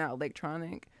is coming out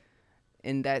electronic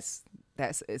and it's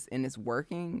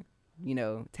working,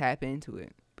 tap into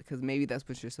it, because maybe that's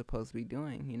what you're supposed to be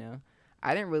doing,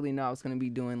 I didn't really know I was going to be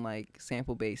doing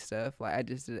sample-based stuff. I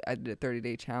did a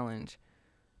 30-day challenge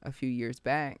a few years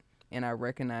back, and I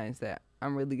recognized that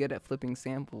I'm really good at flipping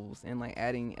samples and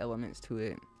adding elements to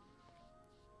it.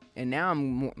 And now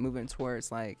I'm moving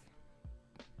towards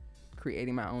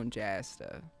creating my own jazz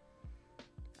stuff.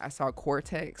 I saw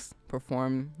Cortex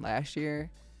perform last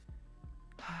year.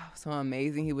 So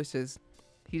amazing.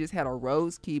 He just had a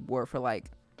Rhodes keyboard for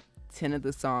 10 of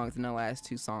the songs. In the last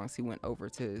 2 songs, he went over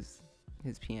to his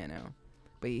his piano.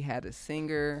 But he had a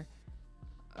singer,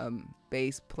 a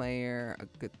bass player, a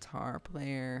guitar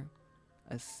player,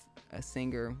 a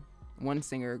singer, one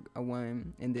singer, a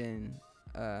woman, and then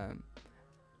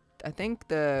I think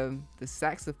the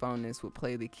saxophonist would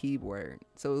play the keyboard.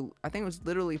 So I think it was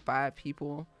literally 5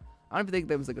 people. I don't even think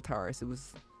there was a guitarist.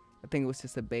 I think it was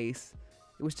just a bass.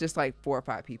 It was just like 4 or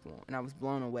 5 people, and I was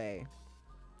blown away.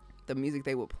 The music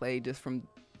they would play just from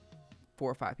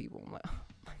 4 or 5 people. I'm like,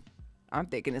 I'm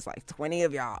thinking it's like 20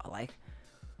 of y'all, like,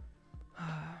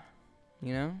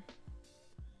 you know?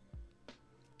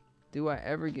 Do I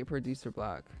ever get producer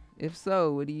block? If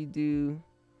so, what do you do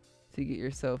to get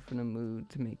yourself in a mood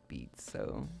to make beats?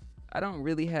 So I don't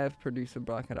really have producer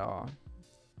block at all.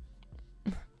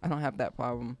 I don't have that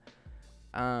problem.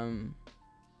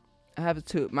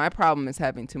 My problem is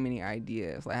having too many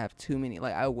ideas. Like, I have too many.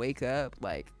 Like, I wake up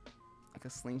like a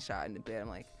slingshot in the bed. I'm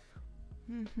like,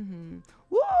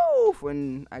 woo!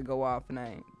 When I go off,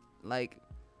 and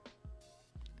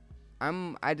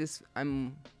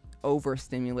I'm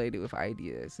overstimulated with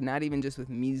ideas. Not even just with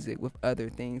music, with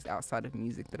other things outside of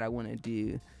music that I want to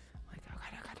do. Like, oh God,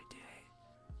 I gotta do it.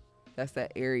 That's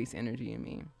that Aries energy in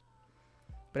me.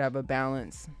 But I have a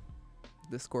balance,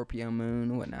 the Scorpio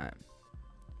moon and whatnot.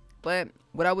 But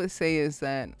what I would say is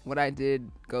that what I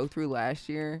did go through last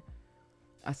year,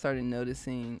 I started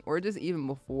noticing, or just even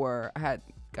before, I had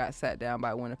got sat down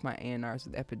by one of my A&Rs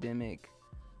with Epidemic.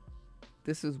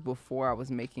 This was before I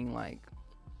was making like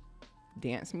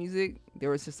dance music. There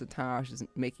was just a time I was just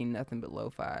making nothing but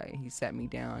lo-fi. He sat me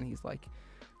down. He's like,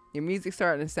 your music's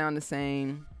starting to sound the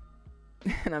same.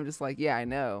 And I'm just like, yeah, I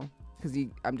know. Because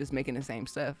I'm just making the same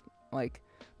stuff, like,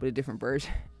 but a different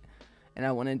version. And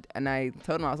I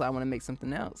told him, I was like, I want to make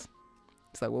something else.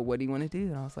 It's like, well, what do you want to do?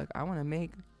 And I was like, I want to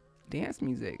make dance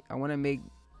music. I want to make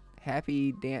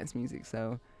happy dance music.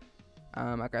 So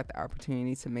I got the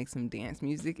opportunity to make some dance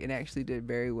music. It actually did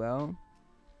very well.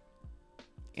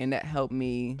 And that helped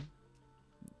me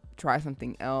try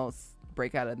something else,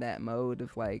 break out of that mode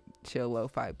of like chill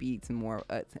lo-fi beats and more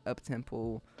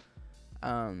up-tempo,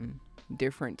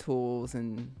 different tools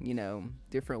and, you know,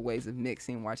 different ways of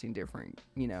mixing, watching different,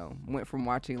 you know, went from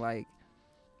watching like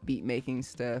beat making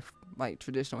stuff, like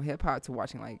traditional hip hop, to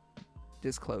watching like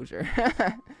Disclosure,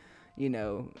 you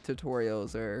know,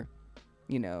 tutorials, or,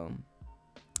 you know,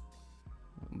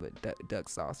 but duck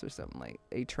sauce or something, like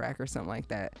a track or something like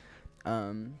that,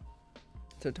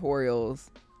 tutorials.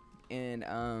 And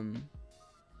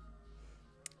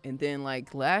then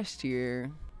like last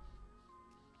year,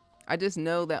 I just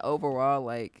know that overall,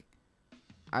 like,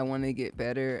 I want to get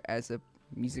better as a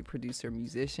music producer,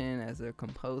 musician, as a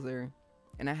composer,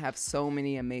 and I have so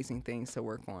many amazing things to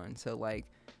work on. So like,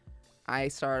 I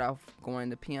started off going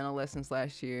to piano lessons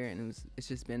last year, and it's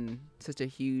just been such a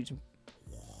huge,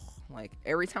 like,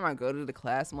 every time I go to the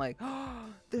class, I'm like, oh,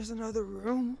 there's another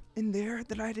room in there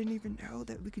that I didn't even know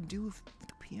that we could do with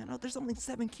the piano. There's only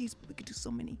 7 keys, but we could do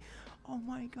so many. Oh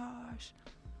my gosh,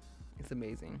 it's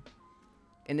amazing.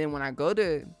 And then when I go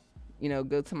to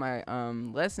my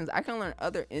lessons, I can learn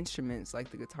other instruments like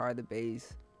the guitar, the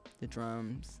bass, the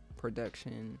drums,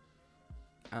 production,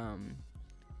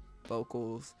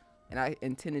 vocals, and I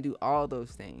intend to do all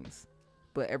those things.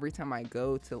 But every time I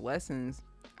go to lessons,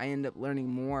 I end up learning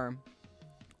more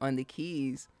on the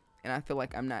keys, and I feel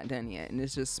like I'm not done yet. And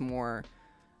it's just more,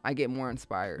 I get more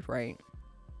inspired, right?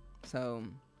 So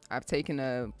I've taken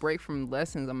a break from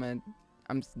lessons.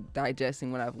 I'm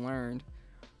digesting what I've learned.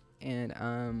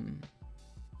 And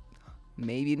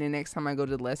maybe the next time I go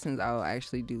to lessons, I'll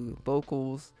actually do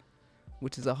vocals,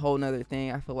 which is a whole nother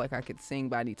thing. I feel like I could sing,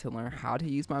 but I need to learn how to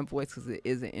use my voice, because it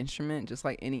is an instrument. Just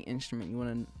like any instrument, you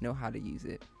want to know how to use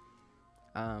it.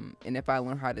 And if I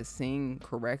learn how to sing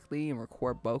correctly and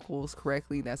record vocals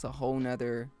correctly, that's a whole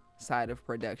nother side of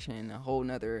production, a whole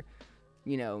nother,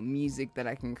 you know, music that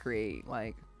I can create.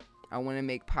 Like, I want to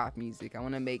make pop music. I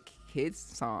want to make kids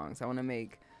songs. I want to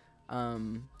make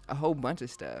a whole bunch of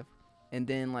stuff. And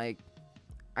then like,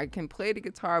 I can play the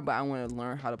guitar, but I want to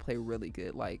learn how to play really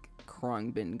good, like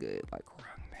Khruangbin good, like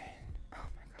Khruangbin. Oh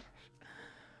my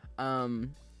gosh.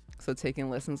 So taking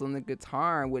lessons on the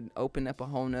guitar would open up a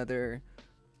whole nother,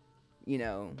 you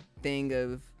know, thing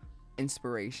of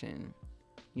inspiration.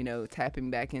 You know,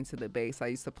 tapping back into the bass. I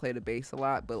used to play the bass a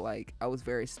lot, but like, I was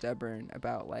very stubborn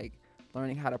about like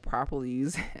learning how to properly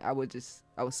use it. I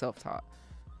was self-taught.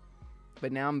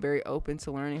 But now I'm very open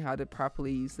to learning how to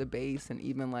properly use the bass. And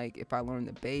even like, if I learn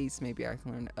the bass, maybe I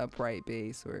can learn the upright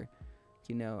bass, or,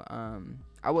 you know,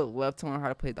 I would love to learn how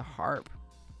to play the harp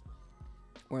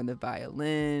or the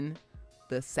violin,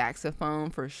 the saxophone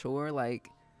for sure. Like,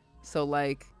 so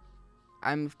like,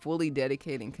 I'm fully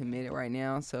dedicated and committed right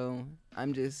now. So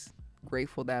I'm just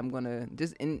grateful that I'm gonna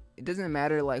just. And it doesn't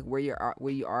matter like where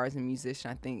you are as a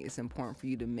musician. I think it's important for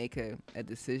you to make a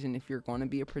decision if you're going to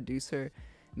be a producer.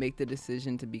 Make the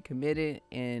decision to be committed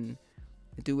and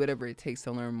do whatever it takes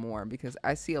to learn more, because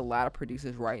I see a lot of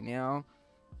producers right now,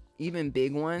 even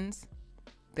big ones,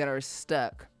 that are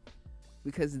stuck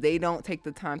because they don't take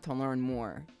the time to learn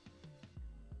more.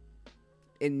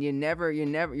 And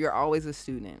you're always a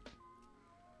student.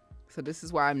 So this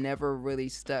is why I'm never really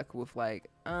stuck with like,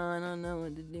 oh, I don't know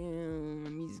what to do, my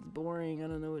music's boring, I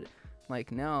don't know what.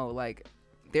 Like, no, like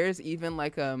there's even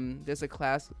like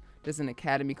there's an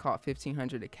academy called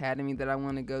 1500 Academy that I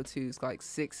want to go to. It's like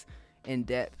 6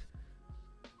 in-depth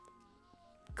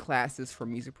classes for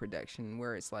music production,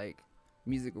 where it's like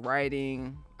music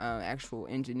writing, actual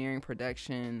engineering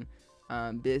production,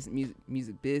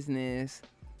 music business,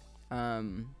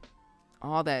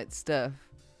 all that stuff.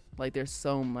 Like there's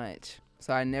so much.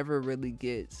 So I never really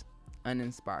get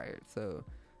uninspired. So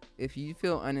if you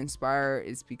feel uninspired,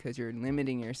 it's because you're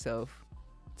limiting yourself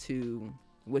to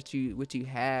what you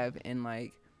have, and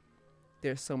like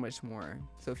there's so much more.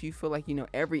 So if you feel like you know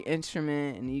every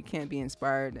instrument and you can't be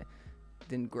inspired,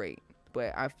 then great.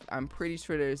 But I'm pretty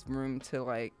sure there's room to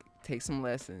like take some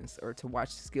lessons, or to watch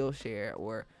Skillshare,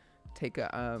 or take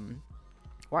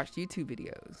watch YouTube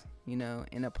videos, you know,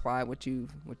 and apply what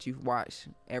you've watched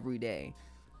every day.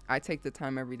 I take the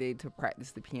time every day to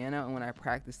practice the piano, and when I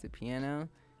practice the piano,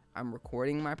 I'm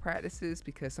recording my practices,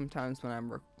 because sometimes when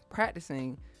I'm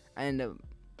practicing, I end up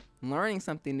learning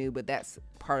something new, but that's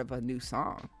part of a new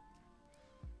song,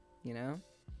 you know?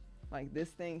 Like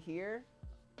this thing here,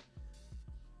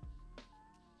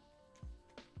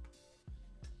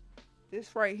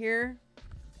 this right here,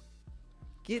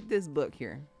 get this book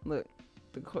here, look,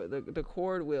 the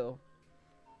chord wheel.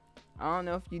 I don't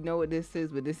know if you know what this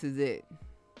is, but this is it.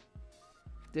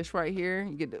 This right here,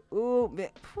 you get the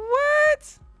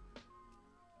what?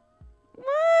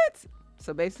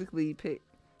 So basically, you can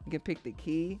pick the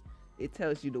key. It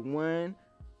tells you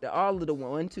all of the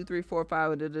 1, 2, 3, 4,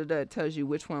 5. It tells you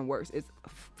which one works. It's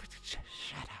shut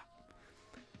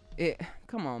up.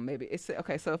 Come on, baby. It's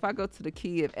okay. So if I go to the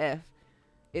key of F,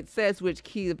 it says which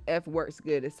key of F works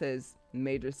good. It says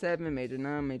major 7, major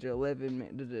 9, major 11,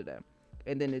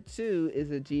 and then the 2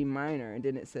 is a G minor, and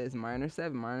then it says minor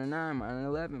 7, minor 9, minor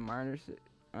 11,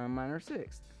 minor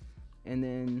 6, and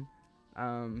then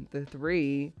the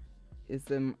 3 is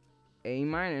the A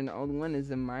minor, and the only one is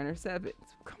a minor 7.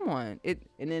 Come on,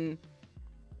 and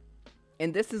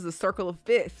this is a circle of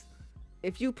fifths.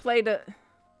 If you play the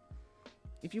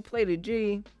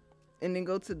G and then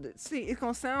go to the C, it's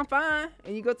gonna sound fine,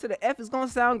 and you go to the F, it's gonna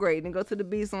sound great, then go to the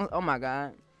B, it's gonna, oh my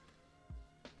God.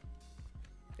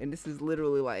 And this is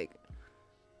literally like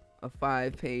a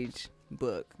 5-page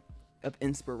book of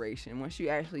inspiration. Once you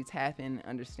actually tap in and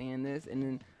understand this, and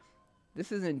then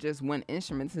this isn't just one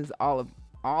instrument, this is all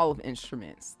of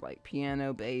instruments, like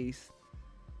piano, bass.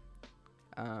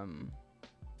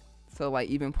 So like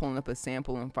even pulling up a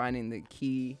sample and finding the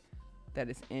key that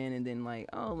it's in, and then like,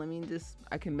 oh,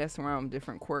 I can mess around with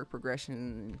different chord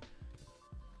progressions.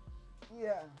 And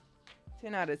yeah,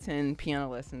 10 out of 10 piano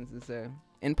lessons is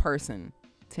in person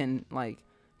 10 like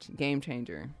game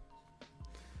changer.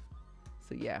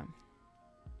 So yeah,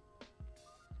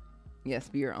 yes,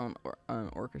 be your own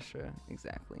orchestra,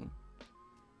 exactly.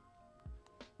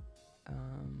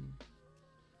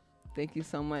 Thank you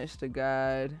so much to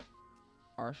God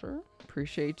Archer,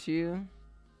 appreciate you.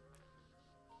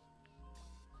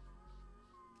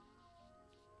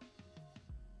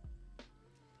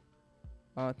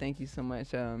 Oh, thank you so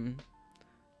much. I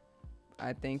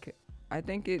think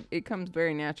it comes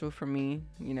very natural for me,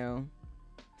 you know,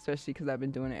 especially because I've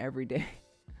been doing it every day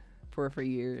for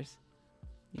years,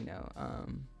 you know.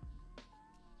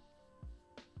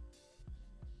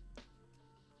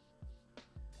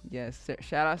 Yes,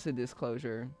 shout out to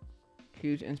Disclosure,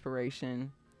 huge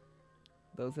inspiration.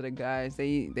 Those are the guys.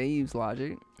 They use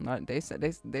Logic. They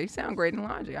sound great in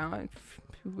Logic. I don't,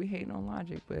 people be hating on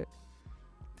Logic, but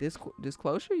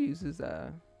Disclosure uses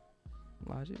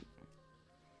Logic.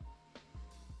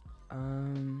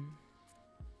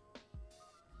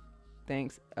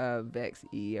 Thanks, Vex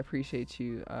E. I appreciate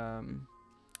you, and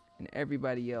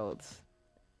everybody else.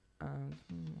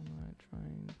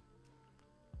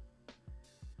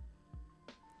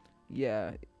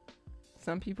 Yeah,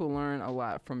 some people learn a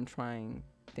lot from trying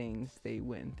things they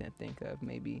wouldn't think of.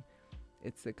 Maybe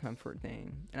it's a comfort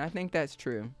thing, and I think that's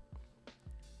true.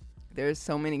 There's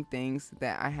so many things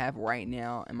that I have right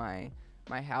now in my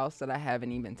house that I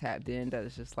haven't even tapped in, that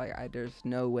it's just like there's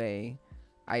no way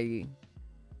I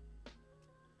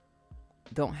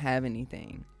don't have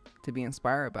anything to be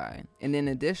inspired by. And then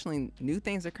additionally, new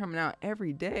things are coming out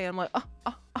every day. I'm like,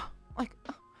 like,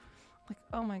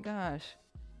 oh my gosh.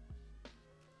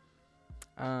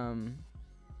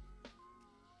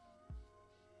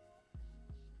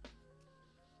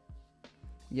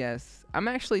 Yes, I'm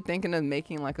actually thinking of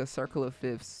making like a Circle of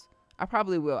Fifths. I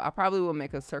probably will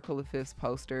make a Circle of Fifths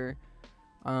poster,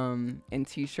 and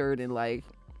t-shirt and like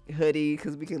hoodie,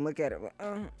 because we can look at it like,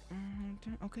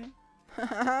 okay.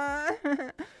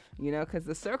 You know, because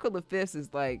the Circle of Fifths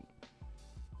is like,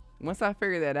 once I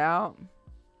figured that out,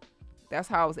 that's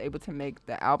how I was able to make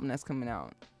the album that's coming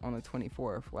out on the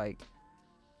 24th. Like,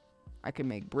 I can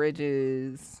make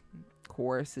bridges,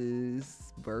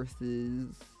 choruses,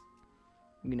 verses,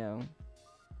 you know.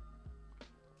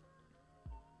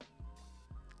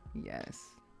 Yes.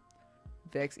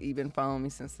 Vex E been following me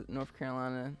since North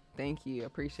Carolina. Thank you.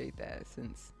 Appreciate that.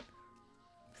 Since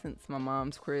my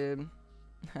mom's crib.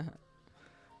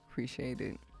 Appreciate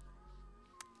it.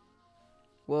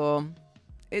 Well,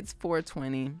 it's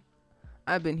 4:20.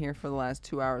 I've been here for the last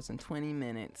 2 hours and 20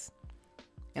 minutes.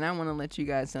 And I want to let you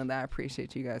guys know that I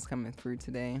appreciate you guys coming through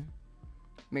today.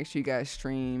 Make sure you guys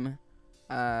stream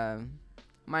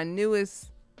my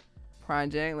newest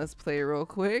project. Let's play it real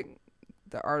quick.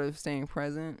 The Art of Staying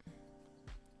Present.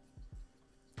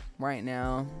 Right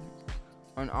now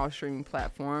on all streaming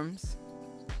platforms.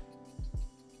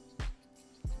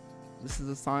 This is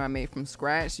a song I made from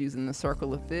scratch using the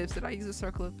Circle of Fifths. Did I use a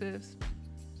Circle of Fifths?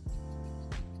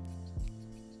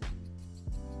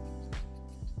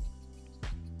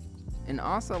 And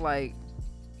also, like,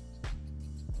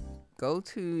 go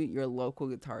to your local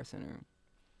Guitar Center.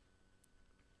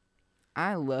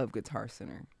 I love Guitar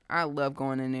Center. I love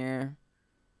going in there.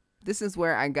 This is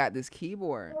where I got this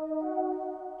keyboard.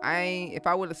 If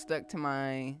I would have stuck to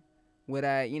my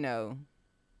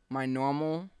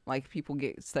normal, like people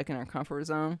get stuck in their comfort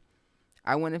zone,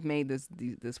 I wouldn't have made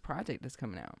this project that's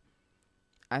coming out.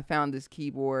 I found this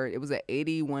keyboard. It was an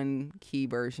 81 key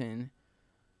version.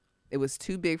 It was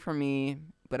too big for me,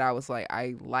 but I was like,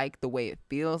 I like the way it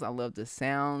feels. I love the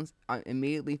sounds. I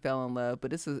immediately fell in love.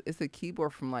 But it's a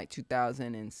keyboard from like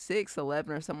 2006,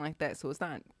 11 or something like that. So it's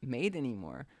not made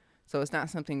anymore. So it's not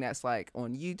something that's like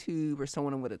on YouTube or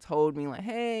someone would have told me like,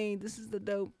 hey, this is the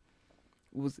dope.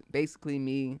 It was basically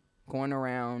me going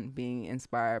around being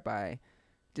inspired by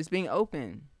just being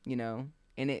open, you know,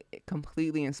 and it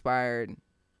completely inspired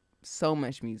so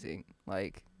much music,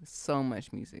 like so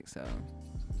much music.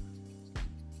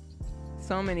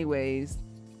 So many ways.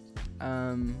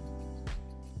 I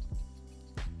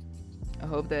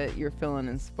hope that you're feeling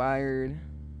inspired.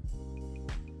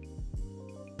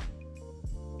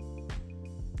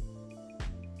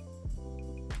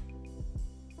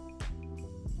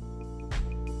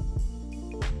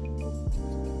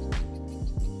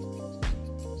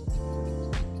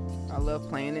 I love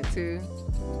playing it too.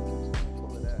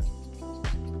 Pull it up.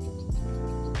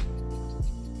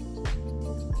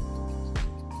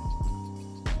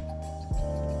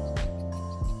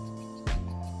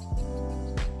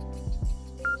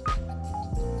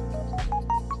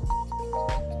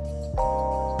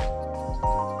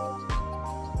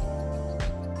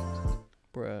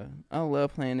 Bruh, I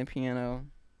love playing the piano.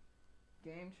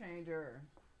 Game changer.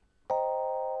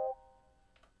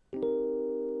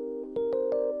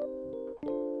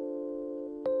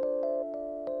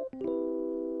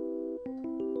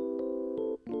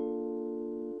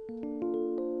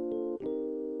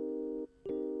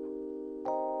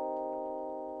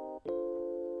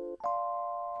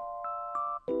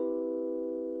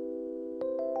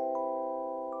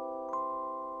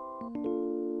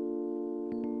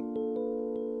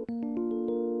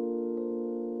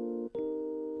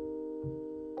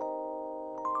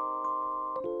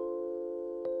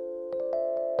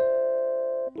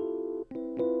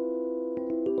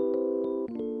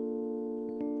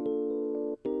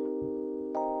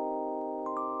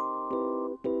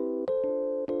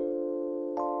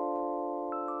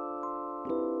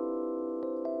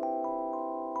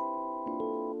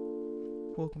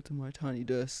 Welcome to my Tiny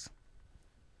Desk.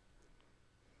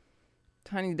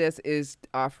 Tiny Desk is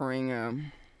offering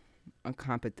a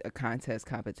contest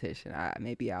competition. I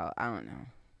don't know.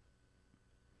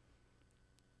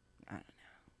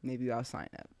 Maybe I'll sign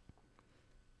up.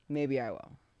 Maybe I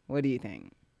will. What do you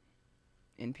think?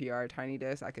 NPR Tiny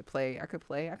Desk. I could play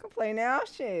now.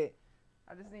 Shit.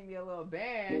 I just need me a little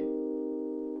band.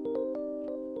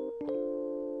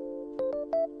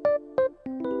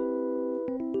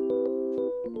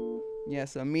 Yeah,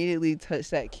 so immediately touch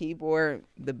that keyboard.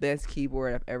 The best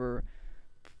keyboard I've ever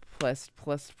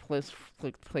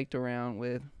played around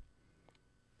with.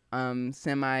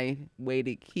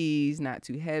 Semi-weighted keys, not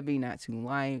too heavy, not too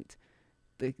light.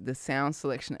 The sound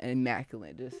selection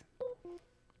immaculate. Just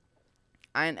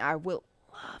I would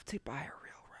love to buy a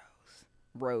real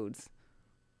Rhodes.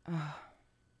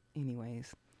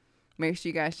 Anyways, make sure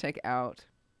you guys check out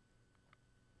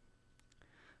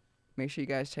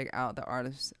the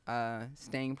artist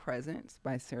Staying Present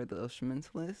by Sarah the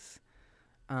Illstrumentalist.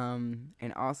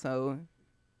 And also,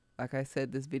 like I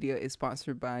said, this video is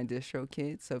sponsored by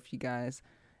DistroKid. So if you guys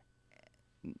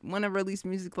want to release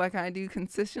music like I do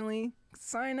consistently,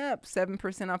 sign up.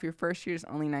 7% off your first year is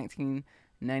only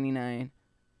 $19.99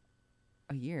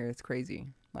 a year. It's crazy.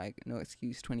 Like, no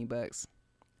excuse, $20.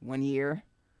 1 year,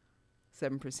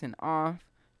 7% off.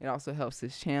 It also helps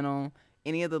this channel.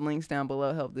 Any of the links down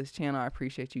below help this channel. I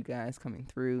appreciate you guys coming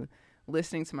through,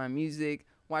 listening to my music,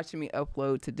 watching me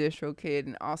upload to DistroKid,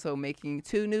 and also making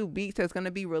 2 new beats that's going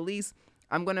to be released.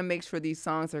 I'm going to make sure these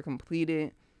songs are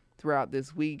completed throughout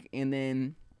this week, and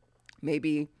then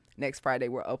maybe next Friday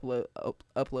we'll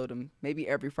upload them. Maybe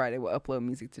every Friday we'll upload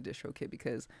music to DistroKid,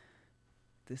 because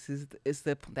that's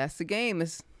the game.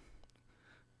 It's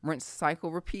rinse,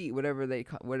 cycle, repeat, whatever they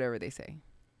say.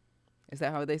 Is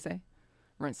that how they say?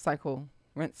 Rinse, cycle,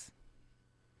 you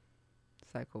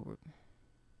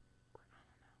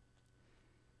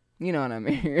know what I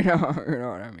mean. you know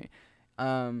what I mean.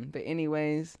 But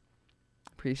anyways,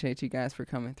 appreciate you guys for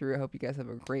coming through. I hope you guys have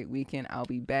a great weekend. I'll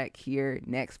be back here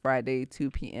next Friday,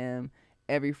 2 p.m.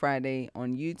 every Friday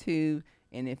on YouTube.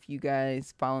 And if you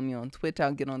guys follow me on Twitch,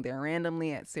 I'll get on there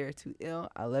randomly at Sarah2ill.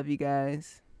 I love you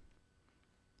guys.